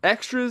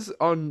extras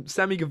on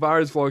Sammy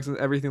Guevara's vlogs and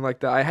everything like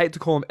that. I hate to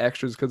call them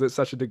extras because it's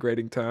such a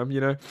degrading term.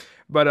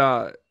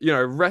 But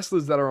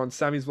wrestlers that are on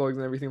Sammy's vlogs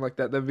and everything like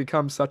that, they've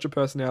become such a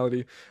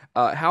personality.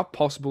 How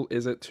possible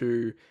is it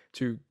to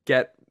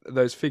get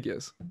those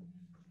figures?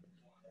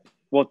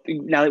 Well,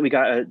 now that we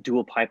got a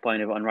dual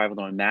pipeline of Unrivaled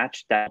on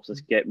Match, that helps us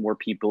get more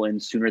people in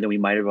sooner than we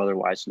might have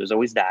otherwise. So there's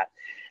always that,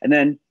 and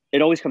then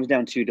it always comes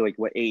down to like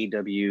what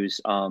AEW's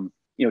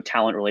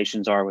talent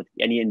relations are with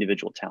any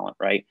individual talent,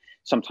 right?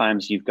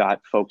 Sometimes you've got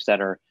folks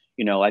that are,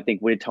 I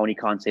think what did Tony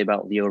Khan say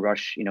about Leo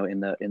Rush, in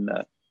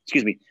the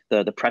excuse me,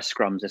 the press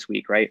scrums this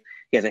week, right?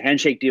 He has a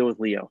handshake deal with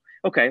Leo.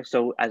 Okay,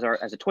 so as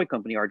a toy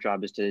company, our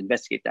job is to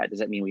investigate that. Does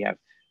that mean we have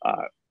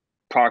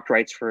product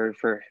rights for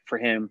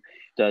him?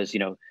 Does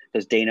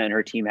Dana and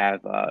her team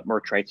have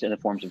merch rights in the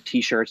forms of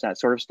T-shirts and that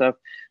sort of stuff?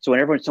 So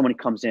whenever somebody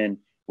comes in,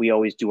 we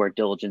always do our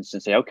diligence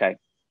and say, okay,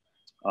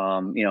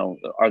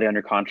 are they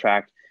under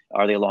contract?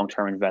 Are they a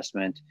long-term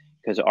investment?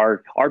 Because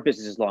our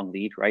business is long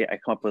lead, right? I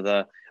come up with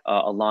a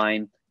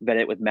line, vet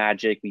it with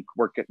Magic, we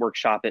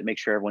workshop it, make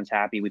sure everyone's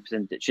happy. We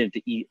present it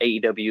to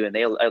AEW, and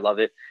I love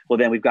it. Well,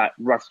 then we've got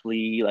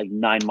roughly like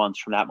 9 months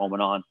from that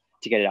moment on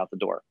to get it out the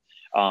door.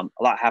 A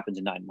lot happens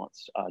in 9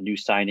 months. New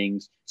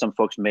signings. Some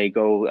folks may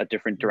go a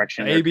different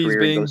direction in their Babies career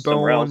and go being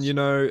somewhere born,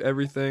 else.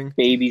 everything.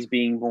 Babies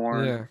being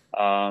born.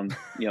 Yeah.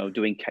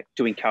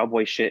 Doing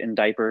cowboy shit in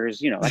diapers.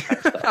 That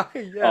kind of stuff.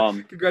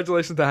 Yeah.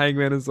 Congratulations to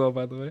Hangman as well,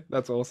 by the way.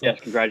 That's awesome. Yes,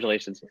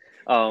 congratulations.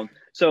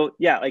 So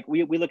yeah, like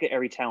we look at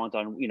every talent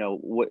on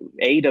what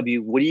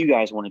AEW. What do you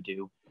guys want to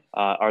do?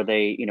 Are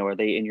they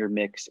in your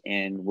mix?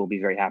 And we'll be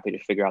very happy to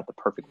figure out the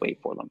perfect way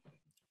for them.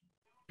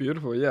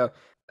 Beautiful, yeah.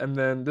 And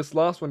then this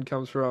last one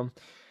comes from,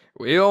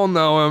 we all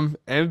know him,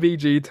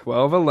 MVG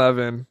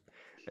 1211.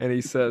 And he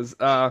says,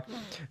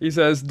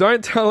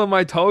 don't tell him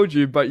I told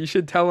you, but you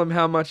should tell him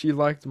how much you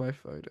liked my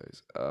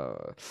photos.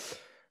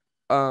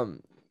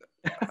 Um,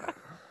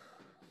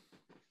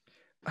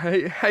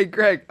 hey,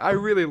 Greg, I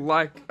really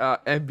like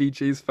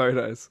MVG's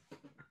photos.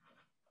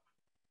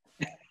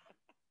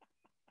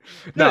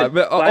 No,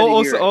 but Glad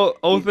to hear it.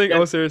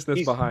 all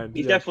seriousness behind.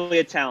 He's Yeah. definitely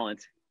a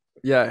talent.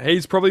 Yeah,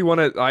 he's probably one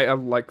of I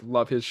like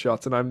love his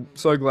shots, and I'm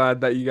so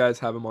glad that you guys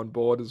have him on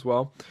board as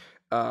well,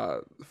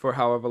 for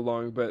however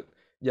long. But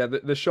yeah,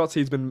 the shots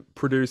he's been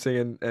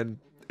producing and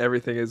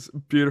everything is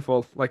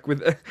beautiful. Like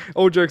with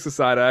all jokes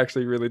aside, I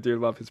actually really do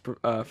love his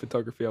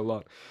photography a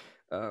lot.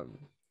 So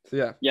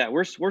yeah, Yeah,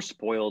 we're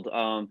spoiled.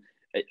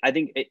 I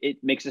think it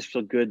makes us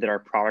feel good that our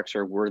products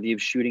are worthy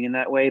of shooting in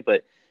that way.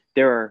 But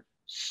there are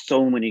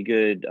so many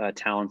good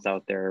talents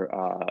out there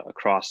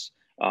across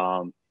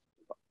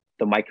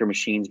the Micro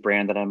Machines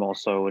brand that I'm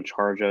also in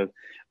charge of,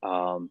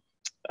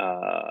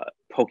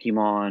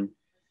 Pokemon,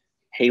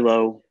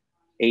 Halo,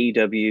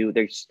 AEW.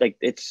 There's like,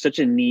 it's such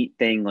a neat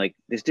thing. Like,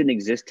 this didn't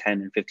exist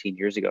 10 and 15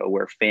 years ago,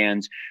 where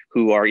fans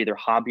who are either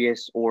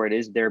hobbyists or it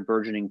is their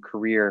burgeoning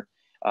career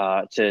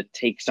to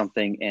take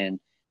something and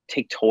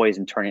take toys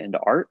and turn it into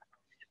art.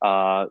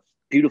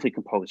 Beautifully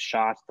composed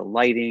shots, the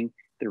lighting,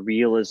 the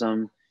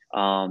realism,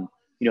 the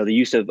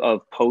use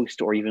of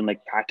post or even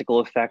like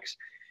practical effects.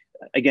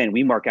 Again,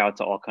 we mark out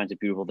to all kinds of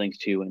beautiful things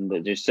too. And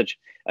there's such,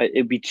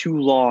 it'd be too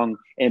long,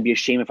 and it'd be a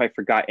shame if I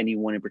forgot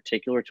anyone in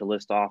particular to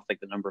list off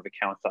like the number of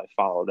accounts that I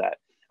follow, that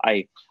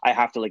I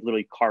have to like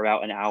literally carve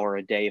out an hour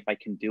a day if I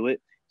can do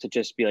it, to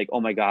just be like,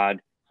 oh my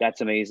God, that's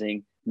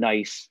amazing.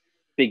 Nice.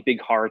 Big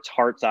hearts,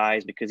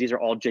 eyes, because these are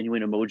all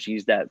genuine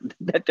emojis that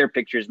their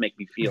pictures make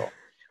me feel.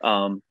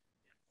 And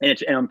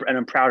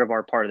I'm proud of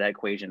our part of that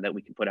equation, that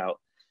we can put out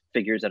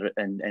figures that are,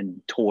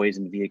 and toys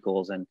and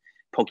vehicles and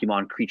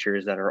Pokemon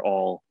creatures that are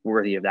all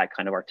worthy of that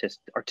kind of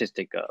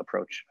artistic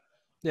approach.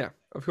 yeah,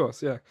 of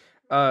course, yeah.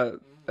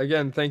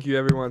 Again, thank you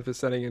everyone for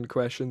sending in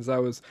questions.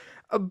 That was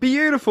a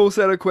beautiful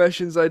set of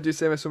questions. I do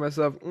say this for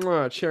myself.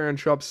 Cherry on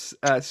chops,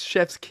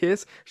 chef's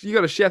kiss. You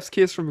got a chef's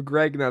kiss from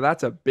Greg. Now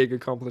that's a big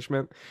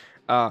accomplishment.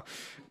 But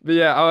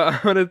yeah, I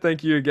want to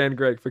thank you again,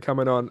 Greg, for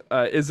coming on.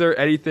 Is there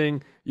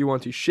anything you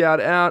want to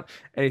shout out?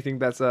 Anything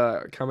that's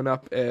coming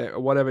up, or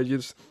whatever? You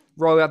just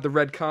roll out the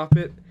red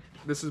carpet.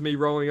 This is me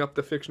rolling up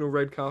the fictional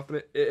red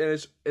carpet,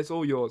 and it's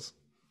all yours.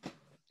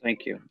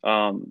 Thank you.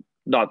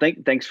 No,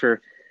 thanks for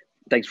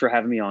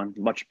having me on.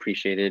 Much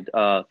appreciated.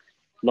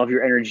 Love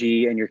your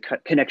energy and your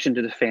connection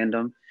to the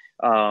fandom,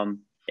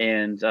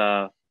 and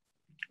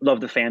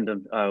love the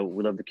fandom.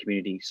 We love the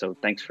community. So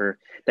thanks for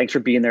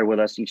being there with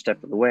us each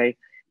step of the way.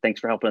 Thanks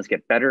for helping us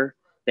get better.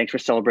 Thanks for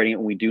celebrating it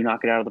when we do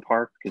knock it out of the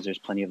park, because there's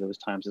plenty of those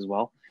times as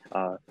well.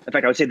 In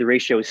fact, I would say the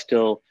ratio is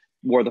still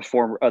more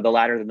the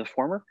latter than the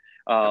former.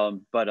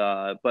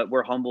 But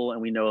we're humble,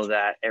 and we know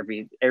that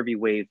every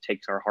wave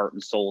takes our heart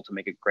and soul to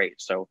make it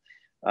great. So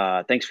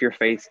thanks for your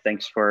faith.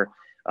 Thanks for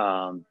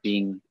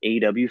being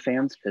AEW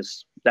fans,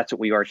 because that's what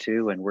we are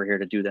too, and we're here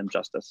to do them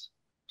justice.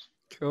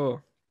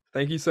 Cool.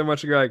 Thank you so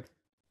much, Greg.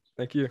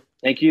 Thank you.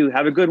 Thank you.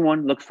 Have a good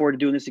one. Look forward to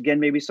doing this again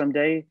maybe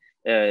someday.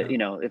 You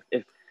know,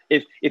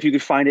 if you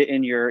could find it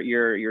in your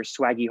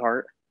swaggy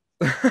heart.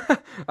 I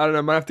don't know.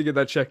 I might have to get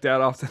that checked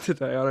out after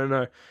today. I don't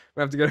know.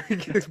 I have to go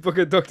book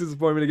a doctor's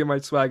appointment to get my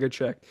swagger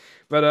checked.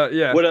 But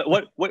yeah.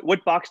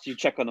 What box do you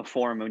check on the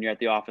form when you're at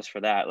the office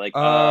for that? Like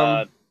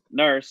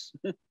nurse.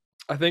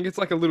 I think it's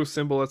like a little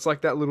symbol. It's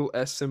like that little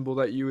S symbol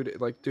that you would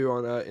like do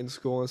on in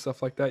school and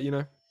stuff like that. You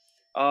know.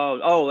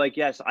 Oh, like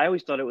yes. I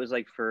always thought it was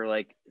like for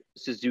like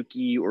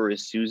Suzuki or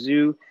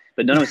Isuzu,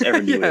 but none of us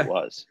ever knew what it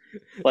was.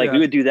 Like we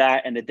would do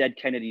that and the dead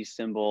Kennedy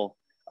symbol.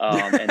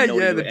 And nobody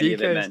knew what any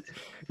of it meant.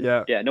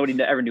 Yeah,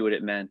 nobody ever knew what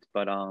it meant.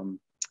 But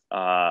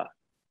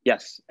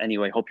yes.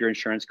 Anyway, hope your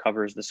insurance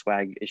covers the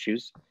swag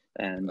issues.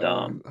 And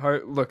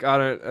look, I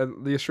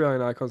don't. The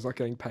Australian Icon's not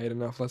getting paid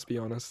enough. Let's be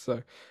honest.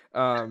 So,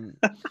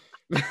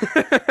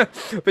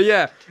 but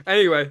yeah.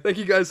 Anyway, thank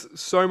you guys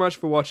so much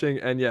for watching,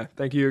 and yeah,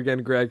 thank you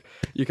again, Greg.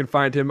 You can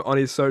find him on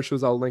his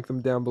socials. I'll link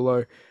them down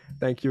below.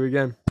 Thank you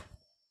again.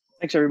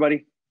 Thanks,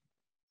 everybody.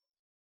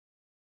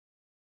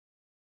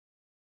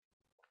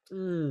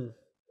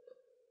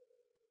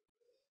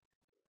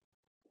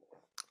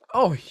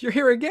 Oh, you're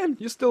here again?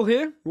 You're still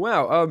here?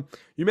 Wow,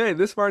 you made it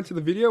this far into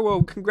the video?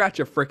 Well,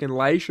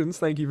 congratulations.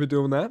 Thank you for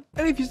doing that.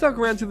 And if you stuck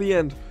around to the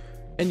end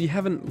and you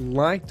haven't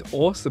liked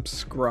or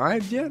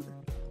subscribed yet,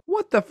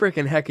 what the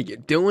freaking heck are you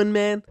doing,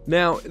 man?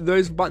 Now,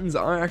 those buttons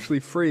are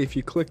actually free. If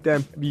you click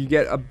them, you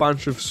get a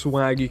bunch of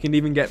swag. You can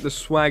even get the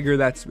swagger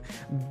that's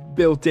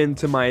built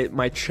into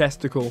my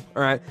chesticle,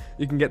 alright?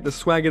 You can get the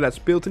swagger that's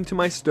built into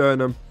my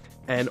sternum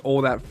and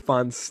all that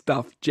fun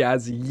stuff,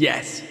 jazz.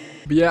 Yes!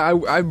 But yeah,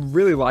 I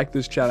really like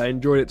this chat. I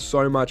enjoyed it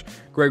so much.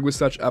 Greg was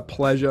such a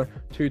pleasure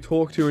to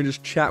talk to and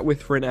just chat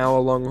with for an hour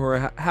long,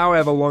 or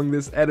however long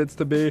this edits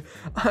to be.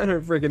 I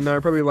don't freaking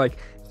know. Probably like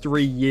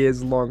 3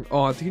 years long.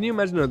 Oh, can you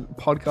imagine a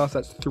podcast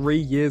that's 3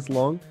 years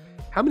long?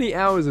 How many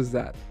hours is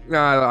that? No,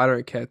 I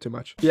don't care too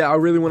much. Yeah, I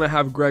really want to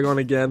have Greg on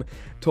again,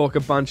 talk a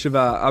bunch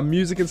of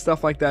music and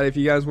stuff like that. If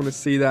you guys want to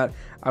see that,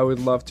 I would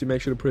love to.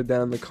 Make sure to put it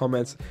down in the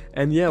comments.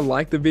 And yeah,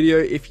 like the video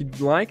if you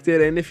liked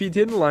it. And if you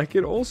didn't like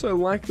it, also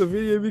like the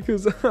video,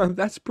 because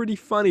that's pretty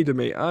funny to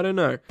me. I don't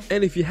know.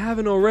 And if you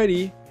haven't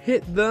already,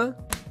 hit the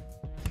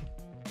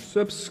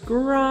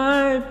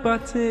subscribe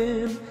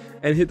button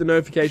and hit the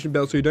notification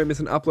bell so you don't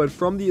miss an upload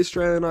from the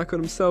Australian Icon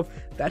himself.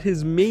 That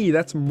is me.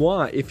 That's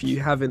moi. If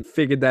you haven't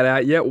figured that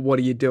out yet, what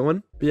are you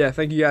doing? But yeah,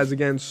 thank you guys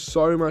again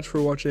so much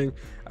for watching.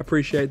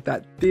 Appreciate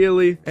that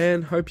dearly,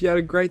 and hope you had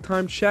a great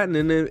time chatting.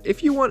 And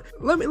if you want,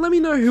 let me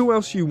know who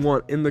else you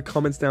want in the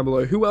comments down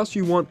below. Who else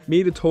you want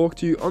me to talk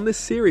to on this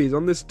series,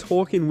 on this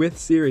Talking With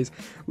series.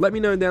 Let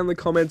me know down in the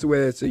comments,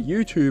 whether it's a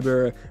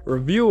YouTuber, a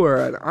reviewer,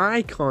 an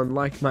icon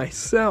like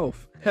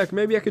myself. Heck,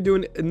 maybe I could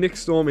do a Nick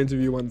Storm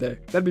interview one day.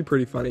 That'd be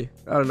pretty funny.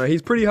 I don't know.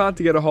 He's pretty hard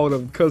to get a hold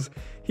of because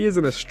he is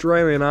an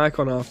Australian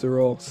icon after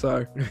all.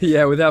 So,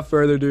 yeah, without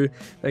further ado,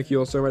 thank you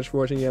all so much for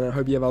watching, and I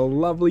hope you have a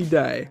lovely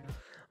day.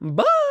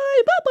 Bye!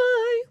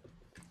 Bye-bye!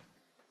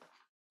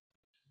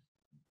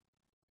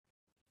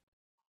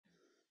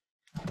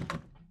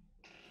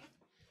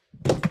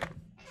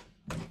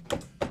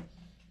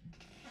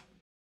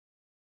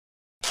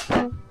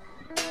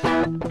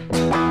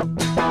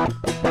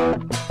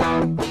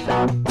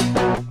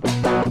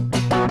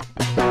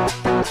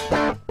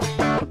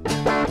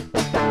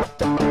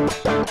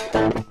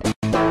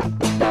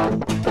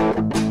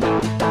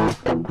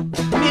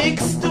 Nick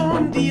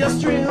Storm, the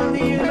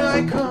Australian icon.